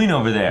he doing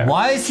over there?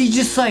 Why is he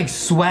just like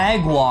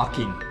swag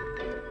walking?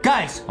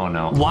 Guys, Oh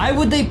no. why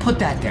would they put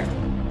that there?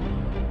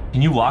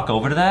 Can you walk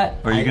over to that?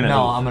 Or are you gonna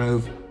No, move? I'm gonna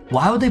move.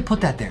 Why would they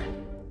put that there?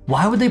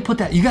 Why would they put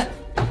that? You got...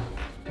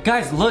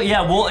 Guys, look,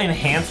 yeah, we'll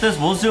enhance this.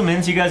 We'll zoom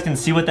in so you guys can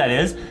see what that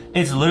is.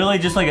 It's literally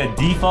just like a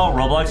default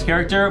Roblox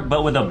character,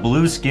 but with a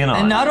blue skin on.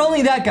 And not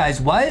only that, guys,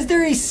 why is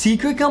there a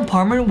secret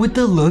compartment with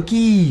the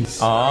lookies?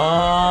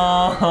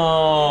 Oh,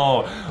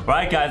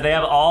 right, guys. They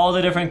have all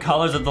the different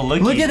colors of the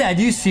lookies. Look at that.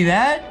 Do you see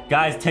that?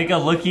 Guys, take a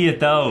lookie at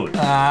those.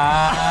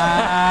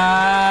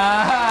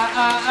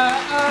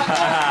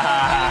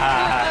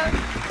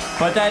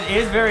 But that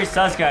is very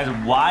sus, guys.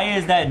 Why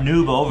is that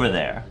noob over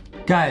there?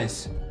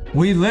 Guys,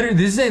 we literally...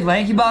 This is a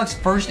LankyBox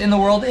first in the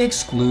world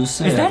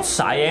exclusive. Is that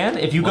cyan?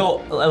 If you go,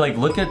 like,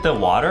 look at the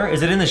water,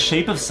 is it in the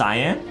shape of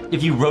cyan?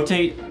 If you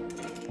rotate...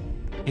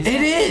 It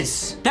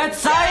is! That's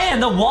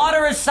cyan! The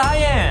water is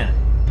cyan!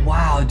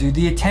 Wow, dude,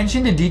 the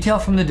attention to detail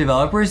from the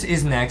developers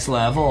is next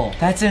level.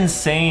 That's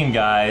insane,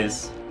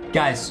 guys.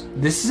 Guys,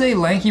 this is a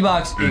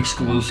LankyBox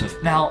exclusive.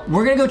 Now,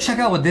 we're gonna go check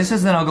out what this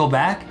is, then I'll go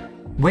back.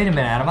 Wait a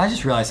minute, Adam, I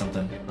just realized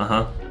something.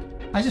 Uh-huh.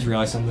 I just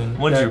realized something.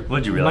 What'd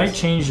you realize? Might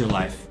change your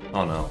life.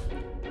 Oh, no.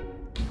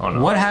 Oh,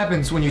 no. What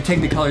happens when you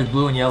take the colors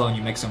blue and yellow and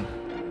you mix them?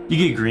 You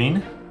get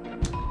green?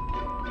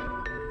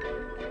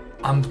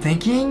 I'm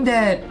thinking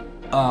that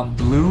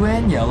blue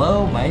and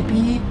yellow might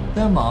be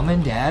the mom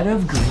and dad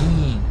of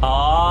green.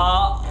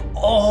 Oh!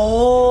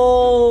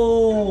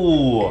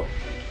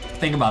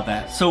 Think about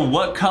that. So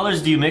what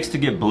colors do you mix to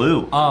get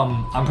blue?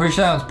 I'm pretty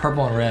sure that one's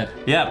purple and red.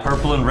 Yeah,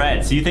 purple and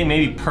red. So you think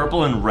maybe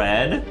purple and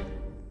red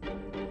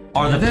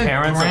are the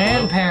parents of blue?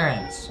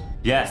 grandparents.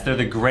 Yes, they're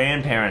the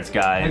grandparents,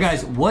 guys. Now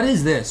guys, what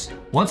is this?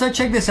 Once I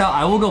check this out,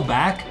 I will go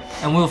back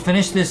and we'll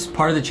finish this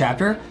part of the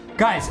chapter.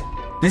 Guys,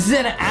 this is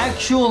an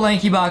actual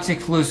LankyBox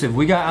exclusive.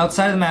 We got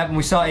outside of the map and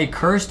we saw a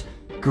cursed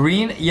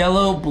green,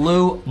 yellow,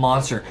 blue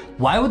monster.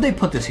 Why would they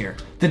put this here?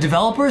 The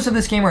developers of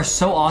this game are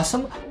so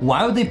awesome.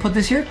 Why would they put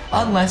this here?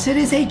 Unless it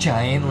is a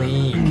giant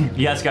leak.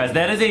 Yes, guys,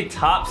 that is a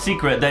top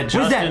secret that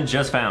Justin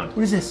just found.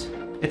 What is this?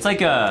 It's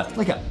like a...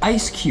 Like an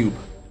ice cube.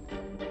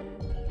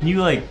 You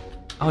like...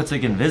 Oh, it's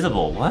like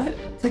invisible. What?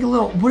 It's like a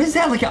little... What is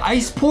that? Like an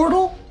ice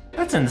portal?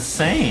 That's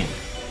insane.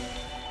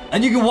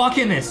 And you can walk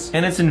in this.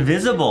 And it's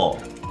invisible.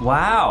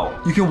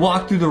 Wow. You can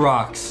walk through the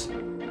rocks.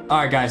 All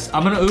right, guys.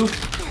 I'm going to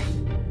oof.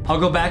 I'll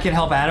go back and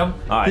help Adam.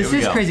 All right, this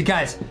is crazy.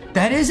 Guys,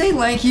 that is a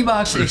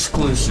LankyBox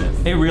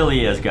exclusive. It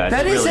really is, guys.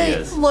 That it is really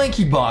a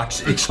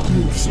LankyBox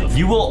exclusive.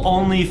 You will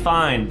only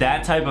find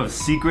that type of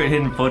secret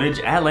hidden footage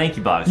at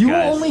LankyBox, guys. You will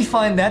only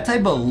find that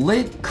type of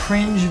lit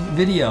cringe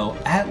video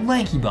at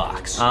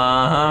LankyBox.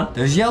 Uh-huh.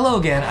 There's Yellow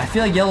again. I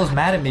feel like Yellow's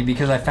mad at me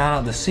because I found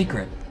out the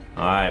secret.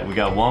 All right, we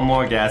got one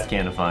more gas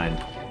can to find.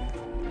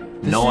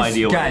 No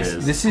idea what it is.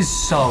 Guys, this is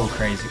so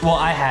crazy. Well,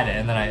 I had it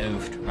and then I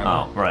oofed.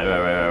 Oh,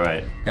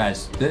 right.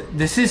 Guys,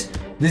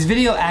 this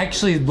video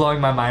actually is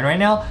blowing my mind right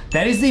now.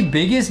 That is the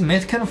biggest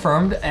myth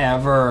confirmed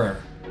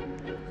ever.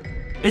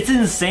 It's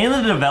insane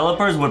that the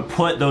developers would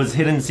put those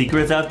hidden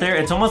secrets out there.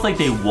 It's almost like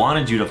they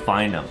wanted you to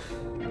find them.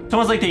 It's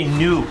almost like they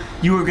knew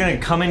you were gonna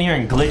come in here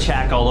and glitch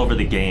hack all over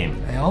the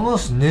game. I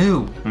almost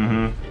knew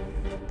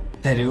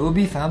that it would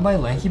be found by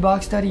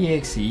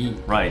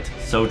LankyBox.exe. Right,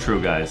 so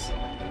true, guys.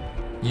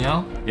 You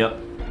know? Yep.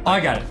 Oh, I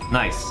got it.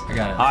 Nice. I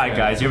got it. All right,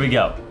 guys, here we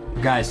go.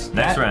 Guys,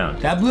 Next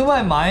round. That blew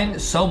my mind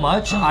so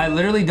much, I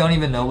literally don't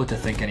even know what to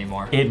think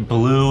anymore. It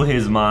blew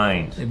his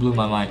mind. It blew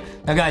my mind.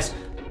 Now, guys,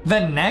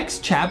 the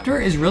next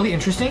chapter is really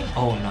interesting.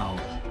 Oh, no.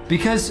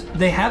 Because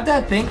they have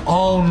that thing.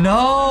 Oh,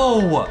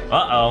 no.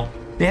 Uh-oh.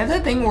 They have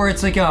that thing where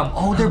it's like,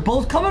 oh, they're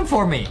both coming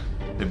for me.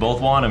 They both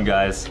want him,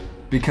 guys.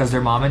 Because they're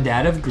mom and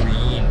dad of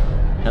green.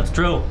 That's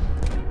true.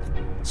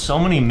 So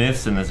many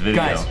myths in this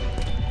video. Guys,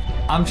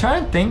 I'm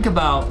trying to think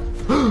about...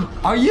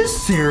 Are you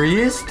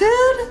serious,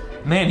 dude?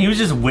 Man, he was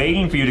just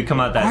waiting for you to come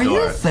out that door.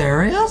 Are you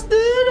serious,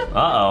 dude?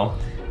 Uh-oh.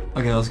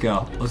 Okay, let's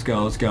go. Let's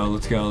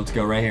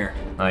go right here.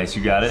 Nice,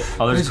 you got it.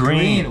 Oh, there's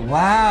green.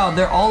 Wow,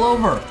 they're all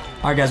over. All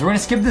right, guys, we're gonna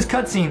skip this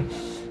cutscene.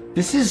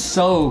 This is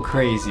so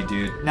crazy,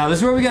 dude. Now, this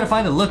is where we gotta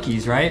find the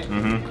lookies, right?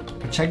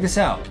 Check this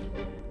out.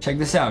 Check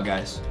this out,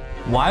 guys.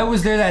 Why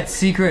was there that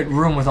secret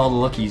room with all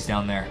the lookies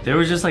down there? There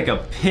was just like a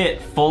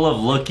pit full of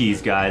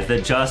lookies, guys,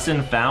 that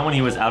Justin found when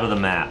he was out of the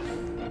map.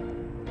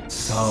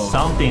 So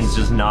something's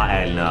just not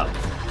adding up.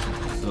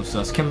 So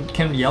sus.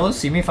 Can Yellow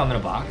see me if I'm in a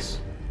box?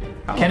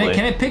 Probably.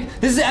 Can it pick?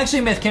 This is actually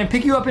a myth. Can it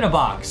pick you up in a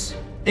box?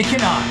 It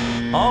cannot.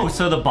 Oh,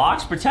 so the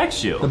box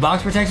protects you. The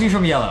box protects you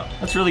from Yellow.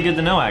 That's really good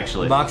to know,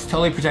 actually. The box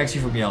totally protects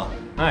you from Yellow.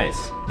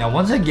 Nice. Now,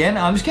 once again,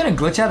 I'm just gonna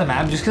glitch out the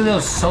map just because it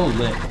was so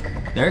lit.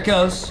 There it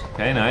goes.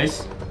 Okay,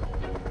 nice.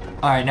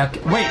 All right, now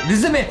wait. This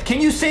is a myth.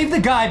 Can you save the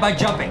guy by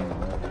jumping?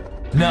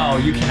 No,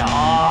 you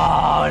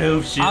cannot. Oh,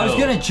 no shit. I was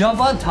gonna jump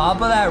on top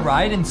of that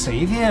ride and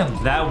save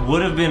him. That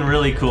would have been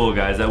really cool,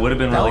 guys. That would have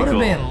been really cool. That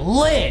would have been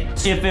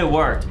lit. If it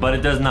worked, but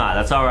it does not.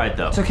 That's all right,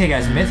 though. It's okay,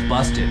 guys. Myth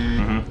busted.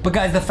 But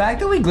guys, the fact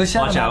that we glitched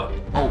out Watch out.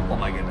 Oh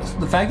my goodness.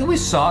 The fact that we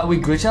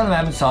glitched out the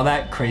map and saw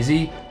that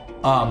crazy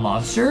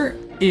monster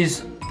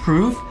is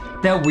proof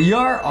that we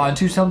are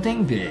onto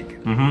something big.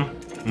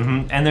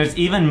 And there's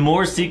even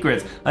more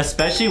secrets,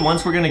 especially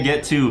once we're gonna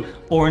get to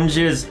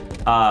Orange's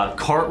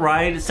cart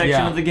ride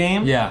section of the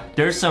game. Yeah.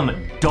 There's some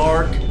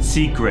dark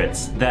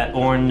secrets that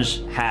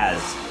Orange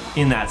has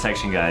in that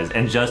section, guys,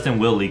 and Justin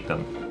will leak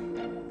them.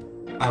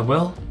 I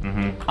will?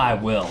 I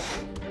will.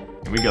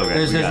 Here we go,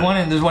 guys. There's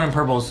one in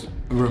Purple's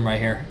room right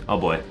here. Oh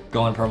boy.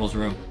 Go in Purple's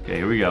room. Okay,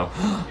 here we go.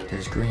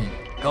 There's Green.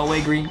 Go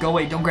away, Green. Go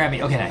away. Don't grab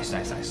me. Okay,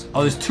 nice.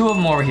 Oh, there's two of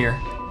them over here.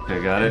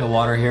 Okay, got In the it.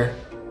 water here.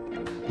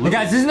 Now,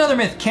 guys, this is another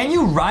myth. Can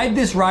you ride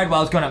this ride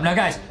while it's going up? Now,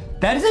 guys,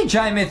 that is a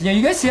giant myth.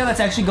 You guys see how that's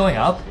actually going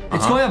up?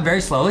 It's going up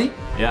very slowly.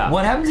 Yeah.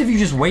 What happens if you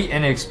just wait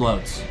and it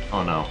explodes?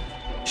 Oh no.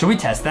 Should we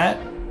test that?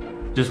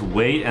 Just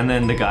wait and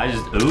then the guy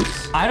just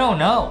oops? I don't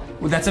know.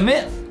 Well, that's a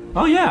myth.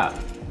 Oh yeah.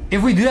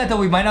 If we do that, though,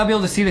 we might not be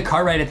able to see the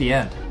cart ride at the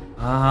end.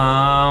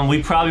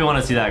 We probably want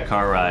to see that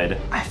car ride.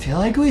 I feel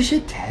like we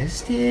should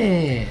test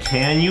it.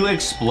 Can you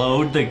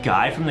explode the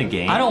guy from the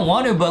game? I don't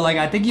want to, but, like,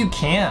 I think you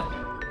can.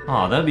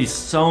 Oh, that'd be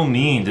so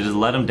mean to just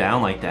let him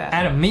down like that.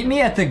 Adam, meet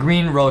me at the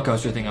green roller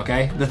coaster thing,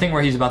 okay? The thing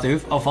where he's about to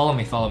oof. Oh, follow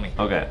me.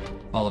 Okay.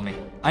 Follow me.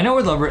 I know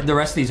where the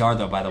rest of these are,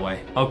 though, by the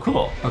way. Oh,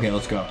 cool. Okay,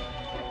 let's go.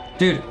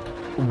 Dude,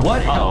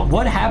 what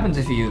happens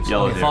if you oof?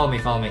 Yellow Okay, there.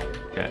 follow me.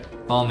 Okay.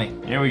 Follow me.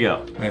 Here we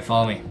go. Okay,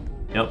 follow me.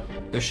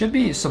 Yep. There should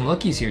be some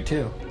lookies here,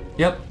 too.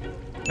 Yep.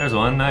 There's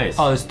one. Nice.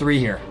 Oh, there's 3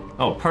 here.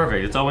 Oh,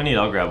 perfect. That's all we need.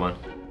 I'll grab one.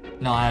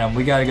 No, Adam,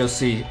 we gotta go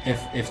see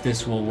if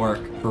this will work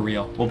for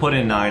real. We'll put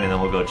in 9 and then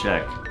we'll go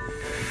check.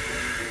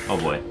 Oh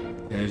boy.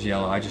 There's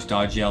Yellow. I just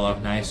dodged Yellow.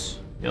 Nice.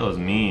 Yellow's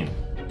mean.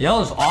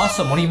 Yellow's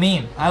awesome. What do you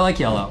mean? I like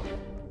Yellow.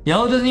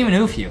 Yellow doesn't even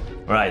oof you.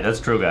 Right, that's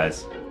true,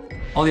 guys.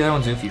 All the other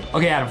ones oof you.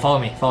 Okay, Adam, follow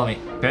me.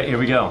 Okay, here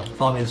we go.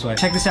 Follow me this way.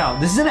 Check this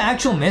out. This is an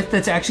actual myth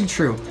that's actually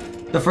true.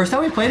 The first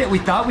time we played it, we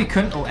thought we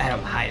couldn't. Oh,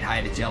 Adam,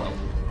 hide. It's Yellow.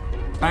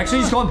 Actually,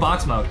 just go in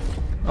box mode.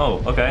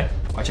 Oh, okay.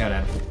 Watch out,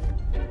 Adam.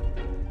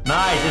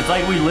 Nice. It's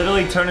like we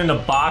literally turn into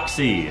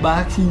Boxy.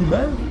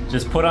 Boxy.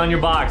 Just put on your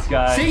box,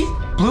 guys. See?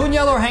 Blue and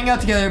yellow are hanging out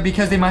together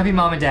because they might be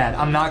mom and dad.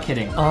 I'm not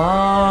kidding.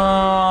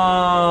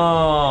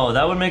 Oh,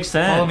 that would make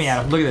sense. Follow me,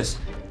 Adam. Look at this.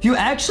 If you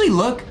actually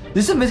look,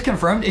 this is a myth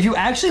confirmed. If you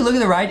actually look at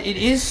the ride, it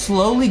is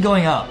slowly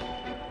going up.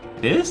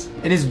 It is?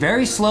 It is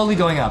very slowly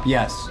going up,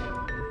 yes.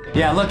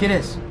 Yeah, look, it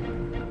is.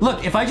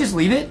 Look, if I just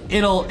leave it,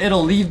 it'll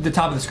leave the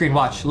top of the screen.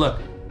 Watch, look.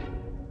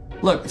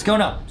 Look, it's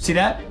going up. See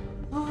that?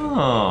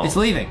 Oh. It's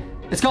leaving.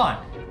 It's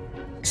gone.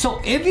 So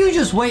if you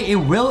just wait, it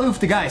will oof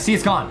the guy. See,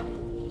 it's gone.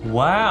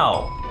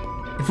 Wow.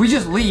 If we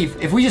just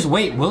leave, if we just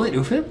wait, will it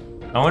oof him?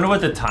 I wonder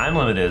what the time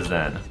limit is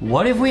then.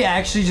 What if we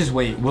actually just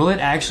wait? Will it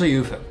actually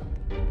oof him?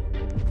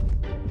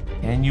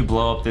 Can you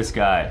blow up this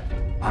guy?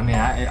 I mean,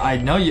 I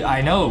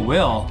know it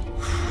will.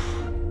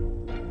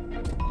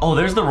 Oh,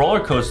 there's the roller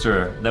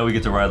coaster that we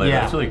get to ride later.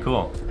 Yeah. That's really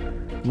cool.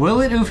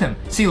 Will it oof him?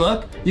 See,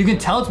 look, you can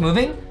tell it's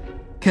moving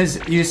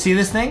because you see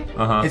this thing?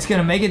 It's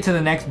gonna make it to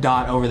the next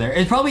dot over there.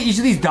 It's probably each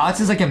of these dots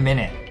is like a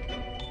minute.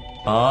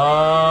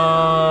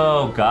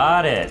 Oh,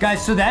 got it.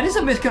 Guys, so that is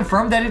a myth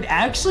confirmed that it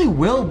actually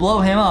will blow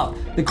him up.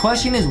 The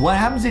question is, what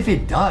happens if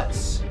it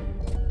does?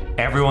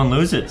 Everyone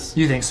loses.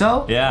 You think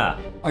so? Yeah.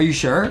 Are you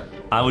sure?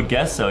 I would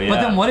guess so, yeah. But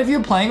then what if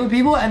you're playing with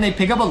people and they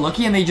pick up a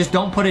lookie and they just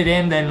don't put it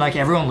in, then like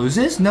everyone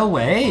loses? No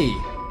way.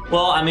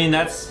 Well, I mean,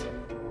 that's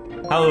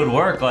how it would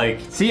work. Like,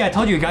 See, I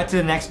told you it got to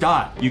the next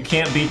dot. you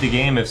can't beat the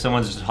game if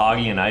someone's just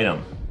hogging an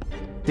item.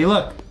 See,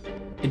 look,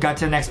 it got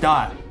to the next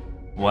dot.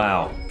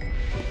 Wow.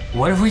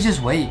 What if we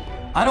just wait?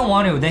 I don't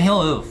want to, then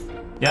he'll oof.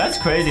 Yeah, that's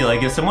crazy.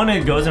 Like, if someone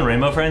goes in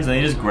Rainbow Friends and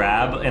they just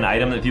grab an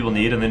item that people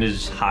need and then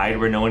just hide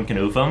where no one can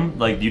oof them,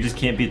 like, you just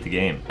can't beat the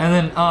game.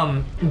 And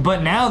then,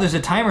 but now there's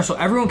a timer so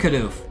everyone could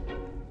oof.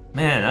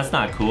 Man, that's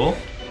not cool.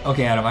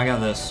 Okay, Adam, I got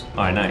this.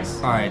 All right, nice.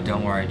 All right,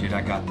 don't worry, dude,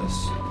 I got this.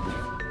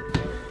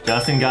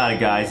 Justin got it,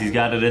 guys. He's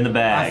got it in the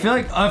bag. I feel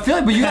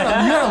like, but you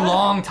got a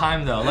long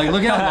time though. Like,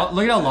 look at how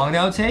long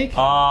that would take.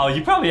 Oh,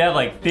 you probably have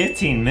like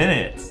 15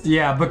 minutes.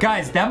 Yeah, but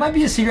guys, that might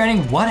be a secret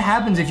ending. What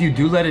happens if you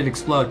do let it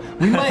explode?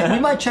 We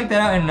might check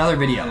that out in another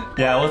video.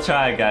 Yeah, we'll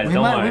try it, guys.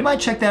 Don't worry. We might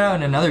check that out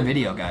in another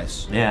video,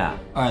 guys. Yeah.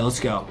 All right, let's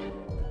go.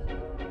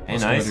 Hey,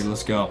 Let's nice. go, dude.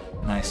 Let's go.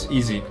 Nice,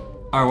 easy.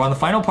 All right, we're on the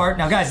final part.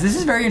 Now, guys, this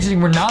is very interesting.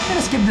 We're not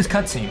gonna skip this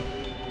cutscene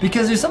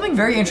because there's something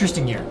very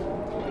interesting here.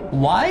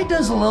 Why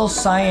does a little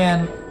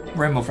cyan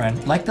rainbow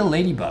friend like the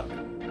ladybug?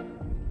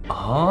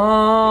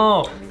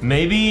 Oh,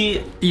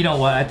 maybe You know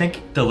what? I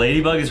think the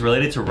ladybug is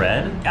related to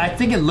red?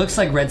 it looks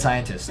like red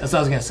scientist. That's what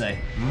I was gonna say.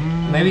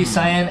 Maybe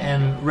cyan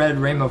and red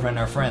rainbow friend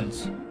are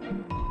friends.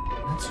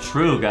 That's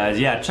true, guys.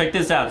 Yeah, check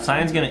this out.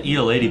 Cyan's gonna eat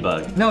a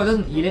ladybug. No, it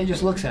doesn't eat it. It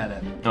just looks at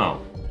it. Oh,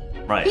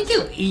 right.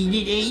 You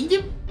eat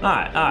it. All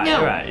right, No.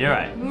 you're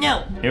right.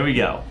 No. Here we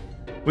go.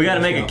 We gotta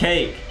Let's make go. a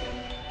cake.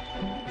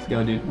 Let's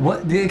go, dude.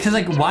 What? Because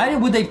like, why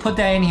would they put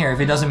that in here if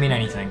it doesn't mean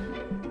anything?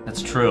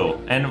 That's true.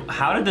 And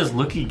how did this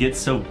lookie get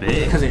so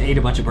big? Because it ate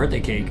a bunch of birthday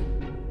cake.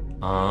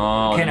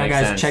 Oh, Okay, that now makes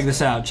guys, sense. check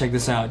this out. Check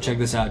this out. Check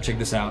this out. Check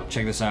this out.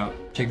 Check this out.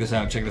 Check this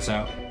out. Check this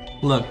out.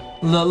 Look.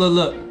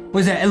 What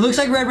is that? It looks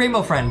like red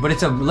rainbow friend, but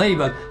it's a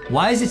ladybug.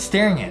 Why is it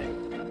staring at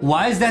it?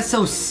 Why is that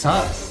so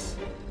sus?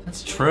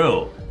 That's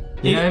true.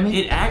 You know what I mean?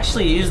 It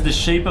actually is the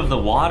shape of the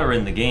water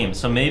in the game.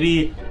 So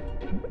maybe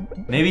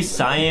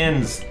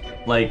Cyan's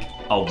like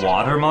a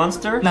water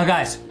monster? Now,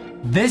 guys,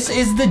 this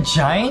is the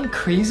giant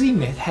crazy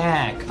myth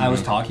hack I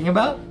was talking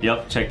about.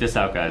 Yep, check this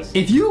out, guys.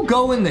 If you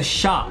go in the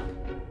shop,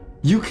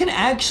 you can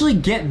actually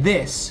get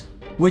this,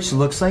 which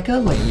looks like a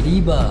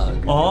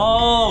ladybug.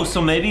 Oh,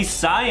 so maybe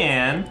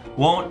Cyan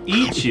won't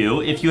eat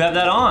you if you have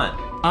that on.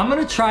 I'm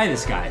gonna try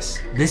this, guys.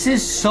 This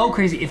is so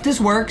crazy. If this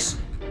works,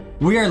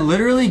 we are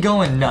literally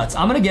going nuts.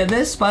 I'm gonna get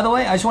this, by the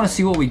way. I just wanna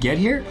see what we get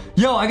here.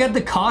 Yo, I got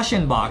the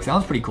caution box. That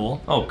one's pretty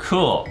cool. Oh,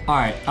 cool. All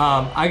right,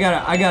 I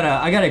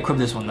gotta equip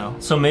this one though.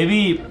 So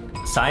maybe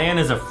Cyan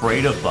is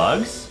afraid of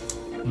bugs?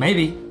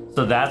 Maybe.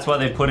 So that's why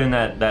they put in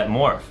that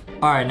morph.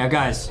 All right, now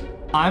guys,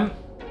 I'm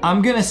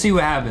gonna see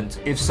what happens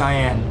if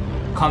Cyan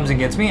comes and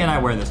gets me and I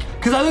wear this.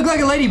 Cause I look like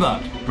a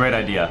ladybug. Great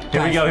idea.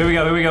 Here we Guys. go, here we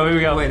go, here we go, here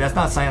we go. Wait, that's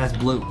not Cyan, that's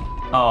blue.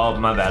 Oh,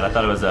 my bad. I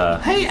thought it was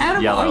Hey,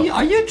 Adam, yellow.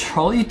 are you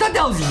trolling? You thought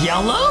that was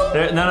yellow?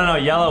 No.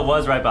 Yellow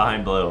was right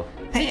behind blue.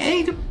 Hey,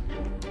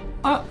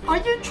 are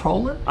you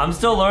trolling? I'm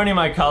still learning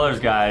my colors,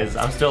 guys.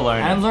 I'm still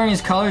learning. I'm learning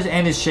his colors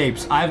and his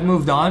shapes. I've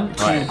moved on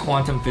to Right.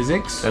 quantum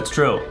physics. That's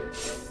true.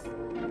 That's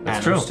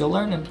Adam's true. Still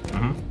learning.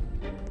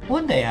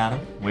 One day, Adam.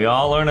 We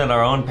all learn at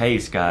our own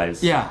pace,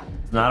 guys. Yeah,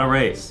 It's not a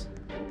race.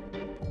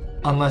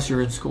 unless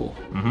you're in school.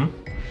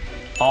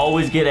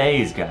 Always get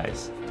A's,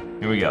 guys.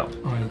 Here we go.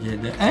 Oh, you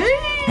get that. Hey!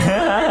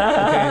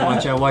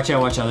 Okay, watch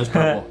out. There's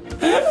purple.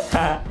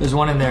 There's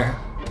one in there.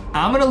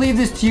 I'm gonna leave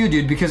this to you,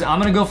 dude, because I'm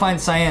gonna go find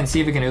Cyan and see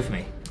if it can oof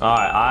me. All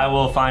right, I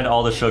will find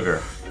all the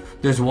sugar.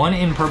 There's one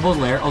in purple's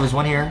lair. Oh, there's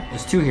one here.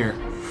 There's two here.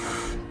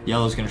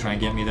 Yellow's gonna try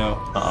and get me, though.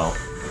 Uh-oh.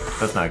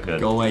 That's not good.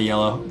 Go away,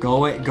 yellow. Go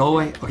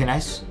away. Okay,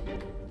 nice.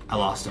 I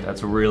lost him.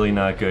 That's really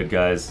not good,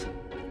 guys.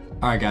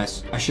 All right,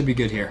 guys. I should be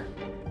good here.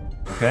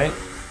 Okay.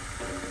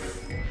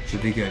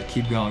 Should be good.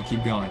 Keep going,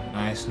 keep going.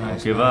 Nice,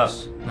 nice. Give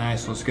nice.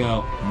 Nice, let's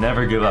go.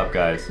 Never give up,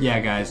 guys.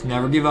 Yeah, guys,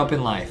 never give up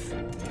in life.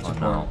 Oh,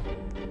 no.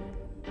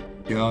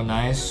 Go,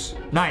 nice.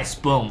 Nice,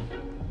 boom.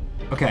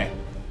 Okay.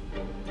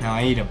 Now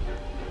I eat him.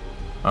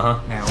 Uh-huh.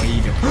 Now I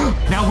eat him.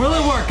 Now will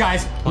it work,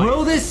 guys? Please.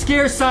 Will this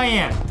scare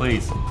Cyan?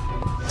 Please.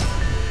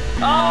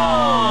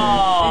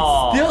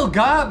 Oh! It still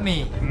got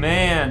me.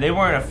 Man, they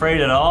weren't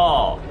afraid at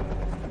all.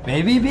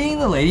 Maybe being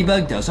the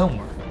ladybug doesn't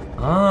work.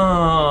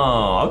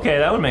 Oh, okay,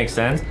 that would make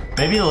sense.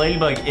 Maybe the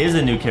ladybug is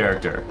a new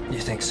character. You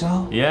think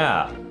so?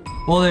 Yeah.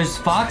 Well, there's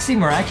Foxy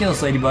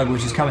Miraculous Ladybug,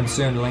 which is coming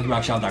soon to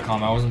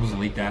LankyBoxShop.com. I wasn't supposed to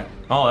leak that.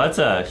 Oh, that's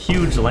a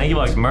huge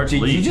LankyBox merch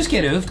Did leak. you just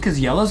get oofed because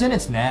Yellow's in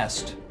its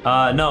nest?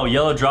 No,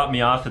 Yellow dropped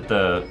me off at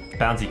the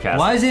bouncy castle.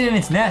 Why is it in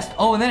its nest?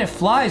 Oh, and then it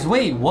flies.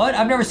 Wait, what?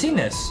 I've never seen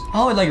this.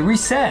 Oh, it like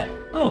reset.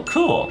 Oh,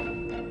 cool.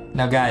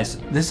 Now, guys,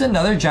 this is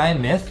another giant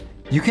myth.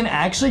 You can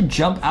actually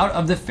jump out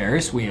of the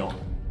Ferris wheel.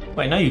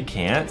 Wait, no, you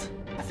can't.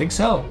 I think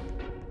so.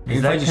 Maybe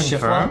Is if I that just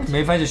shift lock. confirmed?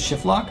 Maybe if I just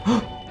shift lock.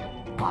 Come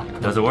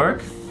on. Does it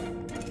work?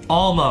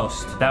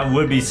 Almost. That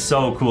would be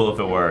so cool if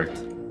it worked.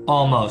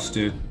 Almost,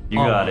 dude. You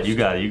got it, you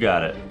got it, you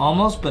got it.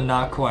 Almost, but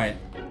not quite.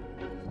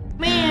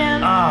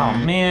 Man.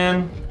 Oh,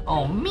 man.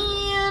 Oh,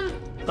 man.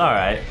 It's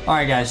alright. All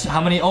right, guys. How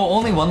many? Oh,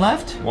 only one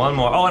left? One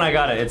more. Oh, and I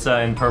got it. It's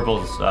in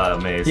Purple's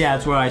maze. Yeah,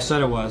 that's what I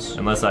said it was.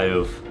 Unless I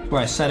oof. That's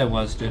what I said it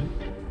was, dude.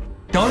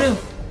 Don't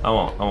oof. I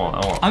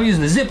won't. I'm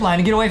using the zip line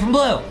to get away from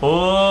Blue.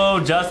 Oh,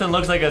 Justin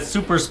looks like a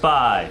super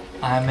spy.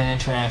 I'm an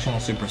international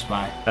super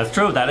spy. That's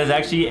true. That is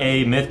actually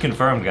a myth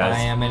confirmed, guys. I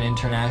am an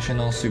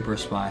international super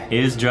spy.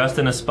 Is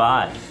Justin a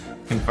spy?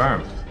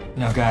 Confirmed.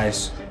 Now,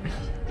 guys,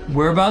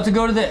 we're about to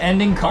go to the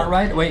ending cart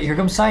ride. Wait, here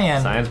comes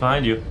Cyan. Science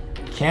behind you.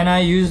 Can I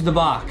use the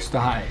box to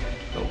hide?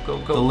 Go.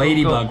 The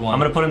ladybug go. one. I'm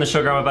gonna put in the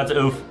sugar. I'm about to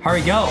oof.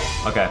 Hurry, go.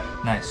 Okay.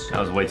 Nice. That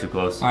was way too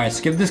close. All right,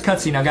 skip this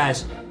cutscene. Now,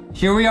 guys,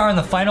 here we are in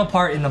the final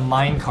part in the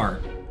mine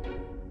cart.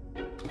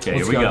 Okay,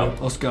 Let's here we go. Dude.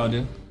 Let's go,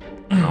 dude.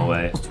 No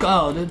way. Let's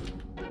go, dude.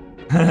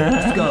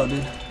 Let's go,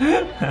 dude.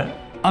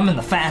 I'm in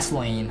the fast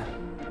lane.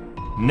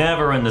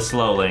 Never in the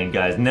slow lane,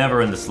 guys.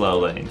 Never in the slow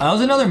lane. That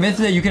was another myth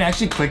that you can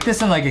actually click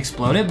this and like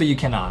explode it, but you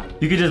cannot.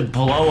 You could just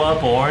blow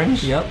up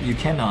orange? Yep, you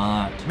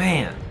cannot.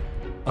 Man.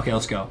 Okay,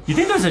 let's go. You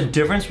think there's a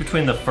difference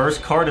between the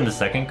first cart and the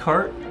second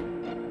cart?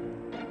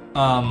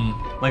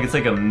 Like it's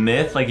like a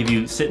myth? Like if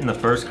you sit in the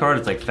first cart,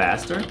 it's like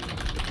faster?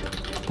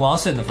 Well, I'll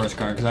sit in the first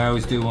car because I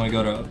always do when we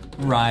go to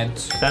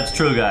rides. That's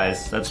true,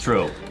 guys. That's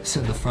true.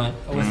 Sit in the front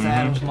with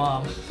Adam's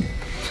mom.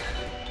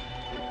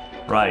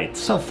 Right.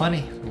 So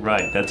funny.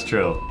 Right, that's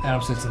true.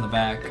 Adam sits in the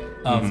back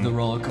of the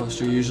roller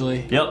coaster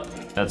usually. Yep,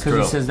 that's Because true.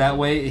 he says that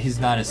way he's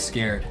not as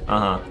scared.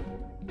 Uh-huh.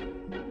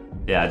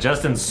 Yeah,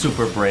 Justin's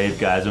super brave,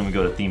 guys, when we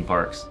go to theme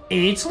parks.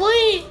 It's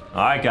late.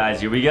 All right,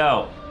 guys, here we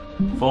go.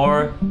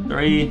 4,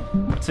 3,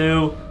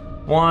 2,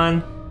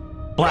 1.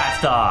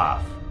 Blast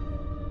off.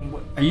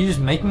 Are you just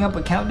making up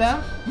a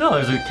countdown? No,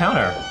 there's a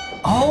counter.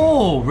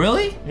 Oh,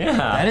 really? Yeah.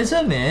 That is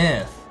a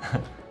myth.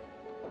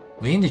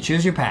 Lean to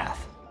choose your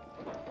path.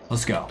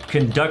 Let's go.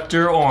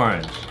 Conductor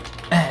orange.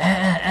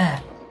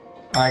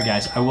 All right,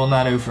 guys, I will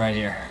not oof right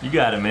here. You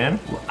got it, man.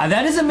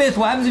 That is a myth.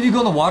 What happens if you go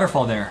in the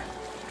waterfall there?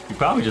 You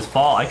probably just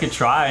fall. I could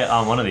try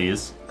on one of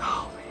these.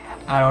 Oh, man.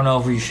 I don't know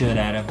if we should,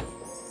 Adam.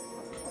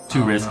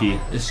 Too risky.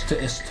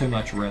 It's too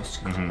much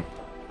risk.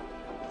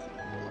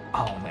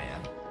 Oh, man.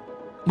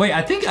 Wait,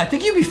 I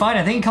think you'd be fine.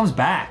 I think it comes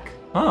back.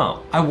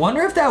 Oh. I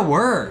wonder if that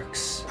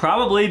works.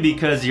 Probably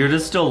because you're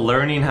just still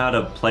learning how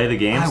to play the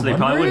game, so they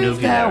probably wouldn't oof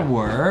you there. that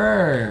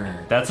works.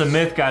 That's a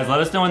myth, guys. Let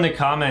us know in the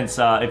comments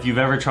if you've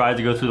ever tried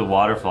to go through the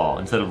waterfall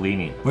instead of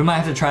leaning. We might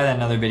have to try that in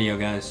another video,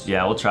 guys.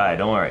 Yeah, we'll try.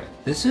 Don't worry.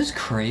 This is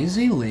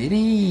crazy,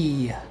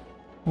 lady.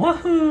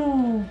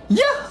 Woohoo!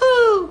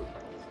 Yahoo!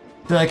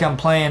 I feel like I'm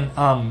playing,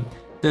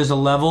 there's a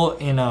level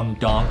in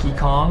Donkey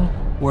Kong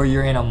where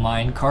you're in a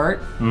mine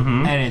cart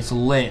and it's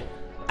lit.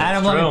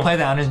 Adam let me true. play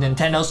that on his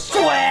Nintendo Switch!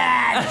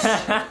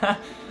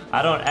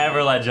 I don't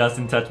ever let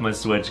Justin touch my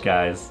Switch,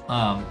 guys.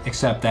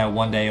 Except that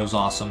one day it was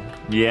awesome.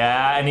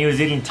 Yeah, and he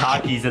was eating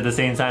Takis at the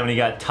same time and he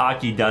got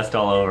Taki dust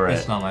all over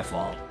It's it. not my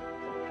fault.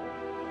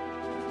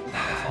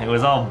 It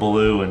was all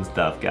blue and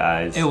stuff,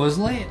 guys. It was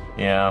lit.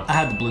 Yeah. I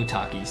had the blue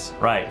Takis.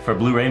 Right, for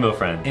Blue Rainbow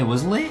Friend. It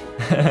was lit.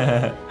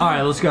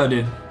 Alright, let's go,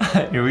 dude.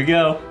 Here we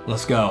go.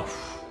 Let's go.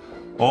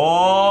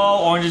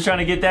 Oh, Orange is trying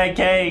to get that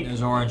cake.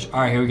 There's Orange.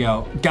 Alright, here we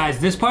go. Guys,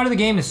 this part of the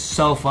game is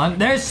so fun.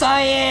 There's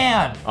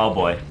Cyan! Oh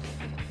boy.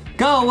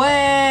 Go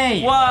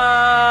away!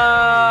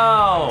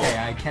 Whoa! Okay,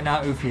 I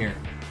cannot oof here.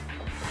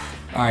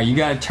 Alright, you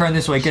gotta turn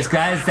this way, because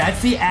guys,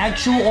 that's the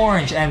actual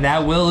Orange, and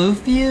that will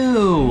oof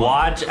you.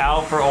 Watch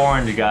out for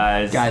Orange,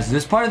 guys. Guys,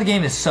 this part of the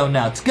game is so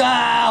nuts. Go!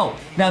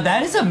 Now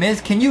that is a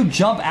myth. Can you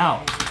jump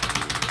out?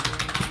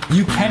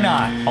 You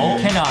cannot. Oh,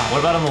 You cannot. What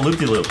about on the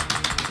loop-de-loop?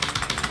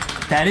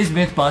 That is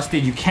myth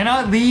busted. You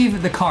cannot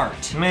leave the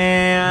cart.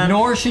 Man.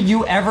 Nor should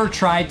you ever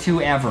try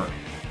to ever.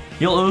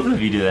 You'll oof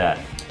if you do that.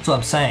 That's what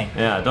I'm saying.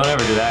 Yeah, don't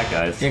ever do that,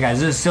 guys. Yeah, guys,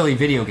 this is a silly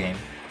video game.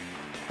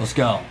 Let's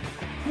go.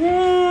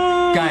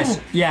 Guys,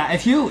 yeah,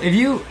 if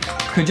you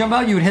could jump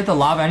out, you would hit the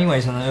lava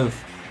anyways on the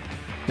oof.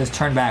 Just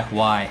turn back.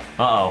 Why?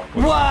 Uh-oh.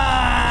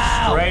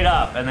 Wow! Straight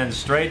up and then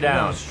straight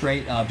down. No,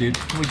 straight up, dude.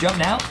 Can we jump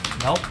now?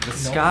 Nope. The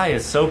sky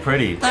is so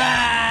pretty.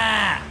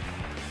 Ah!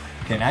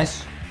 Okay,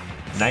 nice.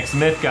 Next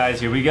myth, guys.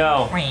 Here we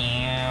go.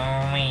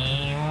 Can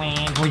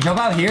we jump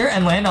out here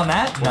and land on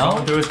that? We're No.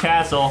 going through his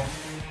castle.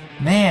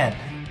 Man.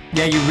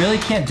 Yeah, you really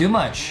can't do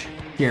much.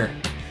 Here.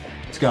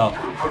 Let's go.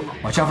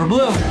 Watch out for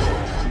blue.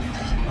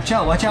 Watch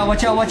out, watch out,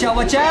 watch out, watch out,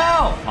 watch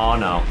out! Oh,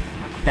 no.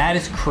 That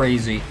is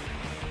crazy.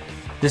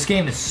 This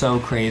game is so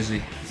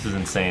crazy. This is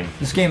insane.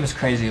 This game is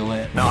crazy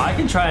lit. Now, I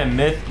can try a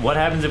myth. What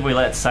happens if we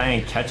let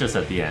Cyan catch us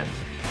at the end?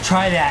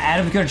 Try that.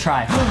 Adam's gonna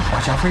try.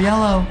 Watch out for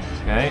yellow.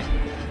 Okay?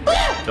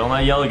 Don't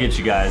let yellow get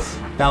you guys.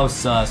 That was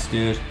sus,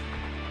 dude.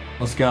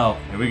 Let's go.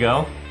 Here we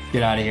go.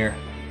 Get out of here.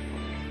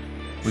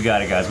 We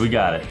got it, guys. We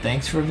got it.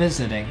 Thanks for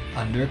visiting.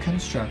 Under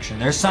construction.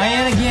 There's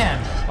Cyan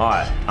again. All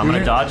right. I'm going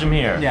to dodge him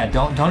here. Yeah,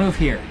 don't oof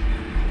here.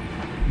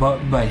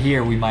 But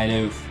here we might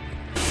oof.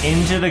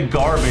 Into the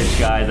garbage,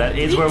 guys. That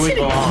is where we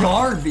belong. Into the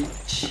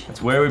garbage.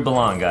 That's where we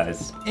belong,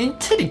 guys.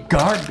 Into the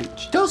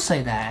garbage. Don't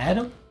say that,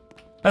 Adam.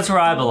 That's where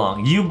I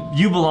belong.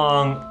 You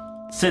belong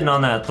sitting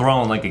on that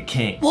throne like a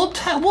king. We'll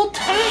tank.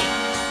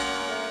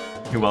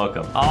 You're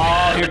welcome.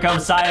 Oh, here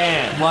comes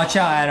Cyan. Watch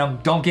out, Adam.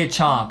 Don't get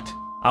chomped.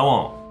 I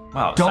won't.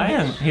 Wow,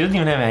 Cyan, he doesn't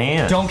even have a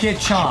hand. Don't get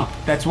chomped.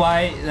 That's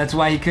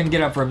why he couldn't get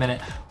up for a minute.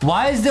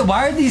 Why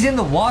are these in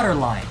the water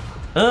line?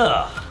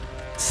 Ugh.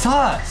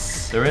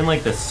 Sus. They're in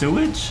like the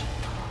sewage?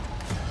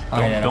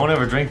 Don't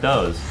ever drink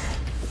those.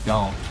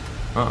 Don't.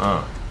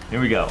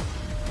 Here we go.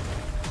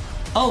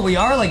 Oh, we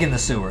are like in the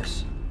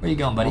sewers. Where you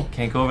going, buddy? Oh,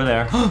 can't go over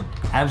there.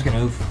 Adam's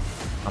gonna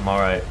oof. I'm all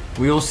right.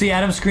 We will see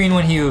Adam's screen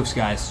when he oofs,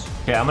 guys.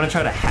 Okay, I'm gonna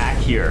try to hack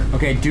here.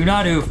 Okay, do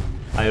not oof.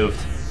 I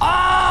oofed.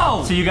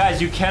 Oh! So you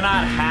guys, you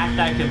cannot hack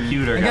that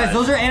computer, And guys,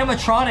 those are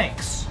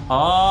animatronics.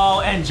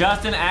 Oh, and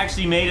Justin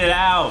actually made it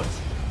out.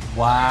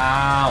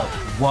 Wow.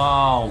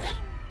 Whoa.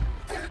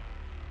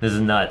 This is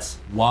nuts.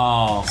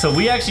 Wow. So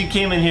we actually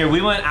came in here, we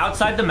went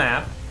outside the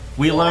map,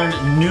 we learned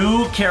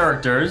new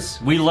characters,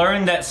 we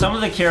learned that some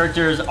of the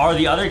characters are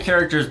the other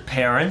characters'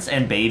 parents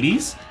and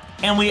babies,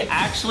 and we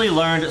actually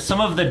learned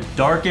some of the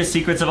darkest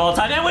secrets of all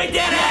time, and we did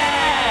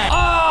it!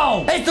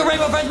 Oh! It's the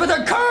Rainbow Friends, but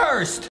they're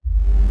cursed!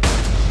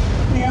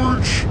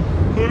 Orange,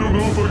 I don't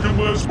know if I can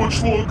last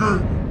much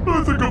longer.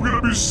 I think I'm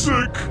gonna be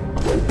sick.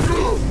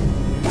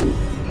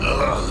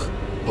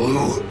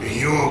 Blue, are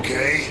you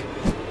okay?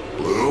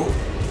 Blue?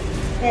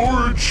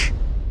 Orange,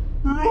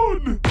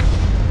 run!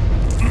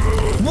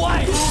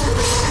 What?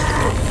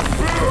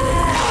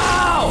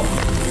 Ow!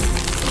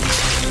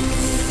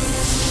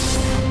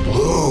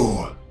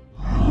 Blue!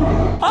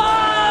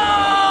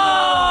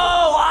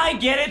 Oh! I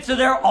get it, so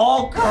they're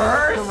all The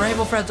cursed?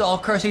 Rainbow Friends are all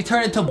cursed. He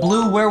turned into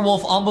Blue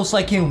Werewolf almost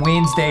like in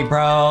Wednesday,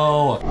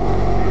 bro.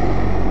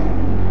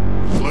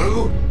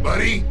 Blue?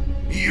 Buddy?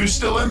 You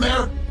still in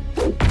there?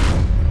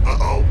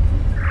 Uh-oh.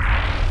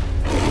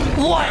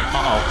 What?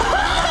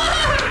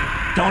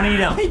 Don't eat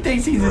him. He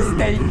thinks he's a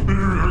steak.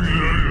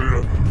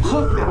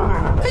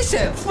 He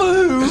said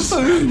food. This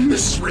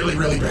is really,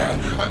 really bad.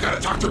 I've got to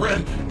talk to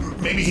Red.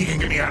 Maybe he can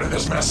get me out of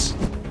this mess.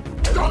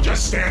 Don't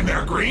just stand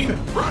there, Green.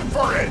 Run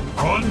for it.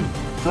 Run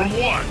from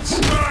what?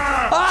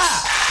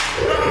 Ah!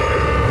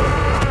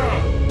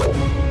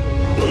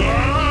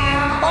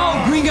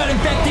 Oh, Green got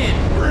infected.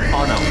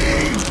 Oh no.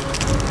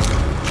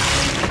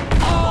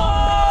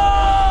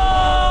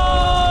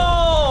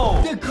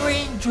 Oh! The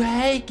Green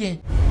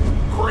Dragon.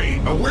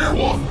 Green, a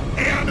werewolf,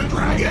 and a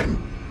dragon.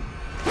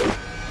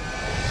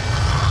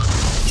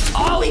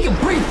 Oh, he can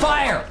breathe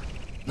fire.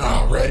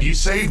 Oh, Red, you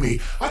saved me.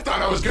 I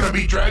thought I was going to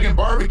be Dragon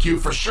Barbecue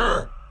for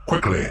sure.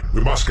 Quickly,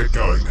 we must get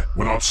going.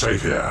 We're not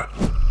safe here.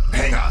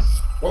 Hang on.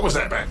 What was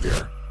that back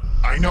there?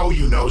 I know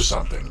you know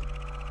something.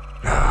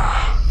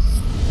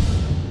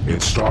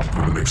 It started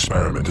with an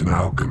experiment in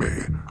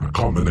alchemy, a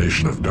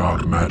combination of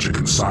dark magic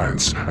and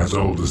science as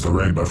old as the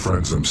Rainbow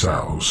Friends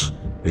themselves.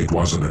 It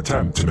was an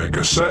attempt to make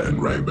a certain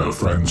Rainbow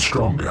Friend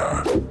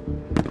stronger.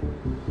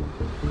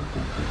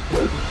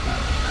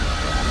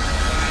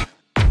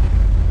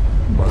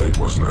 But it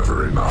was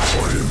never enough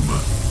for him.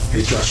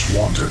 He just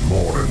wanted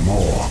more and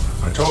more.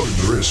 I told him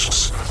the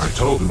risks. I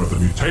told him of the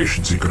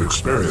mutations he could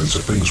experience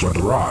if things went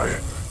awry,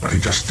 but he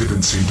just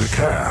didn't seem to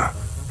care.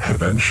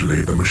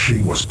 Eventually, the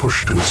machine was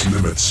pushed to its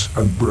limits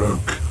and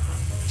broke.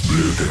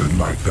 Blue didn't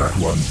like that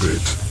one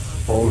bit.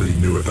 All he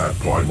knew at that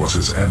point was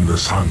his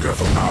endless hunger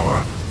for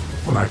power.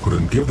 When I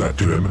couldn't give that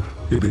to him,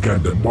 he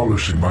began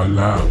demolishing my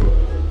lab.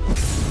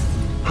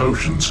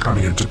 Potions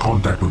coming into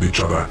contact with each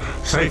other,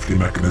 safety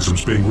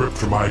mechanisms being ripped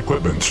from my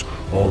equipment,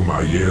 all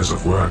my years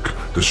of work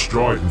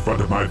destroyed in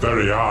front of my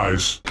very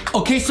eyes.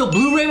 Okay, so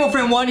Blue Rainbow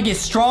Friend wanted to get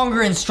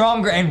stronger and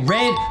stronger, and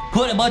Red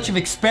put a bunch of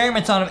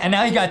experiments on him, and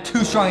now he got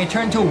too strong. He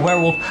turned into a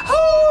werewolf.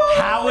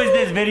 How is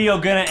this video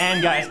gonna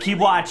end, guys? Keep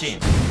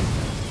watching.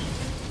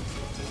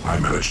 I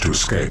managed to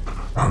escape,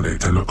 only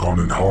to look on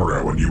in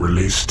horror when you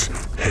released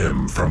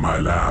him from my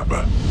lab.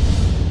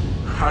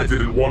 I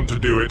didn't want to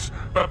do it,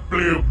 but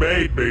Blue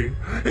made me.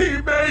 He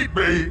made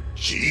me.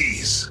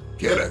 Jeez,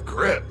 get a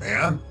grip,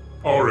 man.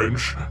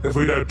 Orange, if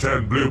we don't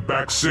turn Blue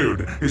back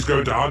soon, he's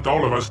going to hunt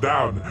all of us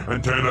down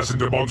and turn us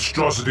into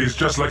monstrosities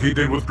just like he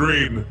did with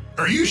Green.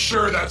 Are you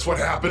sure that's what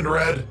happened,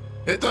 Red?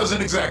 It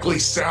doesn't exactly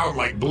sound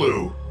like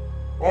Blue.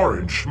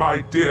 Orange,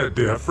 my dear,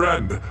 dear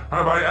friend,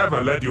 have I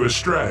ever led you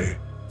astray?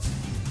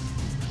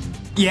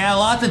 Yeah,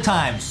 lots of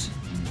times.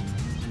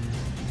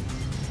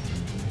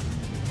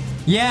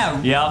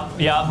 Yeah.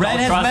 Yep. Red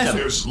has messed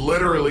with. There's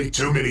literally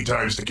too many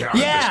times to count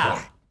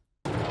Yeah.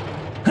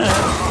 at this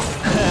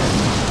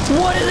point.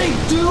 What are they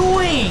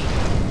doing?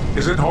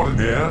 Is it hot in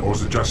here, or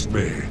is it just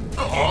me?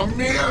 Oh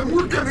man,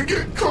 we're gonna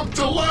get cooked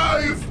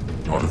alive!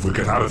 Not if we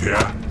get out of here.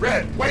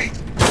 Red, wait!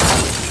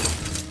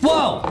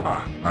 Whoa!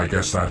 Ah, I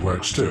guess that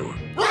works too.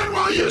 Run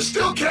while you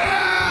still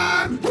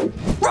can!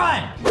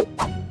 Run!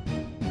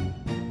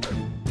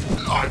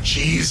 Oh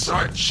jeez,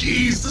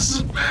 this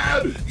is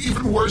bad!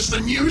 Even worse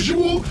than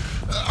usual!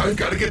 I've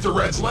gotta get to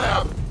Red's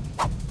lab.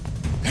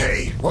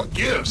 Hey, what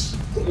gives?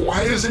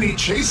 Why isn't he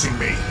chasing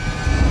me?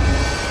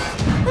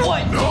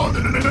 What? No!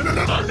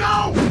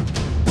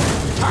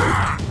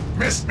 Ah!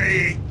 Missed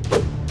me!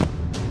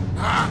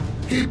 Ah!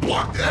 He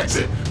blocked the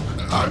exit!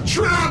 I'm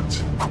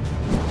trapped!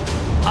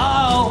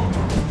 Uh-oh.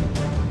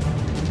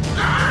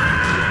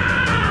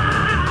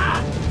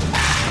 Ah!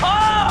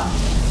 Ah!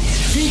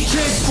 He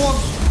transformed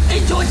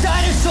into a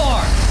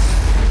dinosaur!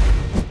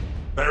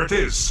 There it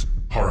is.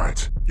 All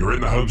right, you're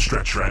in the home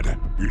stretch, Red.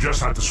 You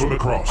just have to swim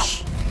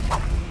across.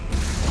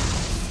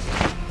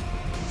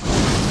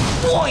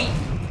 Boy!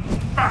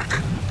 Back!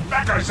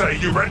 Back, I say,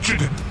 you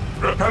wretched,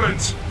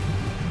 repellent,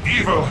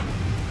 evil.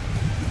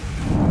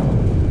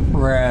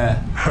 Bruh.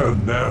 Oh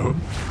no.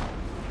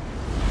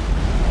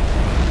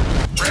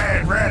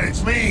 Red,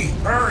 it's me!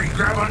 Hurry,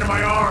 grab onto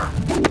my arm!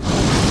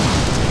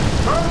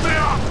 Hold me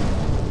up!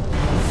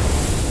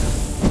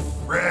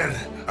 Red,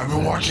 I've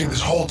been watching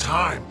this whole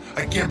time.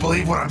 I can't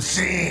believe what I'm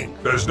seeing.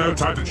 There's no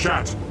time to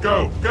chat.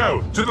 Go,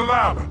 to the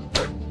lab.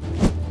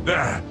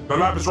 There, the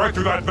lab is right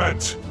through that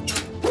vent.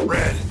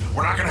 Red,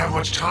 we're not gonna have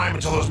much time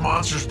until those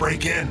monsters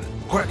break in.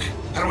 Quick,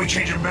 how do we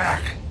change him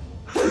back?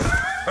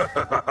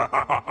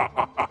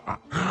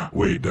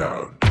 Way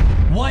down.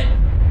 What?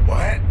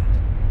 What?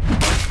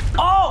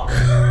 Oh!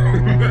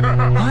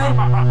 What?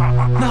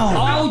 No.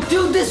 Oh,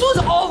 dude, this was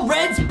all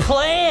Red's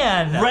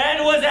plan.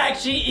 Red was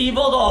actually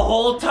evil the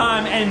whole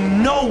time,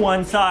 and no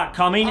one saw it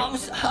coming. I'm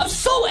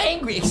so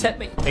angry, except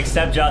me.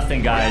 Except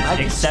Justin, guys.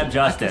 I Except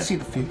Justin. I can see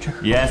the future.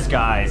 Yes,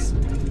 guys.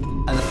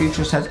 And the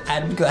future says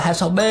Adam's gonna have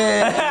some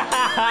man.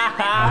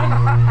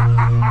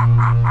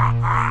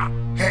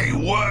 Hey,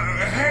 what?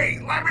 Hey,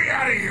 let me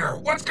out of here!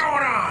 What's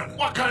going on?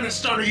 What kind of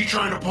stunt are you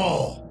trying to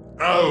pull?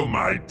 Oh,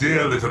 my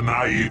dear little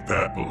naive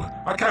Purple.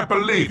 I can't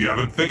believe you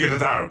haven't figured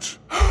it out.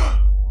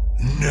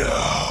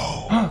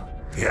 No.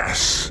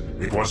 Yes,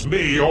 it was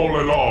me all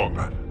along.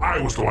 I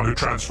was the one who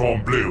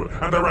transformed Blue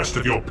and the rest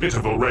of your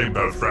pitiful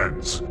rainbow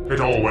friends. It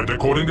all went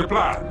according to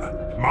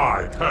plan.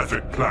 My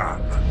perfect plan.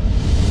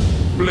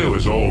 Blue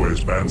has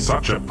always been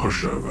such a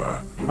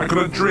pushover. I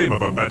couldn't dream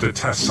of a better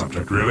test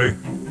subject, really.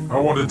 I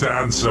wanted to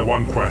answer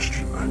one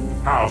question.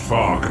 How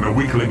far can a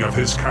weakling of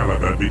his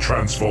caliber be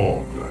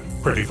transformed?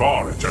 Pretty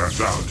far, it turns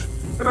out.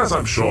 And as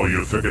I'm sure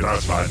you've figured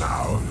out by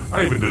now,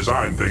 I even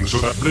designed things so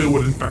that Blue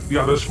would infect the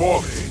others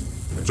for me.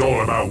 It's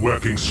all about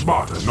working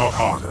smarter, not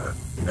harder.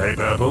 Hey,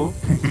 Purple?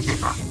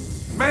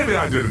 Maybe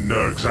I didn't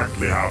know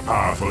exactly how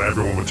powerful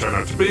everyone would turn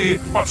out to be,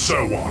 but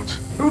so what?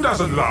 Who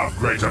doesn't love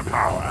greater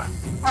power?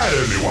 I had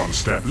only one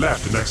step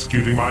left in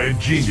executing my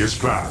ingenious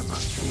plan.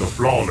 The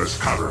flawless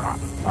cover-up.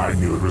 I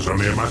knew it was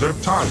only a matter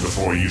of time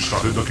before you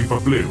started looking for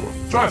Blue,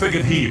 so I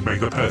figured he'd make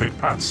the perfect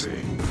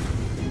patsy.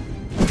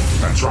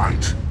 That's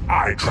right.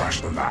 I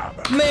trashed the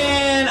lab.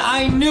 Man,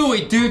 I knew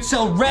it, dude.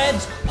 So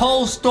Red's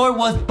whole story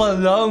was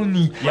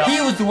baloney. Yep. He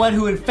was the one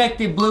who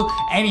infected Blue,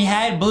 and he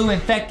had Blue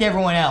infect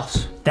everyone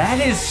else. That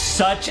is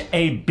such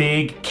a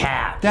big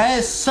cap. That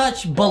is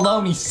such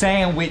baloney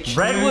sandwich.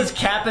 Red dude. was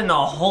capping the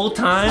whole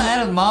time,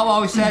 That mom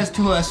always says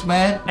to us,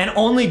 man. and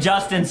only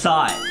Justin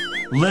saw it.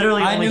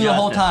 Literally I only knew the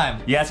whole Justin.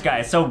 time. Yes,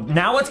 guys. So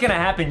now what's gonna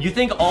happen? You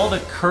think all the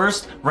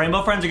cursed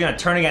rainbow friends are gonna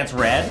turn against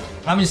Red?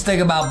 I'm just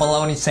thinking about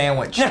baloney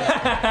sandwich.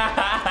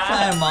 That's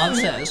what mom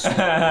says.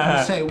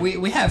 Say,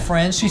 we have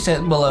friends. She said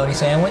baloney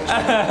sandwich.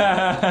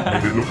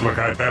 Made it look like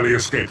I barely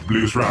escaped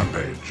Blue's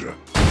rampage.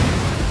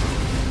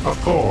 Of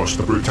course,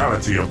 the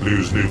brutality of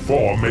Blue's new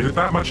form made it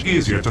that much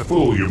easier to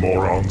fool you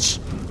morons.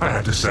 I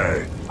had to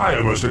say, I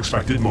almost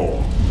expected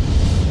more.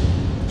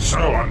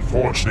 So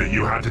unfortunate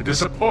you had to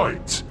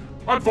disappoint.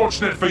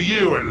 Unfortunate for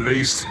you, at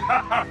least.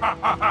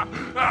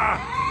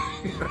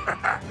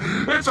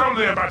 It's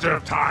only a matter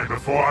of time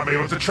before I'm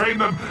able to train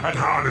them and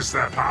harness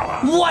their power.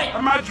 What?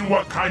 Imagine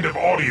what kind of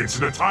audience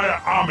an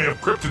entire army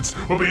of cryptids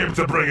will be able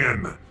to bring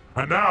in.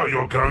 And now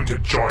you're going to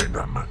join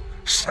them.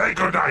 Say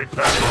goodnight,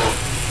 Purple.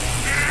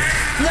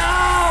 No!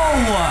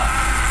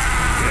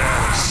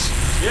 Yes.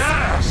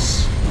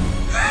 Yes.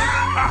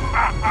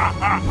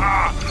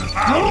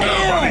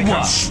 Nobody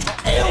can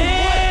stop. Ew!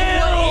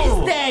 What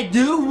is that,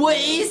 dude? What What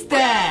is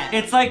that?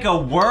 It's like a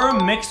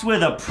worm mixed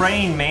with a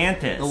praying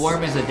mantis. The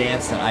worm is a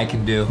dance that I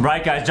can do.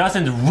 Right, guys,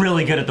 Justin's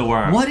really good at the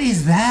worm. What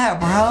is that,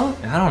 bro?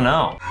 I don't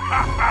know.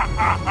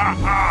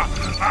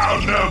 Now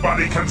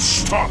nobody can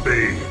stop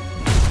me.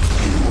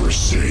 You were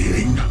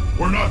saying?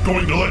 We're not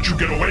going to let you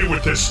get away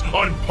with this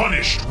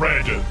unpunished,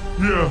 Red.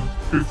 Yeah,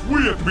 if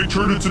we have to be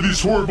turned into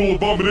these horrible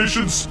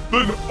abominations,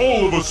 then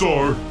all of us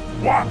are.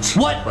 What?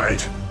 What?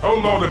 Wait,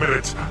 hold on a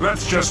minute.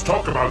 Let's just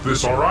talk about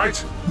this, all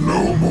right?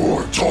 No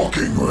more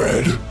talking,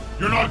 Red.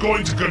 You're not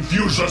going to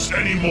confuse us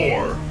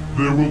anymore.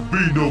 There will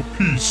be no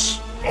peace.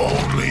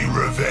 Only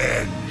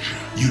revenge.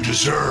 You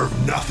deserve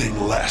nothing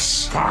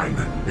less. Fine,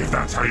 if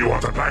that's how you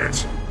want to play it.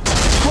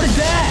 What is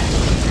that?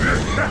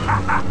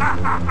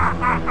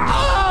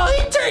 Oh,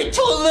 he turned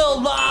into a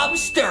little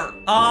lobster.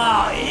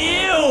 Oh,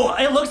 ew!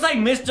 It looks like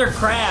Mr.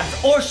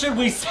 Krabs, or should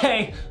we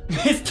say,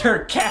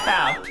 Mr.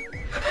 Cap?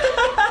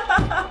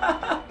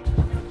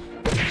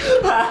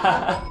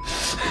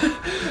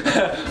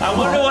 I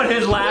wonder what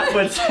his laugh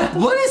would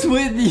sound. What is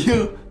with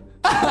you?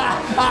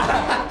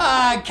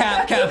 Cap,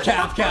 cap, cap,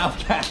 cap, cap. Cap,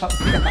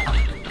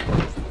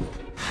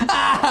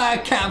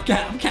 cap,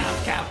 cap,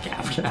 cap,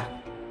 cap, cap.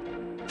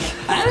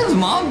 Adam's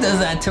mom does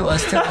that to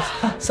us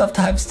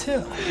sometimes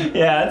too.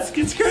 Yeah,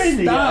 it's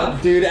crazy.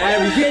 Stop, dude.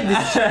 Adam, you get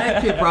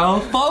distracted, bro.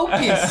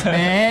 Focus,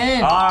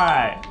 man. All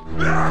right.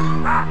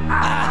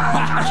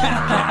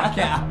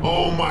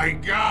 Oh my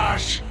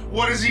gosh!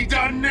 What has he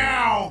done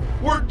now?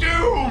 We're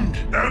doomed!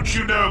 Don't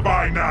you know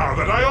by now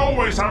that I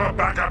always have a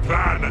backup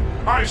plan?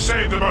 I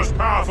saved the most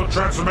powerful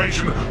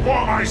transformation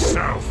for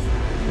myself.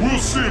 We'll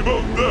see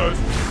about that.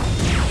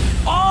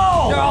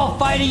 Oh! They're all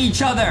fighting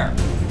each other.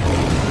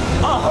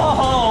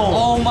 Oh!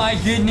 Oh my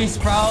goodness,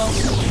 bro.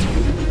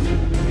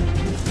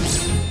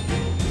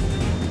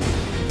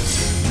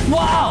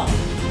 Wow!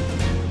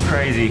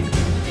 Crazy.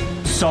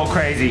 So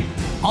crazy.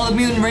 All the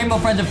mutant rainbow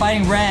friends are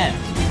fighting Red.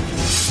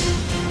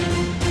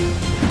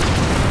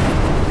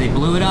 They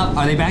blew it up.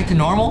 Are they back to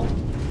normal?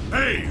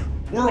 Hey,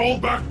 we're all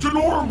back to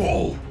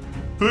normal.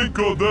 Thank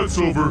God that's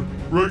over.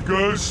 Right,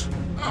 guys?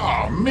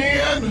 Oh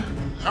man!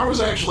 I was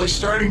actually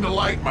starting to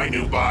like my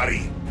new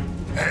body.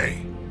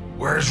 Hey,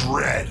 where's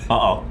Red?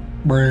 Uh-oh.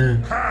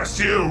 Pass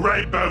you,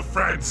 rainbow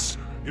friends.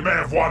 You may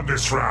have won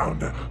this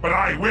round, but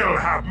I will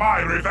have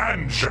my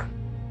revenge.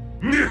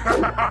 Bruh.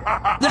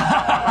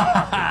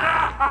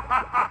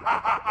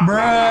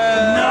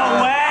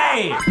 No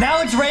way!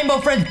 Now it's Rainbow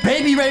Friends,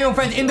 baby Rainbow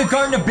Friends in the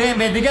Garden of Bam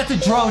Bam. They got the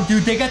drone,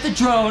 dude. They got the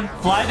drone.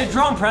 Fly the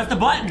drone, press the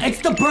button. It's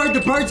the bird. The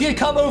bird's gonna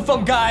come over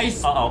from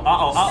guys. Uh-oh,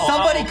 uh-oh, uh-oh.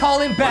 Somebody call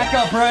him back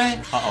up,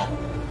 right? Uh-oh.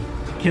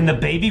 Can the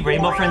baby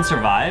rainbow friends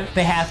survive?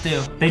 They have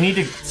to. They need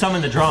to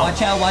summon the drone.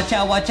 Watch out, watch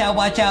out, watch out,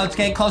 watch out. It's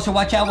getting closer.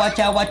 Watch out, watch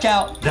out, watch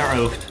out. They're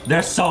oofed.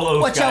 They're so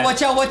oofed, Watch out,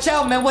 watch out, watch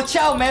out, man. Watch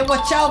out, man.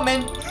 Watch out,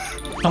 man.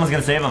 Someone's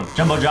gonna save him.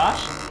 Jumbo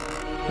Josh?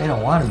 They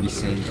don't want to be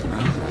saved, bro.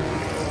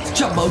 It's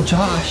Jumbo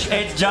Josh.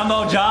 It's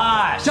Jumbo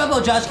Josh!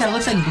 Jumbo Josh kind of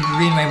looks like a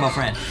green rainbow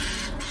friend.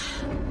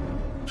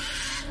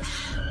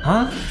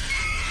 Huh?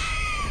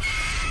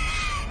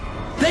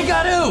 They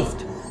got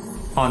oofed.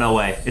 Oh, no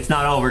way. It's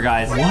not over,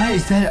 guys. What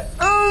is that?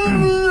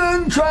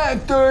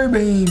 Tractor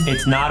beam.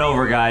 It's not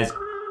over, guys.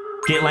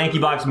 Get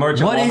LankyBox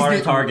merch at Walmart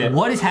and Target.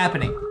 What is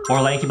happening? Or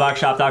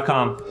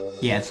LankyBoxShop.com.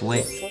 Yeah, it's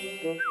lit.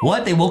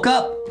 What? They woke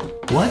up?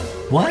 What?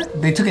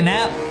 What? They took a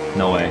nap?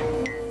 No way.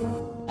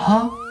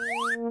 Huh?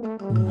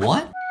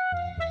 What?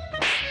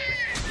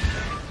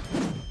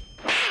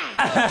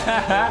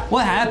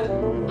 What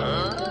happened?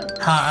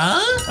 Huh?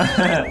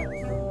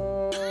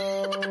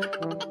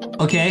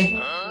 Okay.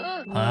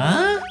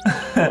 Huh?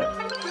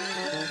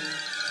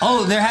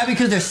 Oh, they're happy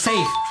because they're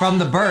safe from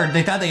the bird.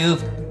 They thought they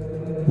oofed.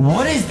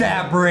 What is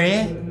that,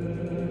 bruh?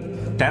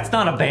 That's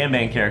not a Bam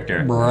Bam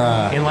character.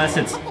 Bruh. Unless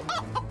it's...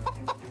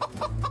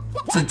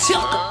 It's a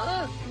tilt.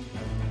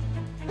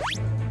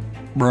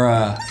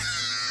 Bruh.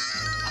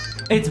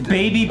 It's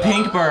Baby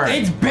Pink Bird.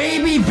 It's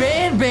Baby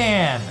Ban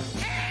Ban.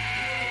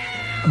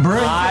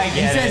 Bruh, I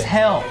he get says it.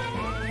 help.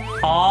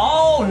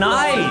 Oh,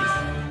 nice.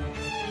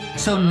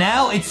 So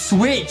now it's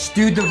switched,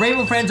 dude. The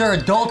Rainbow Friends are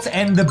adults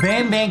and the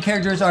Ban Ban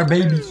characters are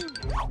babies.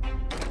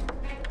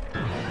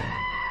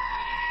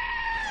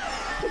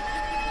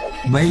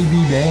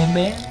 Baby Ban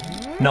Ban?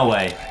 No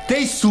way.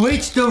 They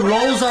switched, the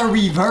roles are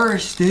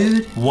reversed,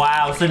 dude.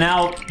 Wow, so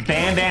now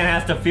Ban Ban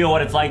has to feel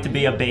what it's like to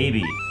be a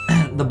baby.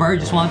 The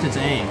bird just wants its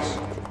eggs.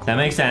 That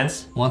makes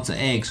sense. Wants the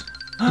eggs.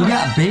 We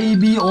got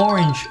Baby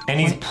Orange. And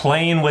he's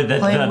playing with the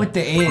Playing the, with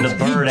the eggs. The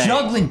bird He's egg.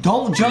 juggling.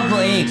 Don't juggle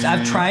eggs.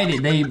 I've tried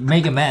it. They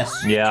make a mess.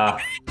 Yeah.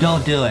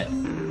 Don't do it.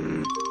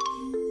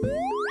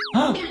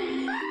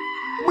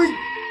 Wait.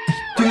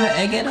 Do the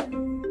egg at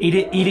him? Eat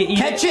it, eat it, eat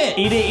Catch it. it.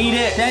 Eat it, eat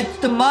it. That's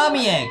the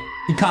mommy egg.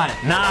 He caught it.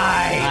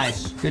 Nice.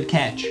 Nice. Good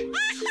catch.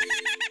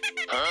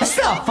 That's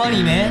not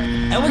funny,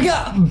 man. And we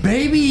got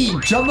baby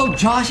Jumbo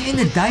Josh in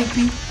the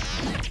diaper.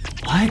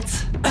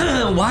 What?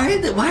 Why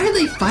are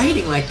they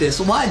fighting like this?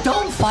 Why?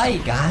 Don't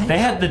fight, guys. They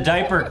had the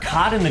diaper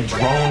caught in the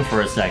drone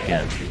for a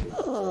second.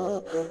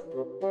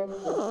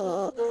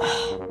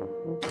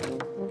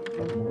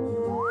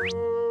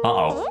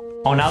 Uh-oh.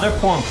 Oh, now they're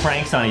pulling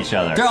pranks on each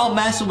other. They're all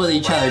messing with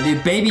each other,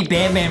 dude. Baby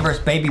Bam Bam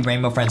versus Baby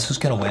Rainbow Friends. Who's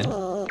gonna win?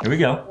 Here we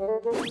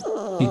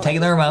go. He's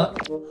taking the remote.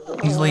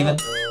 He's leaving.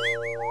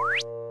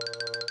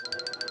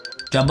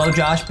 Jumbo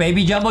Josh,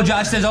 Baby Jumbo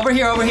Josh says, over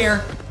here, over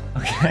here.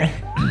 Okay.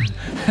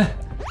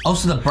 Oh,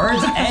 so the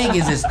bird's egg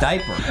is his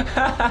diaper.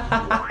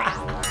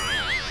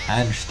 I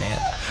understand.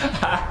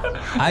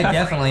 I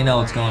definitely know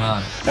what's going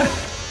on.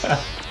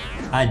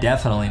 I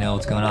definitely know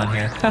what's going on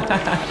here.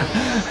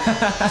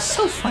 That's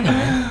so funny,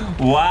 man.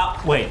 Wow.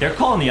 Wait, they're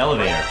calling the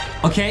elevator.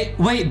 Okay,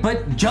 wait,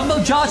 but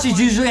Jumbo Josh is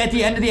usually at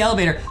the end of the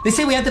elevator. They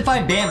say we have to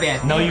find Bam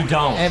Bam. No, you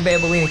don't. And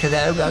Bambolina, because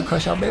I've got a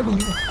crush on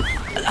Bambolina.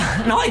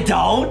 No, I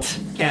don't.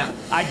 Yeah.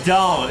 I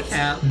don't.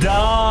 Yeah.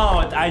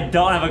 Don't. I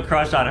don't have a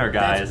crush on her,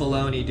 guys. That's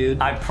baloney,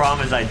 dude. I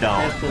promise I don't.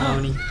 That's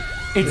baloney.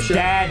 It's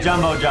Dad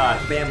Jumbo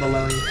Josh.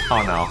 Bamboloni.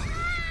 Oh, no.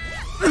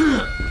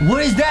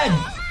 What is that?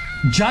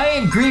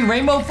 Giant green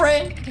rainbow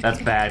friend?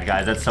 That's bad,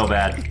 guys. That's so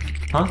bad.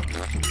 Huh?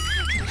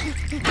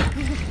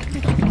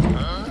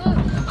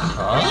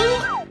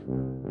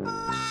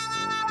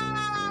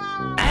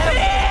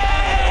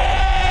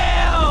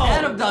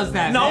 Adam does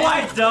that, No, man.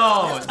 I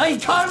don't. Oh, he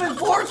caught him in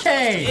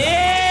 4K.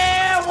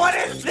 Yeah, what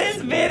is this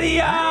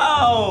video?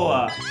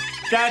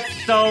 That's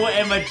so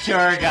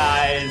immature,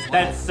 guys.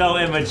 That's so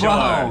immature.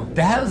 Bro,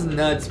 that was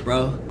nuts,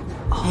 bro.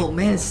 Oh,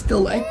 man, it's still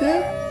like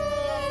that?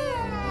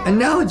 And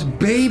now it's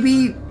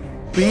Baby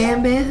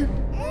Bam Bam?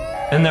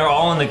 And they're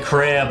all in the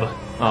crib.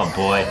 Oh,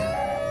 boy.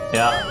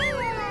 Yeah.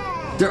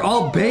 They're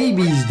all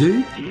babies,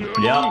 dude.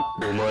 Yep.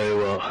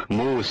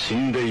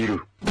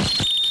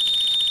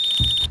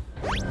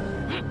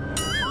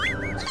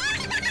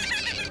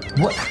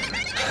 What?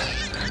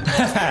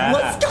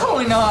 What's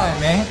going on,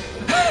 man?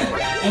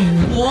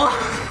 What?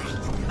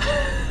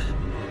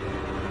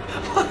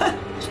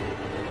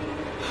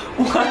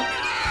 What?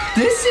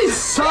 This is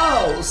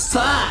so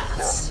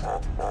sus.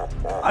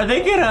 Are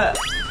they gonna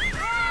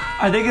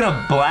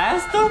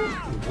blast them?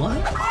 What?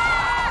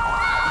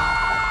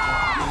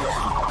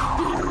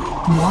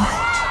 What?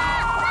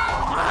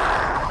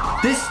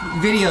 This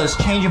video is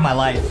changing my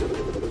life.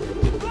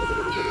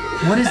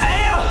 What is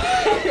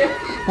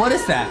that? What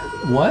is that?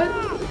 What?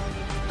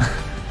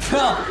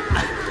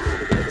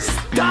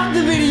 Stop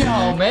the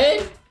video,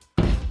 man!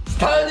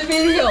 Stop the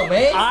video,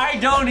 man!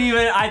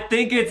 I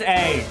think it's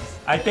eggs.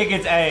 I think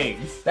it's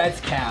eggs. That's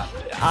cap.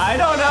 I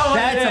don't know what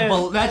That's it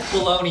is. that's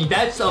bologna.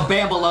 That's a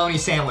Bamboloni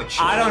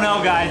sandwich. I don't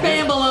know, guys.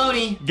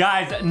 Bamboloni.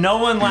 Guys, no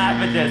one laugh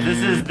at this.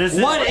 This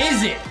is. What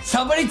is it?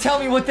 Somebody tell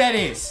me what that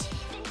is.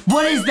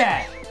 What is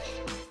that?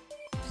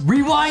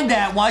 Rewind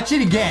that. Watch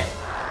it again.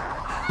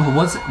 But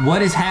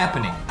what is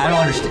happening? I don't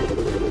understand.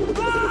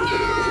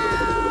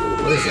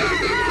 What is that?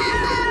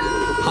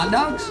 Hot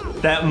dogs?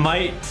 That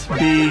might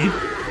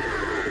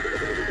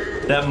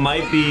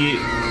be.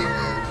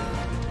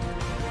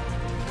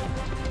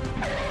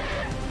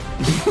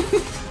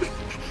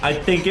 I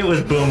think it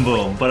was Boom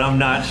Boom, but I'm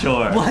not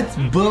sure. What's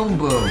Boom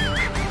Boom?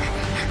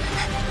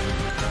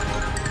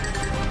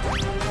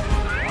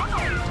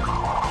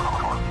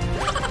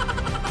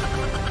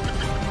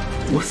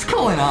 What's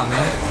going on,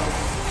 man?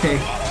 Okay,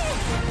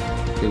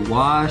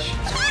 Wash.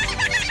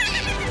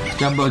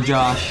 Jumbo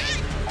Josh.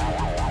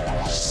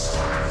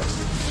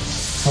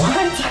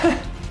 What?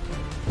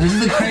 This is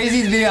the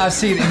craziest video I've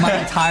seen in my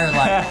entire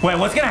life. Wait,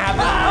 what's gonna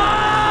happen?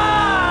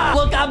 Ah!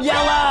 Look, I'm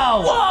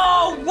yellow!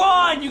 Whoa,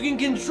 Ron, you can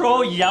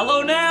control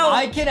yellow now?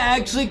 I can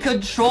actually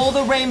control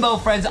the rainbow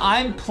friends.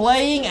 I'm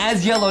playing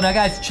as yellow. Now,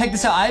 guys, check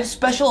this out. I have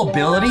special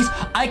abilities.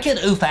 I can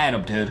oof at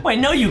them, dude. Wait,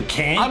 no, you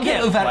can't. I'm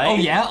gonna oof at them. Oh,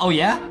 yeah? Oh,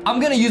 yeah?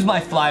 I'm gonna use my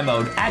fly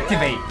mode.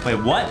 Activate. Wait,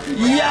 what?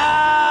 Yo!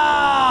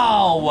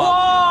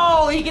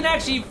 Whoa, he can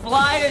actually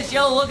fly as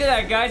yellow. Look at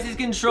that, guys. He's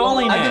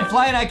controlling it. I can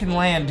fly and I can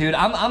land, dude.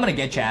 I'm gonna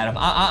get you, Adam.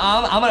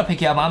 I'm gonna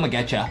pick you up. I'm gonna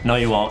get you. No,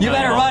 you won't. You No,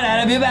 better won't. run,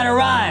 Adam. You better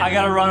run. I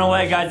gotta run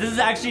away, guys. This is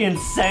actually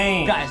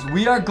insane. Guys,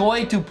 we are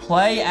going to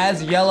play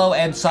as yellow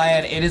and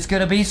cyan. It is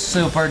gonna be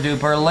super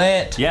duper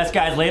lit. Yes,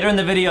 guys, later in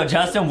the video,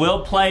 Justin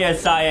will play as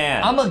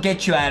Cyan. I'm gonna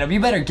get you, Adam. You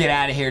better get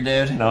out of here,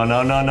 dude. No. I'm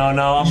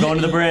going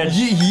to the bridge.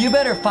 You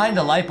better find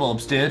the light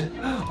bulbs, dude.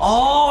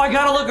 Oh, I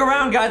gotta look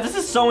around, guys. This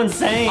is so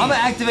insane. I'm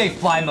gonna activate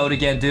fly mode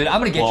again, dude. I'm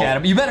gonna get you,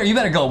 Adam. You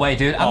better go away,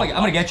 dude. I'm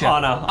gonna get you. Oh,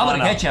 no. I'm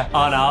gonna get you.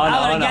 I'm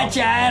gonna get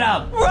you,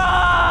 Adam.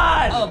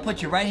 Run! I'll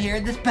put you right here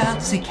in this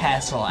bouncy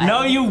castle, Adam.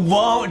 No, you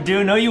won't,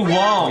 dude. No, you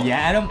won't. Yeah,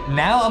 Adam.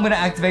 Now I'm gonna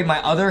activate my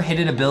other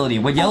hidden ability.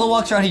 When Yellow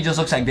walks around, he just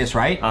looks like this,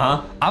 right?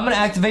 Uh-huh. I'm gonna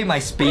activate my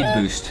speed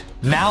boost.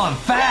 Now I'm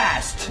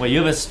fast. Wait, you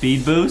have a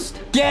speed boost?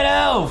 Get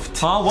oofed.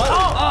 Huh? What? Oh!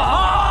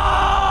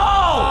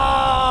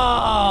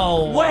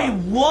 Wait,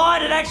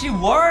 what? It actually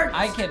worked?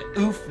 I can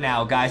oof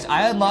now, guys.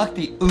 I unlocked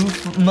the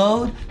oof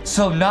mode,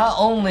 so not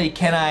only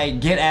can I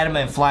get Adam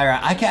and fly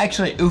around, I can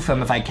actually oof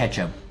him if I catch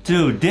him.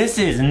 Dude, this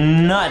is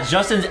nuts.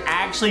 Justin's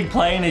actually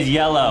playing as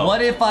yellow.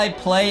 What if I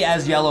play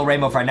as yellow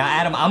rainbow friend? Now,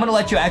 Adam, I'm gonna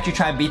let you actually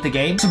try and beat the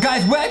game. So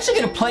guys, we're actually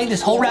gonna play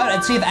this whole round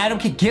and see if Adam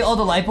can get all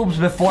the light bulbs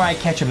before I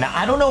catch him. Now,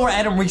 I don't know where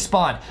Adam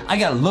respawned. I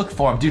gotta look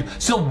for him, dude.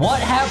 So what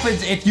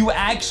happens if you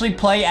actually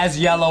play as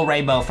yellow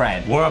rainbow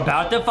friend? We're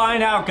about to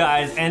find out,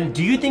 guys. And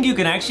do you think you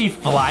can actually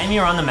fly me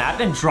around the map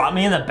and drop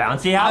me in the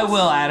bouncy house? I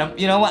will, Adam.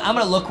 You know what? I'm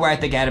gonna look where I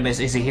think Adam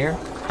is. Is he here?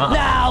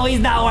 No,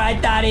 he's not where I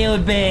thought he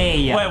would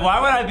be. Wait,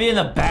 why would I be in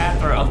the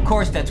bathroom? Of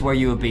course that's where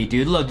you would be,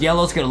 dude. Look,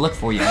 yellow's gonna look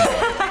for you.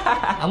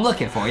 I'm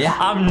looking for you.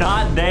 I'm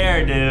not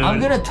there, dude. I'm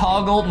gonna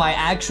toggle my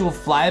actual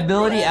fly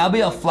ability. I'll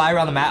be able to fly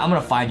around the map. I'm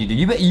gonna find you,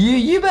 dude.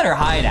 You better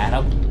hide,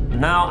 Adam.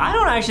 No, I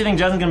don't actually think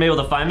Justin's gonna be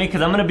able to find me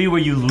because I'm gonna be where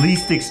you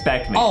least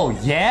expect me. Oh,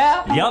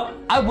 yeah? Yep.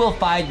 I will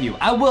find you.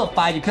 I will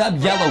find you because I'm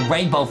yellow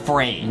rainbow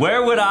friend.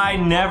 Where would I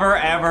never,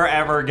 ever,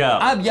 ever go?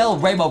 I'm yellow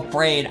rainbow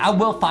friend. I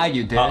will find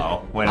you, dude.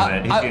 Uh-oh. Wait a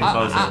minute. He's getting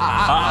closer. Uh-oh.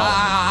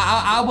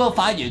 I will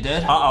find you,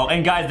 dude. Uh-oh.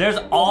 And guys, there's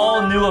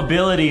all new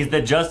abilities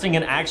that Justin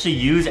can actually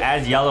use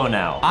as yellow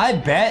now. I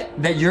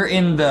bet that you're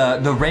in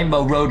the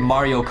Rainbow Road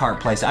Mario Kart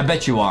place. I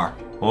bet you are.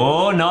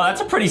 Oh, no,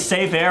 that's a pretty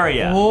safe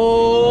area.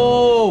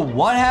 Whoa,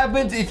 what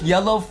happens if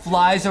yellow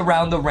flies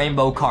around the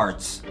rainbow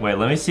carts? Wait,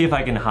 let me see if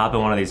I can hop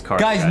in one of these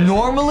carts. Guys,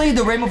 normally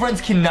the rainbow friends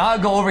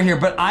cannot go over here,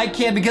 but I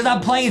can because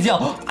I'm playing as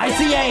yellow. I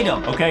see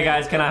Adam. Okay,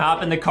 guys, can I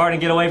hop in the cart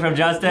and get away from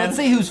Justin? Let's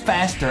see who's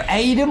faster,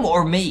 Adam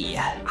or me.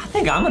 I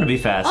think I'm gonna be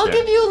faster. I'll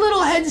give you a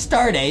little head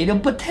start, Adam,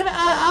 but then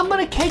I'm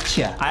gonna catch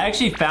you. I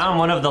actually found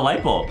one of the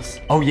light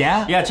bulbs. Oh,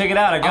 yeah? Yeah, check it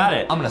out, I got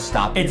it. I'm gonna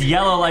stop you. It's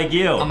yellow like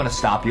you. I'm gonna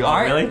stop you. All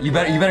right, really? You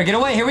better get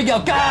away. Here we go.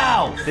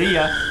 Go! See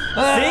ya.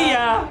 See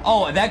ya.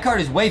 Oh, that card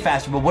is way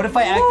faster, but what if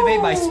I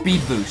activate my speed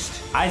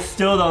boost? I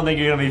still don't think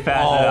you're gonna be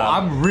fast enough.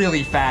 I'm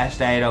really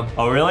fast, Adam.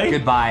 Oh, really?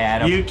 Goodbye,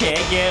 Adam. You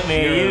can't get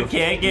me. You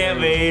can't get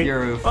me.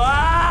 You're oof.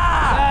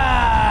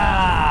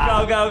 Ah!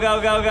 Go, go, go,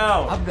 go,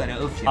 go. I'm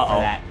gonna oof you for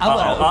that. I'm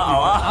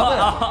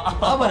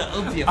gonna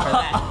oof you for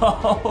that.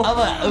 I'm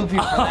gonna oof you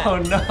for that. Oh,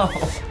 no.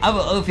 I'm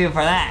gonna oof you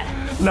for that.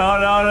 No,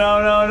 no,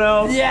 no, no,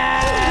 no.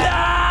 Yeah! No!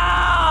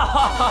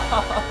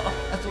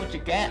 That's what you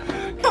get.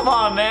 Come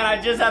on, man.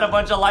 I just had a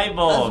bunch of light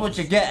bulbs. That's what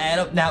you get,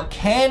 Adam. Now,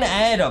 can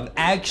Adam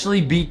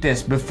actually beat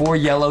this before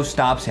yellow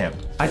stops him?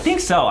 I think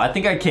so. I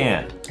think I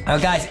can. Now,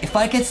 guys, if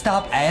I can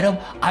stop Adam,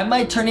 I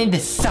might turn into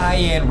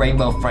Cyan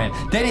Rainbow Friend.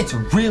 Then it's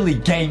really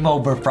game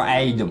over for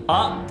Adam.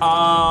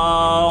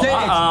 Uh-oh. Then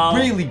it's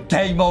really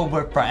game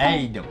over for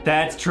Adam.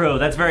 That's true.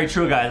 That's very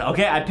true, guys.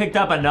 Okay, I picked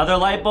up another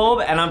light bulb,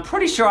 and I'm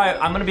pretty sure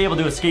I'm gonna be able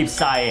to escape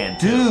Cyan.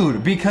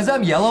 Dude, because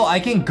I'm yellow, I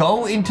can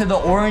go into the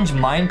orange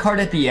minecart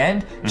at the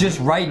end just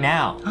right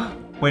now.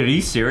 Wait, are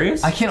you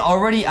serious? I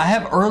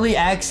have early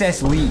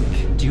access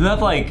leak. Do you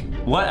have like,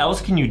 what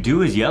else can you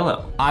do as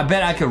yellow? I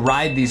bet I could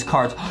ride these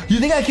carts. You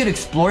think I could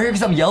explore here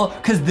because I'm yellow?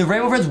 Because the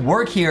Rainbow Friends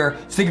work here,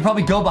 so they can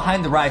probably go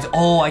behind the rides.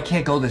 Oh, I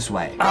can't go this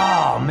way.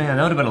 Oh, man,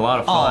 that would have been a lot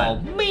of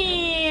fun. Oh,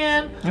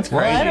 man. That's crazy.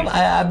 Well, Adam,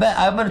 I bet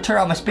I'm going to turn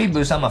on my speed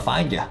boost. I'm going to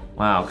find you.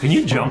 Wow, can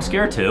you jump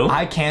scare too?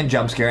 I can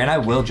jump scare, and I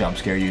will jump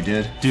scare you,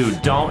 dude.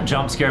 Dude, don't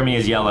jump scare me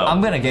as yellow.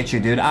 I'm going to get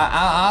you, dude.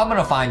 I'm going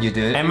to find you,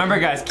 dude. And remember,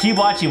 guys, keep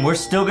watching. We're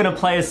still going to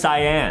play as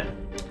Cyan.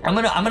 I'm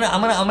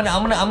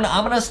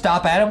gonna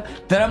stop Adam.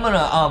 Then I'm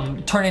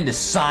gonna turn into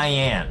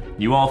Cyan.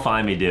 You won't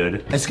find me,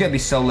 dude. It's gonna be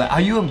so lit.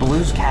 Are you in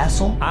Blue's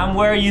castle? I'm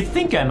where you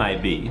think I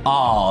might be.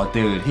 Oh,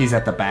 dude, he's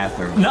at the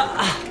bathroom. No.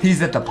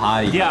 He's at the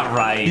potty. Yeah,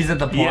 right. He's at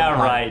the porta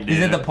potty. Right, dude.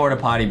 He's at the porta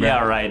potty, bro.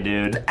 Yeah, right,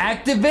 dude.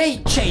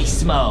 Activate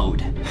chase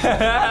mode.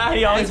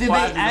 He always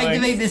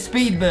activate the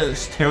speed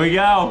boost. Here we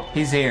go.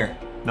 He's here.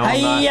 No,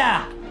 I'm not.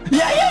 Yeah.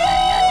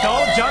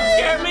 Don't jump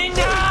scare me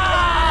now.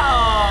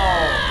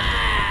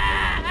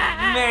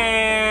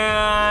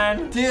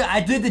 Man. Dude,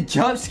 I did the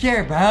jump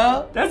scare,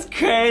 bro. That's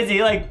crazy.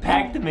 He like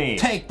pecked me.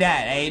 Take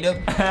that,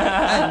 Adam.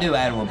 I knew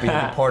Adam would be in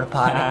the porta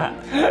potty.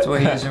 That's where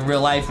he is in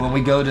real life. When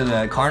we go to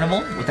the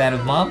carnival with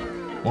Adam's mom,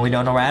 when we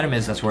don't know where Adam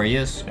is, that's where he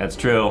is. That's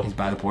true. He's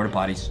by the porta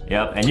potties.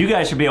 Yep, and you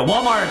guys should be at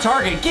Walmart or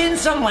Target getting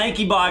some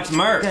LankyBox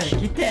merch. Gotta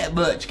get that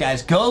merch,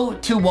 guys. Go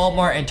to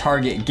Walmart and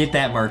Target, get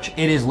that merch.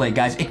 It is lit,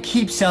 guys. It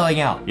keeps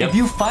selling out. Yep. If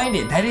you find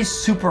it, that is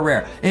super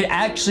rare. It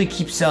actually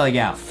keeps selling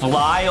out.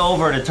 Fly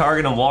over to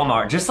Target and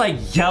Walmart, just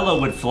like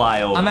yellow would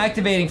fly over. I'm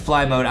activating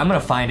fly mode. I'm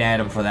gonna find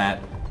Adam for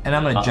that, and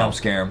I'm gonna jump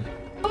scare him.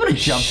 I'm gonna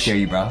jump scare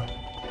you, bro.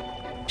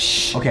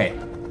 Shh. Okay.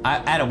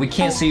 Adam, we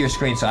can't see your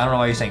screen, so I don't know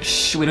why you're saying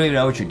shh. We don't even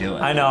know what you're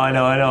doing. I know.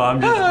 I'm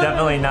just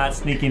definitely not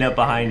sneaking up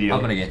behind you.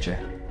 I'm gonna get you.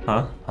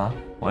 Huh?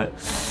 What?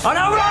 Oh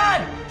no,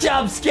 run!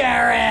 Jump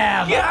scare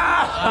him!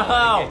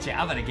 Yeah!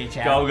 I'm gonna get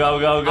you. Go.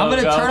 I'm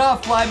gonna turn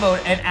off fly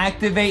mode and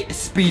activate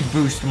speed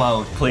boost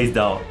mode. Please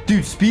don't.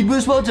 Dude, speed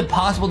boost mode's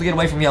impossible to get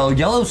away from yellow.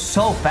 Yellow's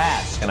so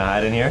fast. Can I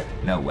hide in here?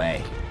 No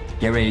way.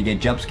 Get ready to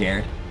get jump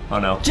scared. Oh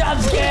no.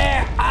 Jump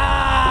scare!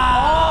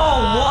 Ah!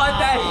 Oh, what?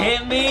 That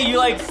hit me? You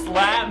like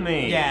slapped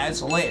me. Yeah,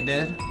 it's lit,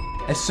 dude.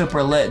 It's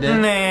super lit,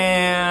 dude.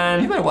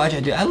 Man. You better watch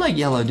it, dude. I like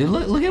yellow, dude.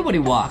 Look at what he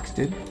walks,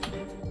 dude.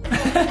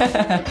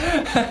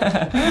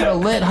 Kinda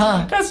lit,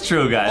 huh? That's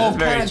true, guys. That's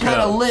very true.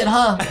 Kinda lit,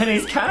 huh? And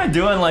he's kind of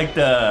doing like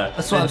the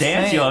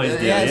dance you always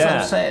do. Yeah, that's what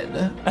I'm saying.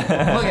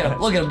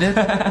 Look at him, dude.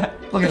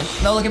 Look at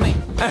him. No, look at me.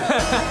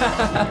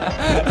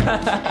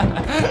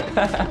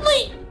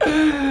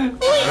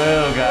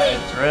 True, guys,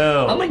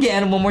 true. I'm gonna get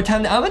Adam one more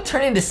time. I'm gonna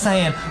turn into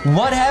Cyan.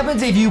 What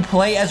happens if you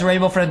play as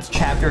Rainbow Friends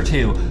Chapter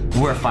 2?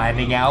 We're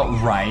finding out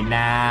right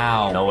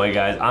now. No way,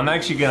 guys. I'm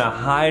actually gonna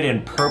hide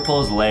in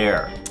Purple's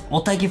lair.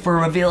 Well, thank you for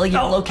revealing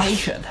your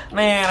location.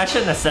 Man, I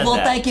shouldn't have said that.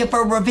 Well, thank you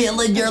for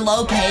revealing your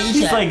location.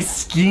 He's like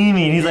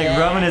scheming. He's like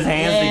rubbing his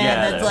hands together.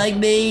 Yeah, that's like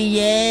me,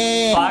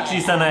 yeah. Foxy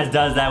sometimes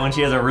does that when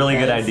she has a really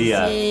good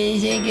idea.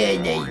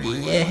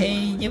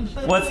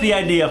 What's the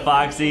idea,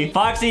 Foxy?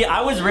 Foxy, I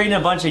was reading a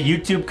bunch of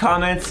YouTube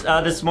comments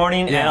this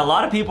morning, and a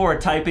lot of people were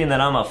typing that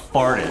I'm a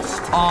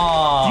fartist.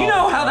 Oh. Do you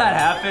know how that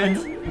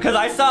happens? Because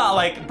I saw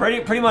like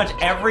pretty much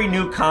every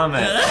new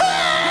comment.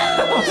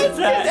 What's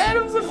that?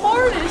 Adam's a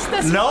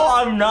artist. No,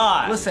 I'm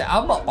not. Listen,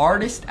 I'm an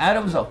artist.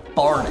 Adam's a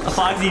artist.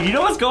 Foxy, do you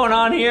know what's going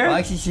on here?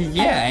 Foxy says,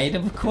 yeah,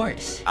 Adam, of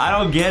course. I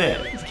don't get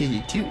it. It's because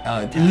you're too...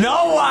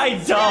 No,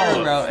 I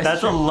don't. Bro,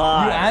 that's a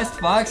lie. You asked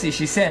Foxy.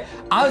 She said,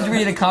 I was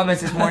reading the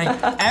comments this morning.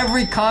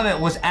 Every comment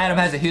was Adam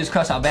has a huge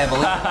crush on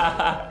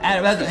Babylina.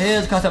 Adam has a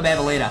huge crush on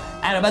Babylina.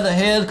 Adam has a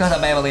huge crush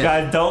on Babylina.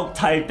 Guys, don't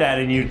type that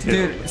in YouTube.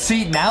 Dude,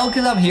 see, now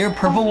because I'm here,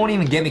 Purple won't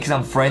even get me because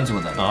I'm friends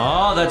with him.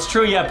 Oh, that's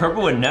true. Yeah,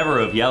 Purple would never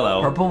oof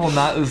Yellow. Purple will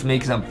not oof me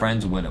because I'm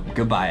friends with him.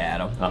 Goodbye,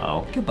 Adam.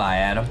 Uh-oh. Goodbye,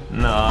 Adam.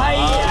 No.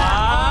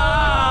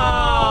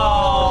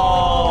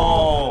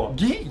 Oh!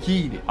 Get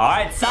yeeted. All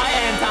right,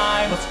 Cyan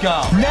time. Let's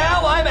go.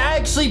 Now I'm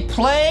actually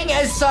playing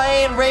as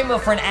Cyan Rainbow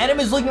Friend. Adam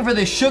is looking for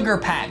the sugar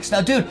packs.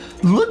 Now, dude,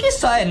 look at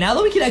Cyan. Now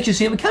that we can actually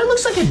see him, it kind of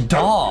looks like a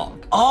dog.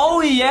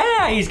 Oh,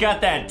 yeah. He's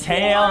got that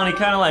tail, and he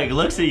kind of like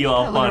looks at you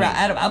all funny.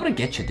 Adam, I'm going to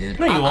get you, dude.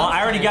 No, you won't.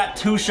 I already got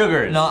 2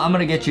 sugars. No, I'm going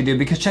to get you, dude,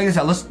 because check this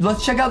out.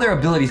 Let's check out their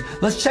abilities.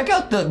 Let's check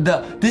out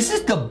this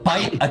is the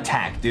bite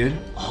attack, dude.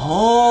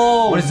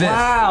 Oh, what is this?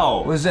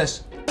 Wow. What is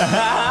this?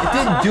 It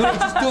didn't do it. It's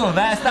just doing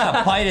that. It's not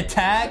a bite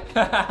attack.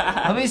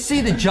 Let me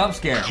see the jump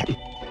scare.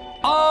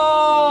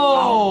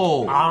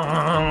 Oh!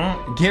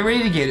 Get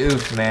ready to get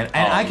oofed, man.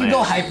 And I can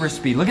go hyper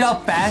speed. Look at how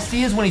fast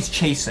he is when he's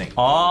chasing.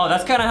 Oh,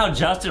 that's kind of how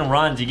Justin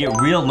runs. You get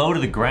real low to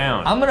the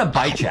ground. I'm gonna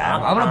bite you,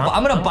 Adam.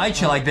 I'm gonna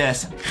bite you like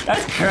this.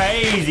 That's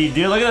crazy,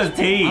 dude. Look at those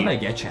teeth. I'm gonna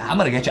get you. I'm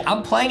gonna get you.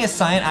 I'm playing as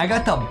Cyan. I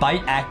got the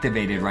bite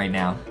activated right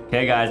now.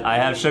 Okay, guys, I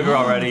have sugar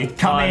already.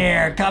 Come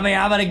here. I'm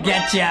gonna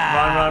get you.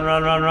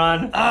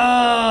 Run.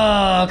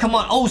 Oh, come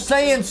on. Oh,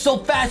 Cyan's so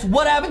fast.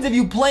 What happens if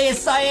you play as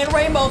Cyan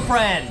Rainbow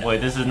Friend? Wait,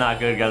 this is not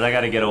good, guys. I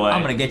gotta get away.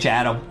 I'm gonna get you,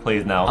 Adam.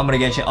 Please, no. I'm gonna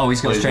get you. Oh,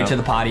 he's going straight to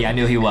the potty. I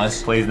knew he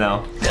was. Please,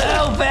 no.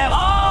 Oh, fam.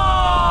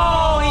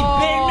 Oh, he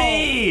bit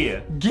me.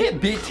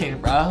 Get bitten,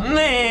 bro.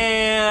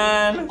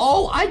 Man.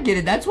 Oh, I get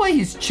it. That's why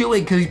he's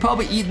chewing, because he's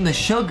probably eating the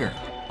sugar.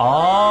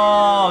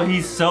 Oh,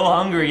 he's so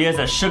hungry. He has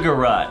a sugar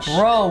rush.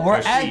 Bro, we're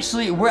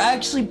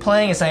actually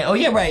playing as Cyan. Oh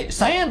yeah, right.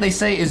 Cyan, they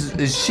say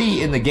is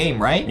she in the game,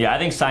 right? Yeah, I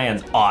think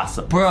Cyan's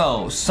awesome.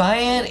 Bro,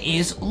 Cyan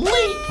is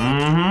lit.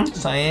 Mm-hmm.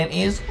 Cyan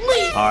is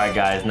lit. All right,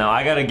 guys. Now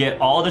I gotta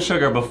get all the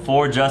sugar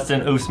before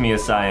Justin oofs me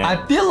as Cyan. I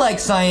feel like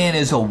Cyan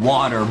is a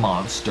water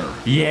monster.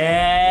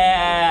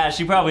 Yeah,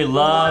 she probably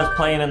loves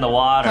playing in the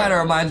water. Kind of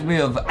reminds me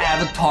of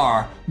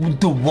Avatar,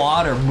 the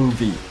water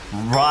movie.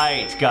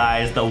 Right,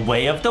 guys, The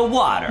Way of the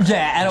Water.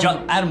 Yeah,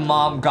 Adam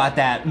mom got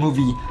that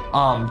movie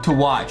to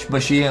watch,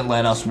 but she didn't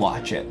let us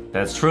watch it.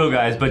 That's true,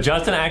 guys, but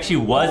Justin actually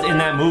was in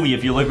that movie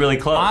if you look really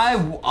close.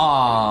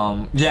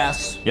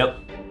 Yes. Yep,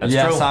 that's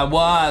true. Yes, I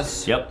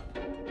was. Yep.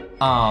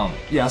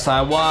 Yes,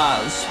 I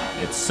was.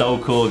 It's so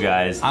cool,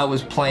 guys. I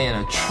was playing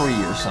a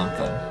tree or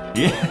something.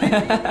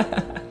 Yeah.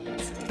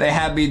 They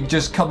had me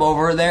just come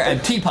over there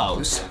and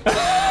T-pose. Do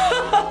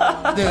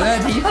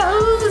that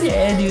T-pose,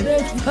 yeah, do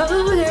that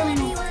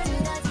T-pose.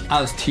 I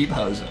was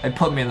T-posing. They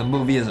put me in the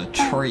movie as a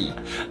tree.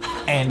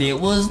 And it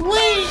was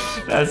lit.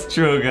 That's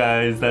true,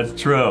 guys. That's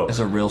true. It's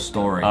a real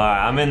story. All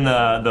right, I'm in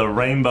the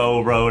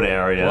Rainbow Road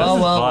area.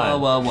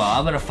 Well,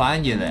 I'm gonna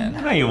find you then.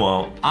 No, you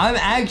won't. I'm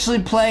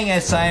actually playing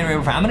as Cyan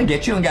Rainbow Friend. I'm gonna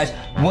get you, and guys,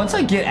 once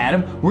I get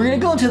Adam, we're gonna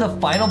go into the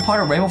final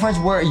part of Rainbow Friends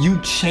where you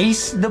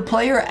chase the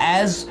player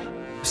as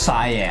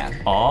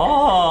Cyan.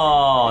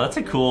 Oh, that's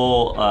a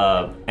cool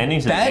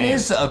ending to the game.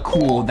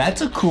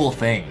 That's a cool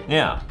thing.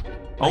 Yeah.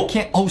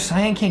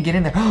 Cyan can't get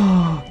in there.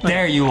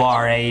 There you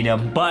are,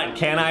 Adam. But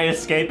can I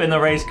escape in the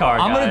race car,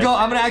 guys? I'm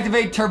gonna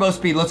activate turbo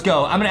speed. Let's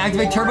go. I'm gonna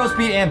activate turbo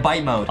speed and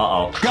bite mode.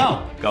 Uh-oh.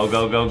 Go.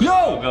 Go.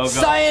 Yo,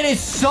 Cyan is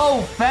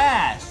so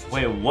fast.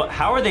 Wait, what?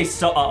 How are they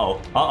so?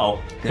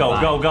 Uh-oh.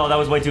 Go. That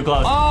was way too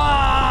close.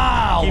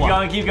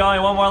 Oh! Keep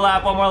going. One more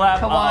lap.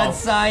 Come on,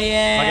 Cyan.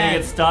 Am I gonna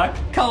get stuck?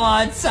 Come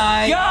on,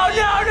 Cyan. Go!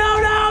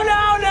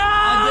 No!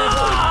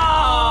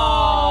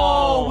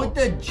 With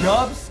the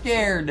jump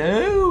scare,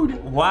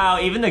 dude. Wow,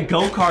 even the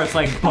go-kart's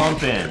like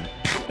bumping.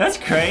 That's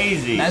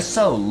crazy. That's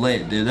so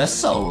lit, dude. That's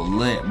so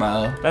lit,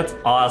 bro. That's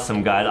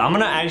awesome, guys. I'm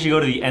gonna actually go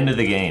to the end of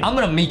the game. I'm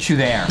gonna meet you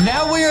there.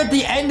 Now we're at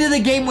the end of the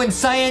game when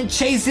Cyan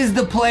chases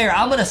the player.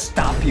 I'm gonna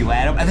stop you,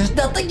 Adam, and there's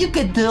nothing you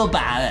can do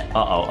about it.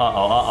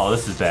 Uh-oh.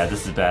 This is bad.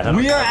 This is bad.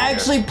 We are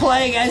actually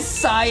playing as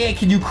Cyan.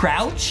 Can you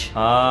crouch?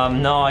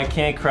 No, I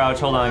can't crouch.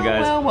 Hold on,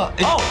 guys.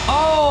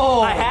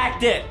 Oh! I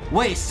hacked it.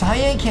 Wait,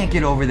 Cyan can't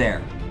get over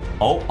there.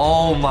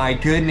 Oh my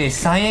goodness,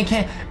 Cyan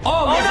can't.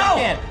 Oh yes, no! I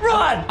can.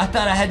 Run! I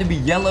thought I had to be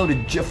yellow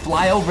to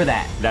fly over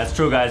that. That's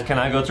true, guys. Can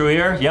I go through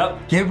here?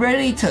 Yep. Get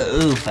ready to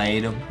oof,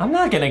 Adam. I'm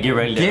not gonna get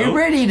ready to Get oof.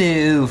 ready to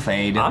oof,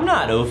 Adam. I'm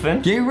not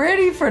oofing. Get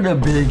ready for the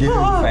big oof,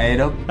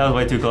 Adam. That was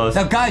way too close.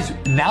 Now, guys,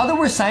 now that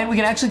we're Cyan, we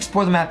can actually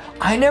explore the map.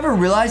 I never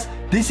realized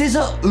this is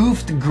a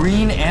oofed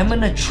green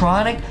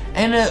animatronic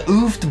and a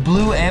oofed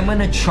blue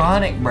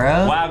animatronic,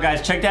 bro. Wow,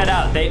 guys, check that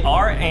out. They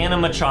are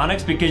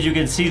animatronics because you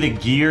can see the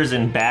gears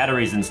and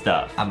batteries and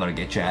stuff. I'm gonna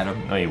get you, Adam.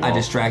 No, you I won't.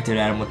 distracted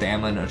Adam with the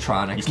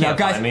animatronics. You can't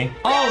find me.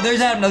 Oh, there's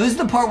Adam. Now, this is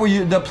the part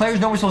where the players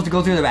know we're supposed to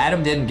go through there, but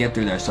Adam didn't get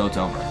through there, so it's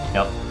over.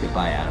 Yep.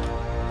 Goodbye, Adam.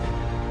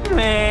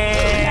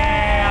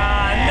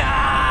 Man,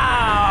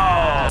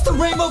 no! It's the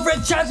Rainbow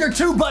Friends Chapter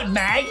 2, but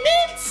magnets?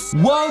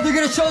 Whoa, they're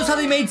gonna show us how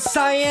they made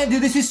Cyan,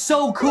 dude. This is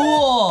so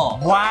cool.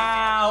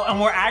 Wow, and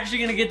we're actually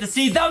gonna get to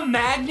see the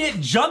magnet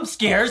jump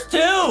scares too.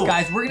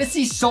 Guys, we're gonna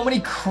see so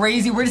many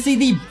we're gonna see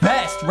the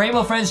best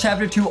Rainbow Friends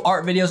Chapter 2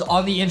 art videos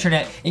on the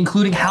internet,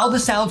 including how the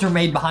sounds are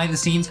made behind the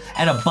scenes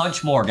and a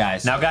bunch more,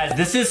 guys. Now, guys,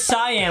 this is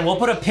Cyan. We'll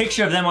put a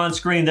picture of them on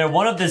screen. They're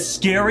one of the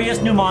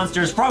scariest new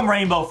monsters from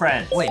Rainbow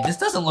Friends. Wait, this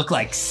doesn't look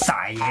like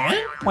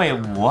Cyan. Wait,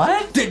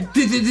 what?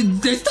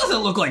 This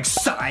doesn't look like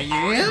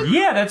Cyan.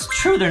 Yeah, that's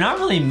true. They're not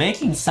really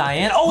making Cyan.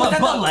 Oh, is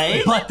that the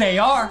leg? But they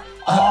are.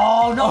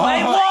 Oh, no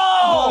way. Whoa!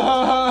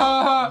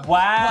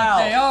 Wow.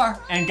 But they are.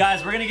 And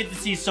guys, we're gonna get to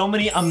see so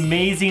many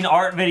amazing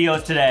art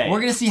videos today. We're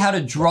gonna see how to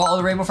draw all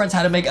the Rainbow Friends,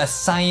 how to make a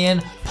Cyan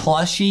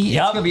plushie.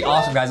 Yep. It's gonna be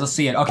awesome, guys. Let's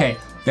see it. Okay,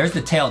 there's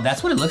the tail.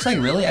 That's what it looks like,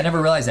 really? I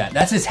never realized that.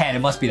 That's his head. It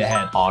must be the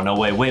head. Oh, no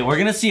way. Wait, we're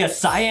gonna see a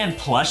Cyan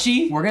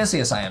plushie? We're gonna see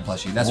a Cyan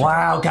plushie. That's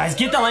wow, guys,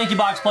 get the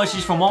LankyBox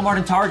plushies from Walmart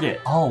and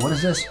Target. Oh, what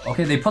is this?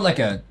 Okay, they put like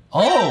a...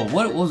 Oh,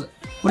 what was it?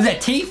 What is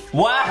that, teeth?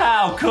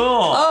 Wow, cool.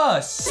 Oh,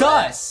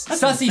 sus.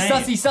 That's Sussy, insane.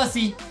 sussy,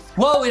 sussy.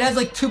 Whoa, it has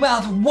like 2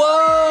 mouths. Whoa!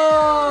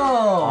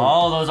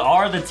 Oh, those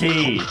are the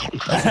teeth.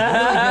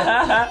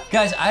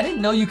 Guys, I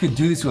didn't know you could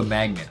do this with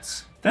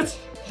magnets. That's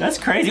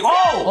crazy.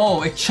 Whoa!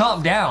 Oh, it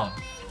chomped down.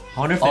 I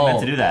wonder if they meant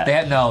to do that.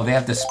 They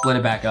have to split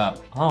it back up.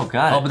 Oh,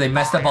 God. Oh, but they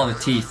messed up all the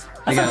teeth.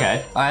 That's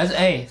okay. All right,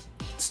 hey,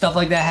 stuff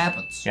like that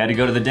happens. You had to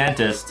go to the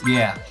dentist.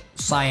 Yeah,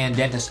 Cyan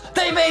dentist.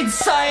 They made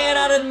Cyan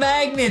out of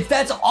magnets.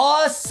 That's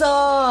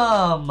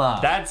awesome.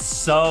 That's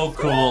so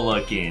cool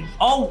looking.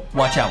 Oh,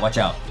 Watch out, watch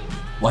out.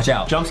 Watch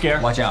out. Jump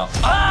scare. Watch out.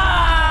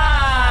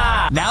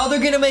 ah! Now they're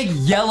gonna make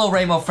Yellow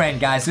Rainbow Friend,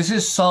 guys. This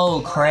is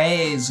so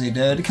crazy,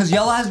 dude. Because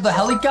Yellow has the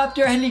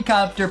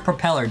helicopter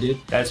propeller, dude.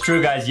 That's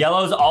true, guys.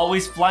 Yellow's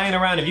always flying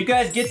around. If you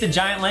guys get the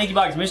giant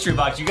LankyBox mystery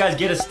box, you guys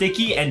get a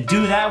sticky and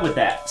do that with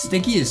that.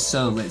 Sticky is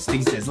so lit.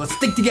 Sticky says, let's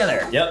stick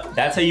together. Yep,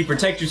 that's how you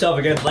protect yourself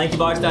against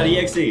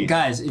LankyBox.exe.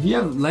 Guys, if you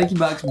have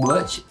LankyBox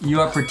Butch, you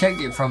are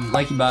protected from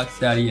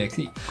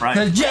LankyBox.exe. Right.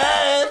 Because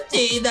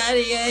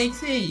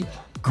Justy.exe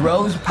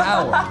grows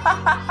power.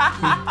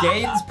 He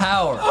gains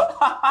power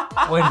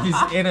when he's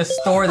in a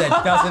store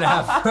that doesn't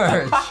have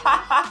merch.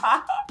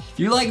 If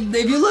you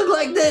look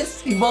like this,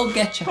 he won't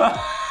get you.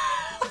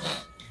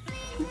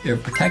 You're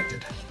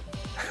protected.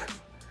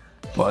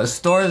 But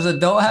stores that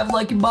don't have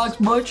LankyBox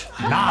Butch,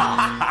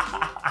 nah.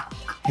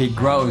 He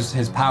grows,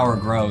 his power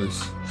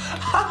grows.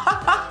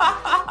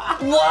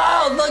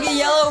 Whoa, look at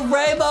Yellow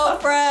Rainbow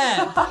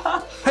Friend.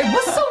 Hey,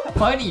 what's so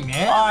funny,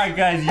 man? All right,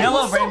 guys,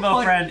 Yellow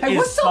Rainbow Friend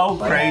is so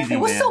crazy, Hey,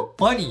 what's man. so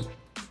funny?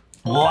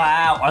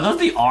 Wow, are those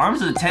the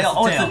arms or the tail? That's the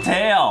Oh, it's tail. the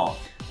tail.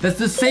 That's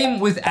the same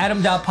with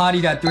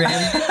Adam.potty.3.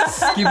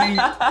 Skibbity.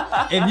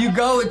 If you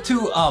go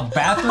to a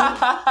bathroom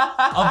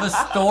of a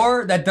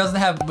store that doesn't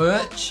have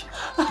merch,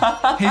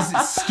 his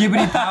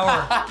skibbity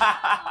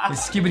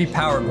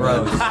power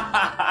grows.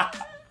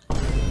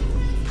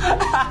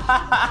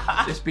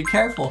 Just be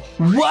careful.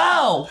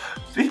 Wow!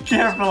 Be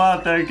careful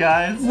out there,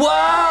 guys.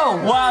 Wow!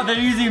 Wow, they're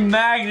using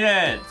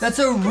magnets. That's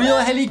a real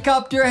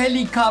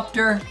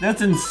helicopter.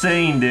 That's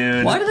insane,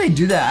 dude. Why do they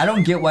do that? I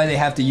don't get why they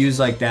have to use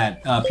like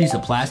that piece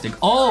of plastic.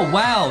 Oh,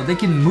 wow. They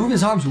can move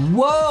his arms.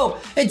 Whoa!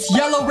 It's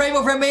Yellow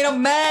Rainbow Friend made of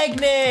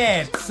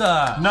magnets.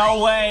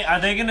 No way. Are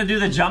they gonna do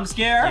the jump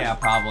scare? Yeah,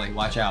 probably.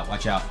 Watch out.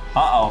 Watch out.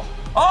 Uh-oh.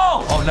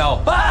 Oh! Oh,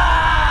 no.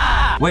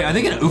 Ah! Wait, are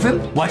they gonna oof him?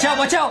 Watch out.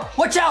 Watch out.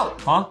 Watch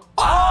out. Huh?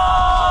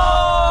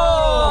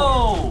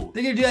 Oh!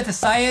 They're gonna do that to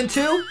Cyan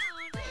too?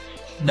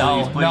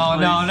 No, Please, please, no,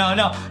 please. no, no,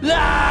 no.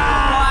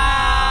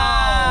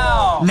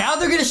 Wow! Now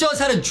they're gonna show us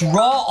how to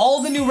draw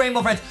all the new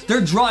Rainbow Friends.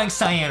 They're drawing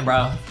Cyan,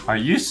 bro. Are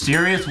you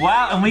serious?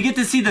 Wow, and we get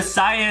to see the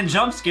Cyan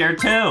jump scare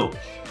too.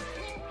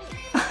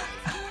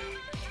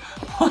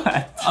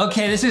 What?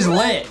 Okay, this is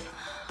lit.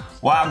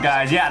 Wow,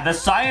 guys, yeah, the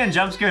cyan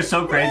jump scare is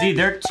so crazy.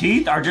 Their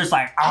teeth are just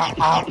like,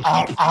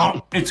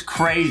 It's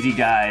crazy,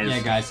 guys. Yeah,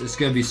 guys, it's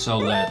gonna be so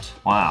lit.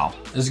 Wow.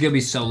 This is gonna be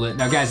so lit.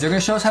 Now, guys, they're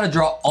gonna show us how to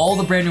draw all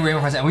the brand new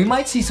Rainbow Friends, and we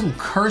might see some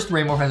cursed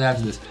Rainbow Friends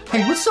after this.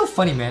 Hey, what's so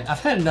funny, man?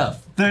 I've had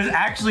enough. There's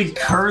actually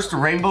cursed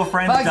Rainbow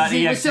Friends.exe.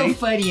 Foxy, what's so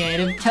funny,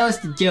 Adam? Tell us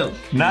the joke.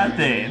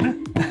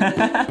 Nothing.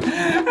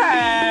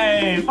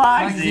 Hey,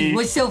 Foxy.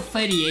 What's so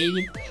funny,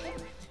 Adam?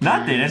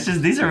 Nothing. It's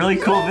just these are really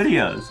cool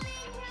videos.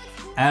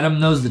 Adam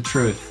knows the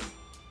truth,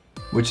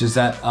 which is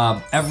that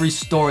every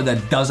store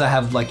that doesn't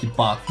have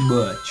LankyBox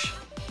merch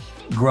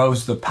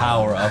grows the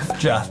power of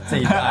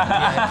Justin.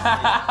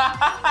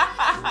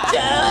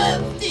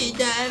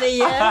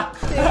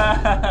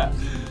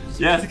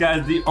 Yes,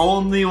 guys, the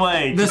only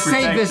way The to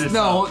protect safest,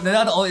 yourself. no,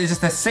 not the only, it's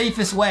just the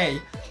safest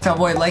way to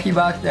avoid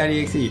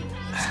LankyBox.exe.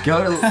 Just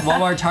go to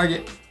Walmart,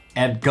 Target,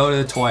 and go to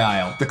the toy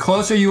aisle. The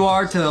closer you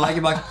are to the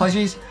LankyBox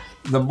plushies,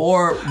 the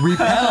more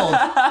repelled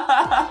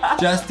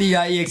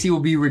Justy.exe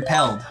will be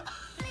repelled.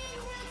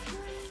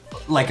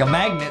 Like a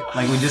magnet,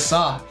 like we just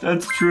saw.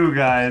 That's true,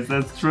 guys.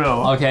 That's true.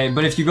 Okay,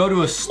 but if you go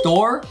to a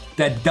store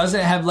that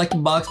doesn't have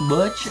LankyBox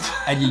merch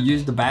and you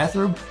use the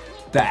bathroom,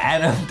 the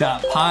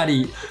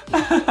Adam.potty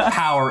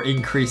power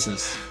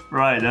increases.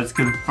 Right, that's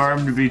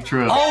confirmed to be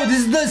true. Oh,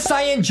 this is the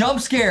cyan jump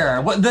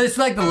scare. What? It's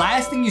like the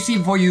last thing you see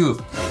before you.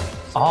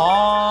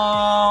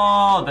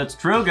 Oh, that's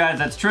true, guys.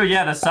 That's true.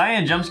 Yeah, the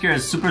cyan jump scare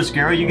is super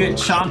scary. You get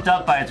chomped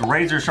up by its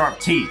razor sharp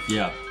teeth.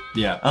 Yeah.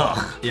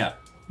 Ugh. Yeah.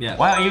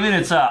 Wow, even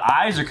its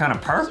eyes are kind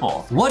of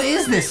purple. What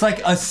is this?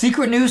 Like a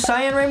secret new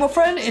cyan rainbow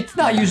friend? It's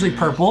not usually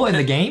purple in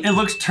the game. It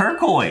looks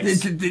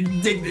turquoise.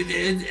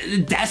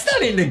 That's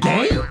not in the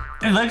game.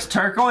 It looks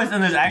turquoise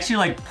and there's actually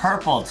like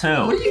purple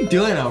too. What are you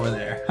doing over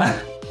there?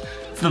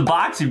 It's the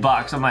boxy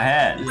box on my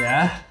head.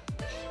 Yeah.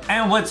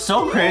 And what's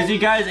so crazy,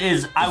 guys,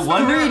 is I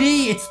wonder.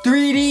 3D. It's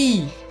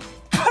 3D.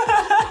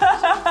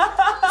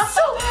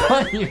 So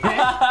funny, man.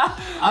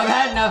 I've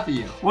had enough of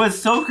you. What's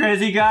so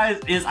crazy, guys,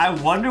 is I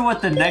wonder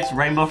what the next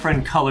Rainbow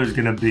Friend color is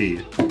gonna be.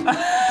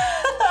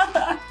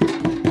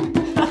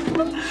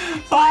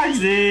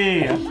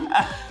 Foxy!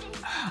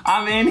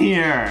 I'm in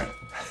here.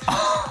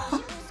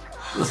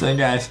 Listen,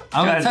 guys,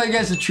 I'm gonna tell you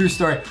guys a true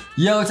story.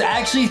 Yo, it's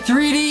actually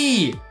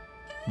 3D.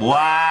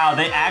 Wow,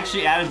 they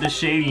actually added the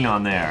shading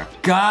on there.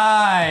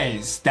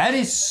 Guys, that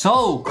is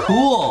so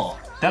cool.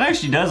 That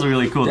actually does look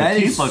really cool. The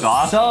teeth look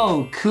awesome.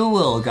 So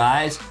cool,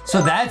 guys.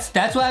 So that's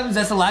what happens.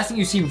 That's the last thing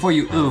you see before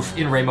you oof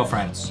in Rainbow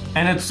Friends.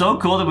 And it's so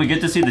cool that we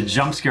get to see the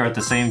jump scare at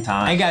the same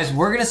time. And guys,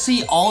 we're gonna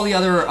see all the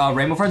other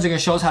Rainbow Friends. They're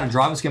gonna show us how to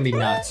draw them. It's gonna be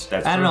nuts.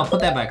 That's I don't true. know.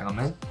 Put that back on,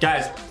 man.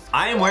 Guys,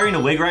 I am wearing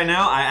a wig right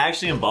now. I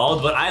actually am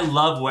bald, but I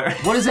love wearing.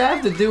 What does that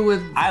have to do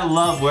with? I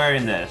love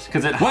wearing this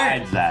because it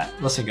hides that.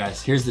 Listen,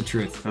 guys. Here's the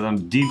truth. Because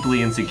I'm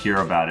deeply insecure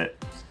about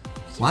it.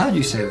 Why would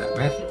you say that,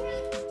 man?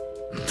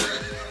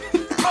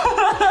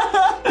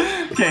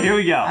 Okay, here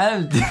we go.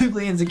 I'm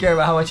deeply insecure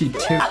about how much he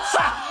toots.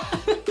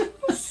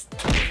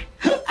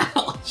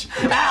 Ouch!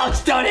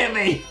 Ouch! Don't hit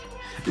me.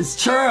 It's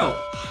true.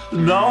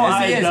 No,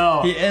 I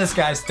know. He is,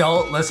 guys.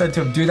 Don't listen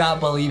to him. Do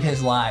not believe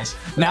his lies.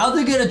 Now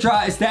they're gonna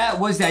draw.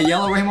 Was that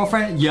yellow rainbow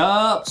friend?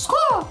 Yup.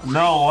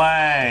 No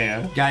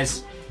way.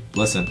 Guys,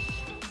 listen.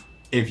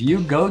 If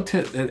you go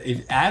to,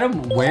 if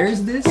Adam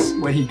wears this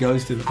when he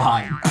goes to the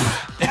pond,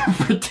 it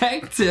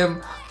protects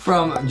him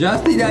from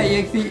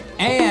Justy.exe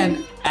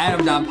and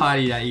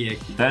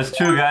Adam.potty.exe. That's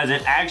true, guys.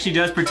 It actually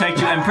does protect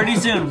you. And pretty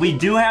soon, we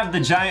do have the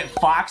giant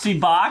Foxy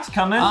box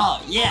coming. Oh,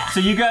 yeah. So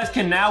you guys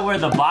can now wear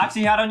the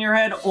Boxy hat on your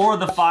head or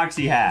the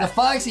Foxy The hat.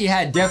 Foxy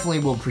hat definitely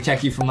will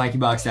protect you from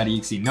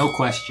LankyBox.exe, no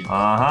question.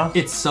 Uh-huh.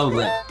 It's so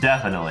lit.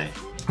 Definitely.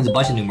 There's a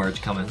bunch of new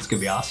merch coming. It's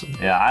gonna be awesome.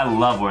 Yeah, I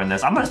love wearing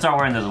this. I'm gonna start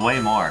wearing this way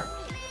more.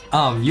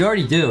 You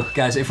already do,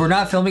 guys. If we're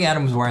not filming,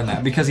 Adam's wearing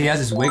that because he has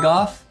his wig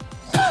off.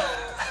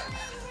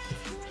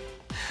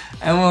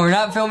 And when we're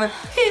not filming,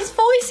 his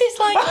voice is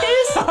like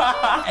this.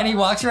 And he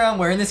walks around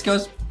wearing this,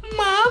 goes,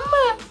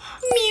 Mama,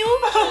 mew.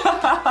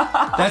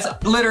 That's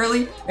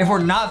literally, if we're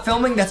not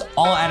filming, that's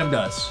all Adam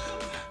does.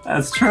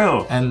 That's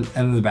true. And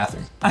in the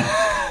bathroom.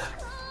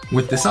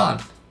 With this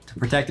on. To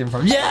protect him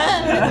from,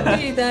 yeah!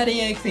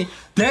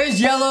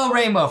 There's yellow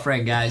rainbow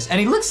friend, guys. And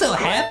he looks so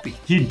happy.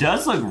 He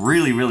does look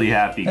really, really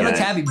happy, He guys. looks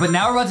happy, but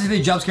now we're about to see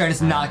the jump scare and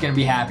it's not gonna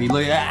be happy.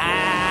 Look at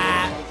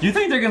that. You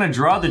think they're gonna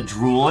draw the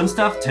drool and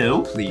stuff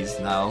too? Please,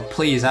 no.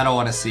 Please, I don't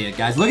wanna see it,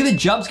 guys. Look at the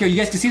jump scare. You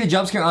guys can see the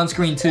jump scare on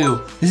screen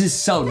too. This is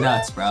so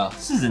nuts, bro.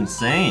 This is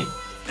insane.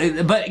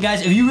 But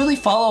guys, if you really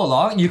follow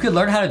along, you could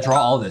learn how to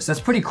draw all this. That's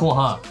pretty cool,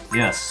 huh?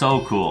 Yeah,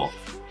 so cool.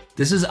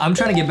 I'm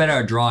trying to get better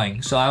at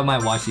drawing, so I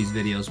might watch these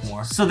videos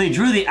more. So they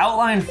drew the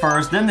outline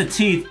first, then the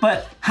teeth,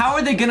 but how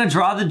are they gonna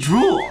draw the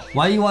drool?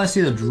 Why do you want to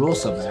see the drool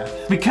so bad?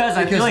 Because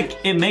I feel like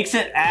it makes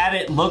it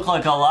look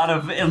like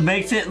it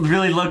makes it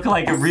really look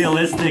like a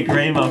realistic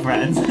Rainbow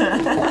Friends.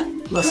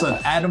 Listen,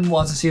 Adam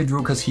wants to see a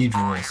drool because he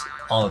drools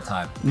all the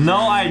time. No,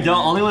 I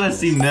don't. Only want to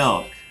see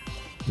milk.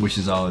 Which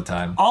is all the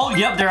time. Oh,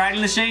 yep, they're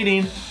adding the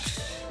shading.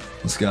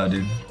 Let's go,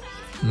 dude.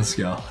 Let's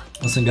go.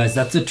 Listen, guys,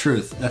 that's the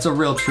truth. That's a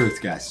real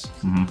truth, guys.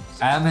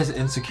 Adam is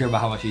insecure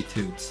about how much he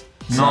toots.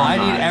 So I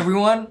need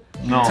everyone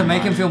to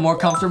make him not. feel more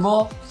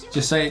comfortable.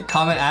 Just say,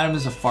 comment Adam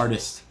is a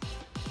fartist.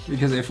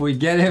 Because if we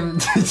get him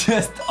to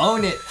just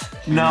own it,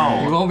 he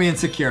no, won't be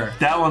insecure.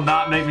 that will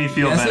not make me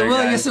feel Yes, better. it will.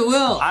 guys. Yes, it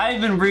will.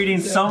 I've been reading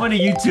so many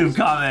YouTube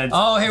comments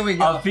Oh, here we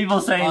go. of people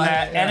saying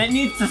that, yeah. and it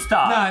needs to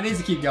stop. No, it needs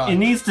to keep going. It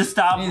needs to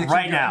stop It needs to keep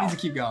right going. now. It needs to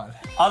keep going.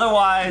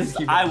 Otherwise,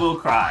 keep I going. will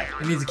cry.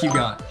 It needs to keep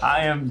going.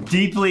 I am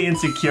deeply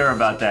insecure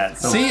about that.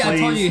 So See, I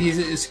told please- you he's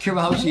insecure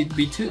about how she'd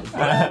be too. Dude,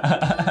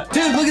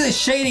 look at this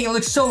shading. It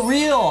looks so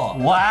real.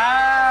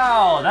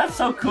 Wow, that's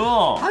so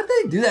cool. How'd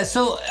they do that?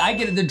 So I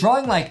get it. They're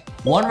drawing like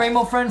one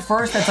rainbow friend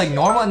first that's like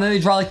normal, and then they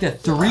draw like the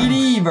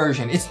 3D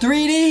version. It's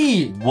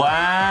 3D.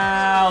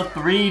 Wow,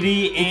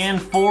 3D and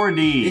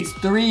 4D. It's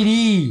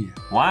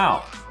 3D.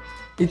 Wow,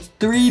 It's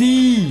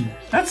 3D.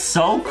 that's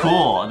so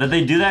cool that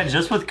they do that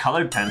just with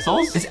colored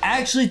pencils. It's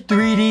actually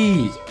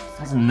 3D.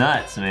 That's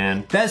nuts,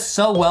 man. That's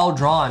so well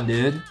drawn,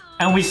 dude.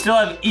 And we still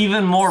have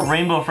even more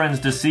rainbow friends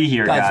to see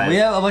here, guys. We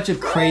have a bunch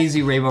of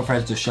crazy rainbow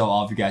friends to show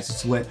off, you guys.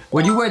 It's lit.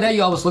 When you wear that,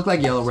 you almost look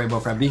like yellow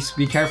rainbow friend.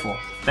 Be careful.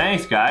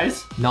 Thanks,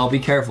 guys. No, be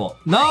careful.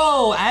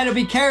 No, Anna,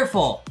 be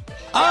careful.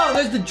 Oh,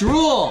 there's the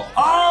drool.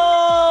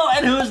 Oh,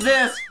 and who's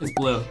this? It's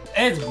blue.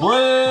 It's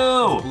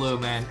Blue. Blue,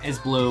 man. It's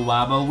blue.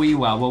 Wabba wee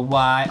wabba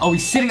why. Oh,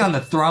 he's sitting on the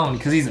throne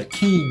because he's a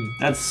king.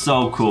 That's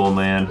so cool,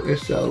 man.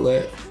 It's so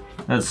lit.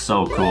 That's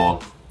so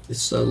cool.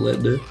 It's so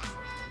lit, dude.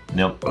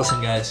 Nope.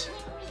 Listen, guys.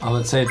 I'm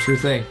gonna say a true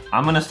thing.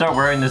 I'm gonna start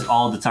wearing this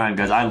all the time,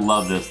 guys. I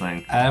love this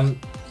thing. Adam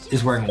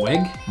is wearing a wig.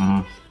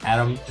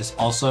 Adam is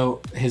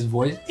also, his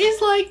voice is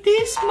like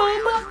this,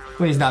 mama.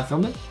 When he's not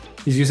filming,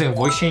 he's using a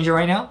voice changer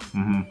right now.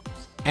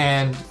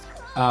 And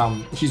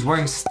he's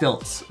wearing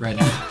stilts right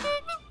now.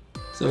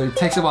 So he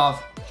takes them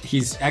off.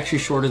 He's actually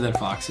shorter than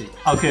Foxy.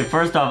 Okay,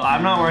 first off,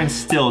 I'm not wearing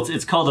stilts.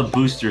 It's called a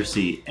booster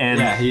seat. And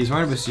Yeah, he's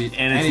wearing a suit.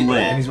 And it's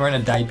lit. And he's wearing a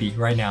diaper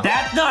right now.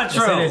 that's not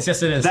true. Yes, it is.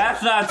 Yes, it is.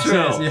 That's not true.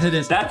 Yes, it is. Yes, it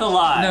is. That's a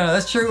lie. No,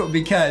 that's true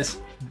because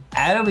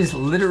Adam is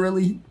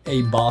literally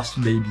a boss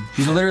baby.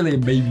 He's literally a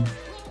baby.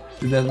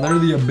 He's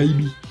literally a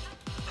baby.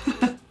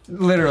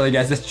 Literally,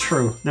 guys, that's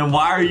true. Then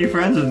why are you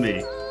friends with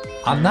me?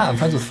 I'm not. I'm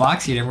friends with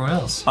Foxy and everyone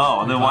else.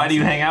 Oh, then why do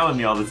you hang out with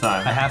me all the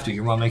I time? have to.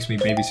 Your mom makes me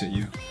babysit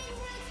you.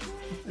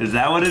 Is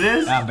that what it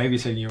is? I'm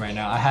babysitting you right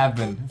now. I have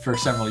been for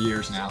several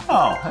years now.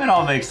 Oh, it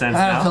all makes sense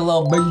Adam's a now.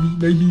 little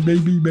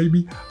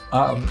baby.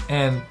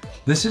 And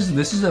this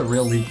is a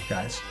real leak,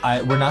 guys.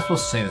 We're not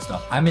supposed to say this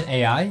stuff. I'm an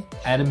AI.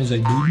 Adam is a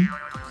baby,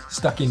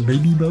 stuck in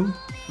baby mode.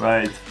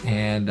 Right.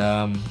 And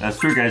That's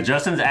true, guys.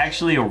 Justin's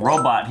actually a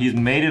robot. He's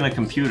made in a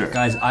computer.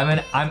 guys,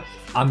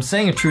 I'm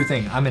saying a true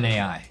thing. I'm an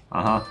AI.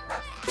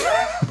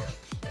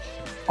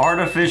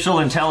 Artificial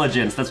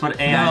intelligence. That's what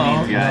AI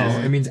means, guys.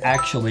 No, it means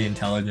actually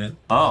intelligent.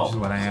 Oh. Which is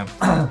what I am.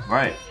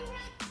 Right.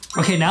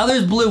 Okay, now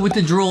there's Blue with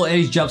the drool, and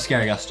he's jump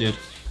scaring us, dude.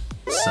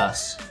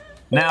 Sus.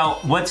 Now,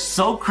 what's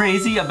so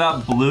crazy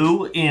about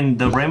Blue in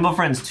the Rainbow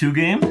Friends 2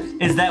 game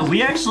is that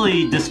we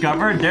actually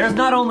discovered there's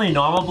not only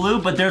normal Blue,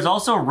 but there's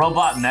also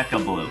Robot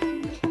Mecha Blue.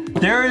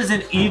 There is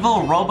an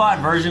evil robot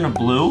version of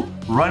Blue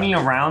running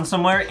around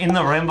somewhere in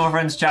the Rainbow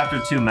Friends Chapter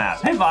 2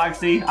 map. Hey,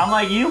 Foxy, I'm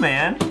like you,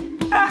 man.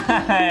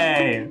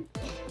 Hey.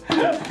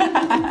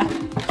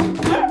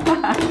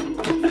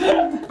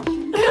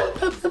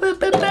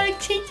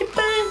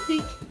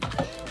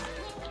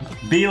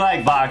 Be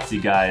like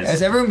Boxy, guys.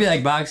 As everyone be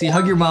like Boxy,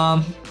 hug your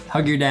mom,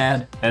 hug your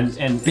dad, And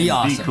be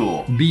awesome. Be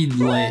cool. Be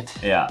lit.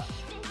 Yeah.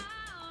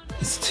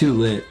 It's too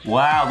lit.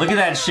 Wow, look at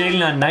that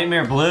shading on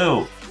Nightmare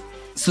Blue.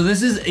 So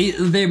this is,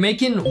 they're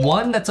making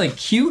one that's like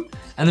cute,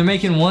 and they're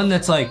making one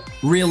that's like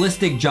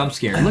realistic jump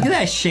scare. Look at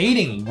that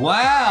shading.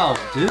 Wow,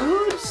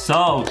 dude.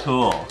 So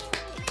cool.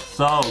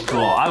 So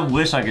cool. I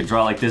wish I could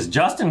draw like this.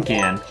 Justin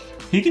can.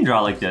 He can draw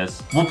like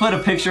this. We'll put a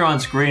picture on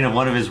screen of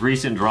one of his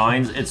recent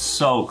drawings. It's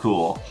so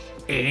cool.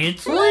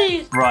 It's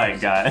lit. Right,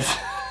 guys.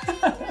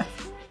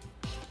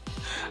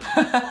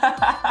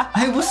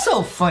 Hey, what's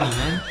so funny,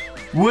 man?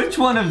 Which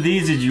one of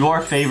these is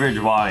your favorite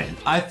drawing?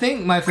 I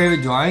think my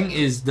favorite drawing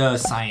is the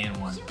cyan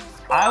one.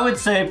 I would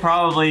say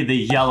probably the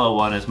yellow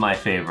one is my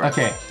favorite.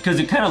 Okay. Because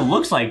it kind of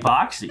looks like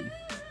Boxy.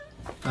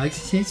 Boxy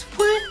says,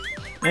 what?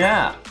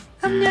 Yeah.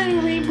 I'm not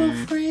a rainbow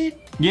friend.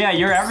 Yeah,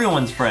 you're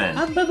everyone's friend.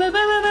 I'm Boxy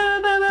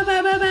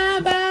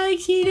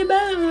the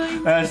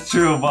boy. That's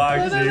true,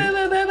 Boxy.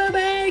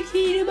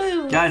 Boxy the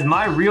boy. Guys,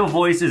 my real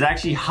voice is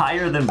actually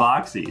higher than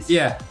Boxy's.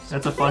 Yeah,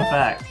 That's a fun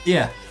fact.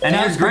 yeah. And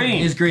Now here's green.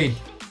 Here's green.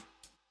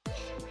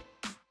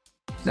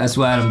 That's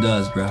what Adam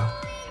does, bro.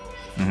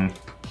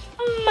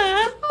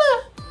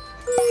 Mama,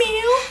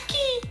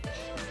 Milky.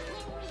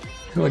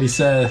 What he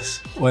says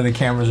when the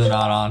cameras are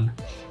not on.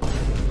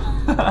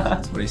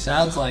 That's what he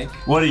sounds like.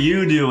 What do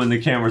you do when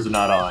the cameras are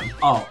not on?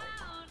 Oh,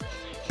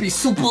 be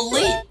super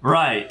late.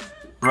 Right,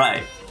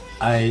 right.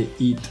 I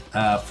eat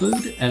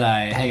food, and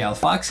I hang out with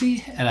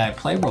Foxy, and I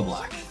play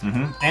Roblox.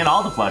 And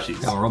all the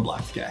plushies. I'm a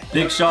Roblox guy.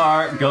 Big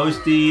Shark,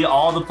 Ghosty,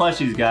 all the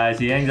plushies, guys.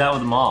 He hangs out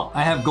with them all.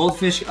 I have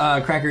goldfish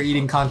cracker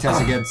eating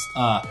contest against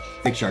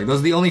Big Shark. Those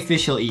are the only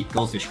fish he'll eat,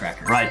 goldfish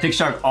crackers. Right, Big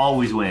Shark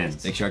always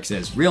wins. Big Shark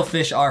says, real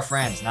fish are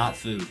friends, not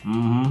food.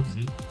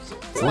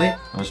 It's lit.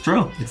 That's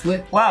true. It's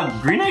lit. Wow,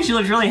 Green actually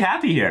looks really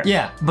happy here.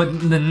 Yeah, but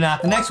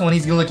not the next one.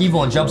 He's gonna look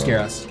evil and jump scare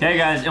us. Okay,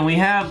 guys, and we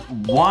have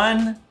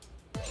one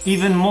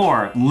even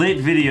more lit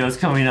videos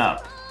coming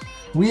up.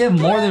 We have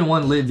more than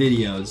one lit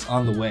videos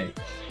on the way.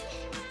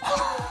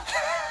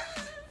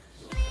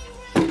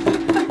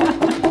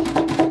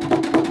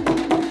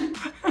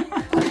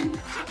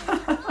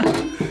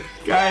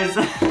 Guys.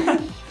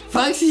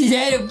 Foxy's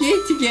Adam, get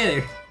it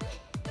together.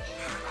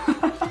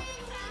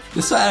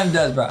 This is what Adam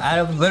does, bro.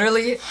 Adam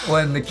literally,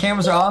 when the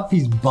cameras are off,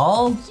 he's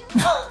bald.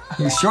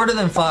 He's shorter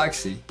than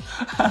Foxy.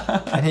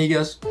 And he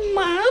goes,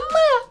 Mama,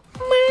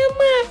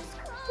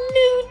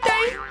 new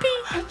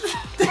diaper.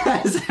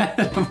 That's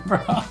Adam,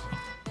 bro.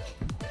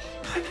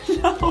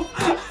 No,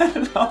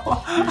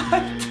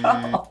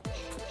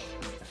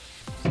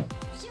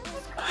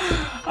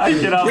 I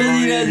cannot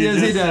believe you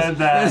just said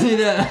that. Yes, he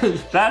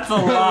does. That's a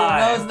lie.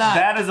 No, it's not.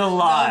 That is a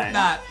lie. No, it's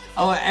not.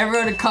 I want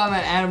everyone to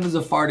comment Adam is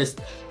a fartist.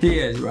 He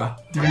is, bro.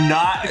 Do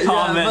not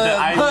comment that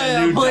I need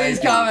a new please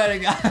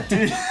diaper.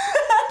 comment.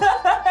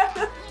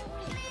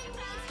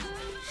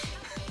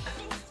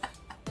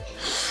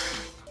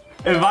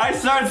 If I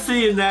start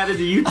seeing that in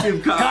the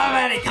YouTube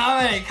comments,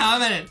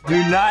 comment it.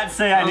 do not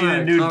say I need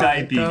a new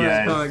diaper,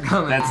 guys.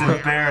 Comment. That's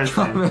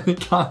embarrassing.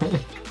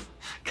 Comment.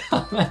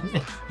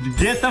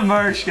 Get the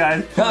merch,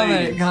 guys,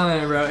 please.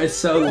 Comment, bro. It's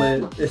so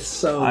lit. It's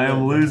so lit. I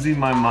am losing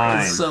my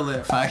mind. It's so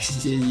lit. Foxy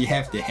says you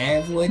have to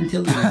have one to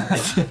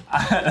live.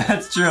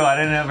 That's true. I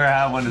didn't ever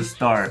have one to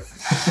start.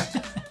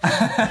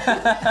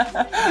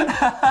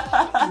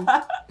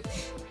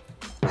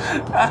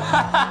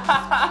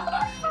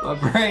 My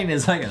brain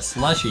is like a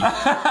slushy.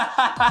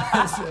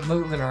 It's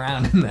moving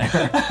around in there.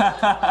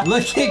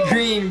 Look at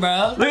Green,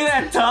 bro. Look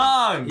at that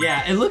tongue.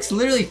 Yeah, it looks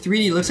literally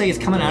 3D. It looks like it's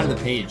coming out of the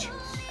page.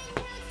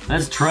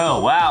 That's true.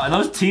 Wow, and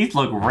those teeth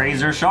look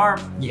razor sharp.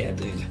 Yeah,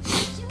 dude.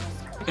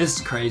 This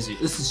is crazy.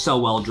 This is so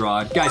well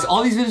drawn. Guys,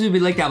 all these videos will be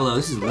linked down below.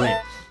 This is lit.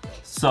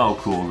 So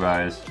cool,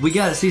 guys. We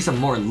gotta see some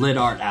more lit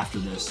art after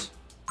this.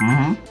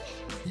 Yeah.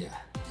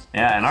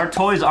 Yeah, and our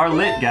toys are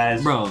lit,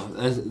 guys. Bro,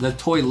 the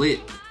toy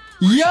lit.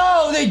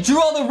 Yo, they drew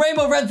all the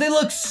rainbow reds. They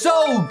look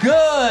so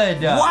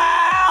good.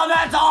 Wow,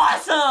 that's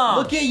awesome.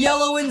 Look at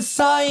yellow and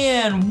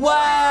cyan.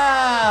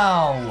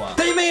 Wow.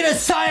 They made a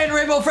cyan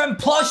rainbow friend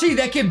plushie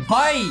that can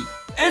bite.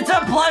 It's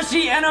a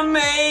plushie and a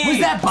maze. Was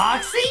that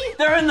Boxy?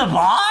 They're in the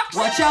box?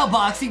 Watch out,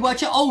 Boxy.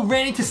 Watch out. Oh,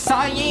 ran into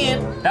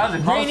cyan. That was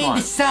a close Ran one.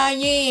 into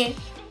cyan.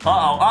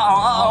 Uh-oh.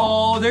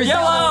 Oh, there's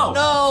yellow.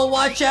 No,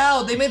 watch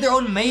out. They made their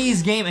own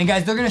maze game. And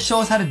guys, they're gonna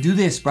show us how to do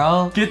this,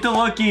 bro. Get the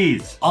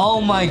lookies. Oh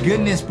my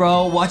goodness,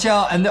 bro. Watch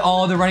out. And they're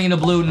running into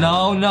blue.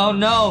 No.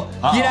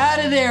 Get out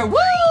of there. Woo!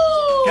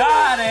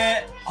 Got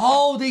it.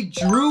 Oh, they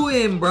drew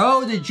him,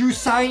 bro. They drew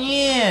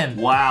cyan.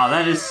 Wow,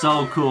 that is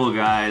so cool,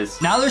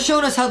 guys. Now they're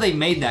showing us how they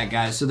made that,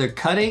 guys. So they're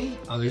cutting.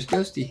 Oh, there's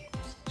Ghosty.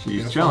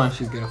 She's chilling.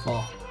 She's gonna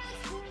fall.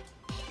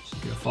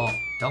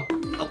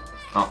 Don't.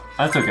 Oh,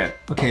 that's okay.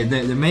 Okay,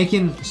 they're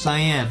making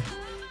cyan.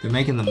 They're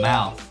making the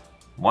mouth.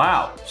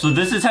 Wow. So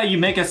this is how you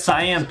make a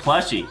cyan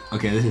plushie.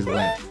 Okay, this is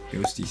lit.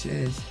 Ghosty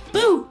says,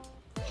 boo.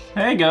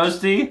 Hey,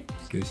 Ghosty.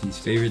 Ghosty's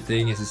favorite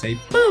thing is to say,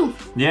 boo.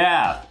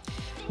 Yeah.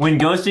 When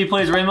Ghosty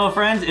plays Rainbow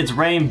Friends, it's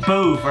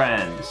Rainbow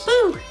Friends.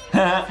 Boo.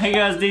 Hey,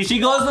 Ghosty. She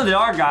glows in the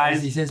dark,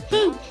 guys. Ghosty says,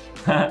 boo.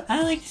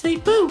 I like to say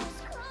boo.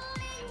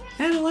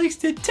 Anna likes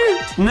to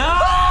toot. No!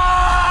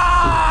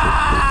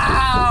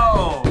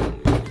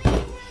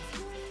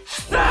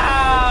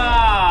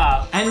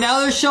 Stop! And now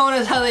they're showing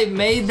us how they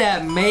made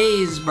that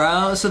maze,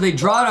 bro. So they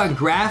draw it on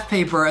graph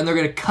paper and they're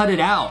gonna cut it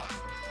out.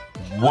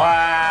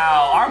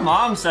 Wow, our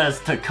mom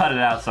says to cut it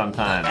out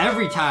sometime.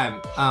 Every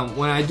time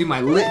when I do my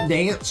lit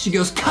dance, she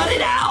goes, cut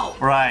it out.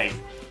 Right.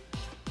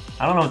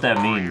 I don't know what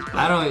that means.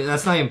 But...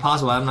 That's not even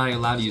possible. I'm not even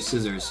allowed to use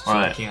scissors, so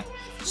right. I can't.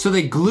 So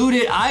they glued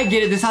it. I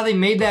get it. This is how they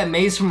made that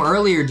maze from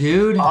earlier,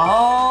 dude.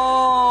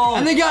 Oh!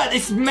 And they got,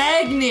 it's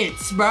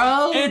magnets,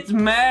 bro. It's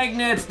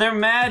magnets. They're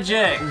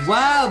magic.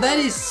 Wow, that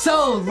is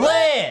so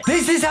lit.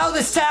 This is how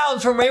the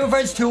sounds from Rainbow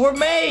Friends 2 were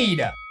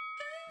made.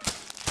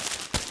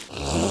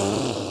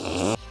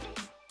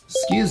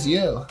 Excuse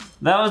you.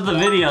 That was the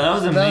video. That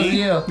wasn't That me. was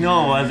you.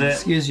 No, it wasn't.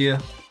 Excuse you.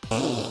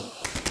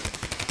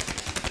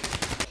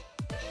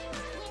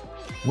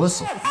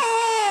 Whistle.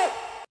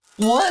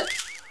 What?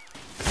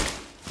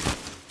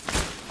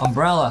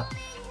 Umbrella.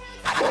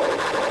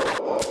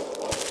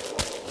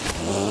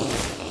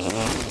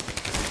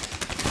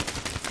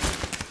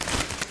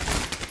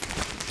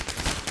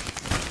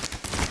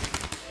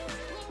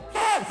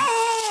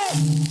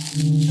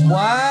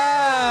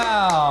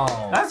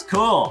 Wow. That's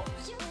cool.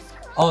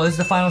 Oh, this is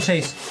the final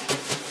chase.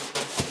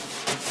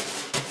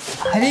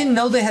 I didn't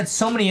know they had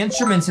so many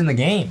instruments in the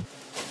game.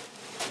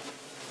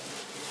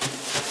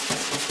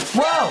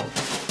 Whoa!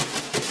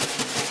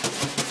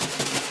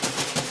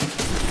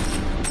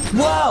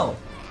 Whoa!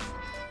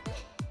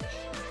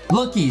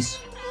 Lookies.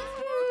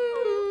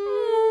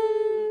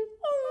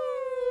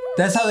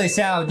 That's how they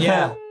sound,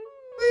 yeah.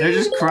 They're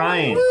just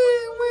crying.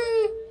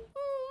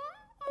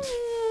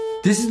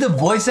 This is the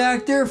voice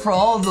actor for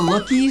all of the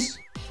lookies?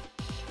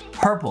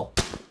 Purple.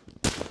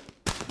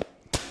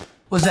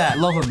 What's that,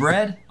 loaf of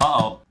bread?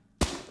 Uh-oh.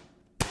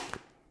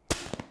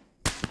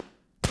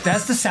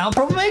 That's the sound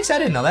Purple makes? I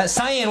didn't know that.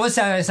 Cyan, what's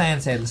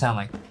Cyan sound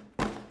like?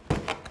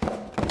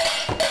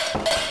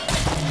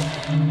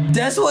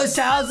 That's what it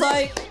sounds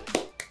like?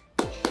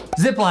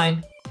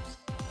 Zipline.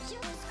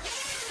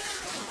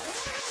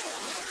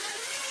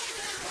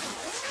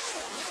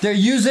 They're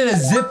using a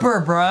zipper,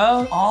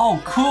 bro.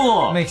 Oh,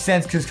 cool. Makes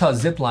sense because it's called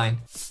zipline.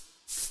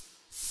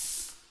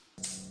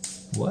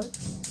 What?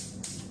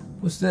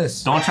 What's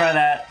this? Don't try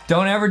that.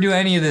 Don't ever do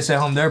any of this at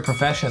home. They're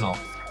professional.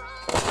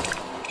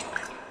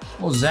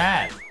 What was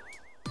that?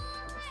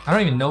 I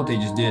don't even know what they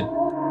just did.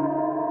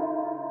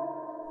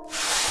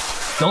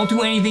 Don't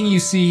do anything you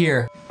see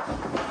here.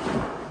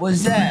 What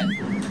is that?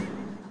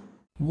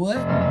 What?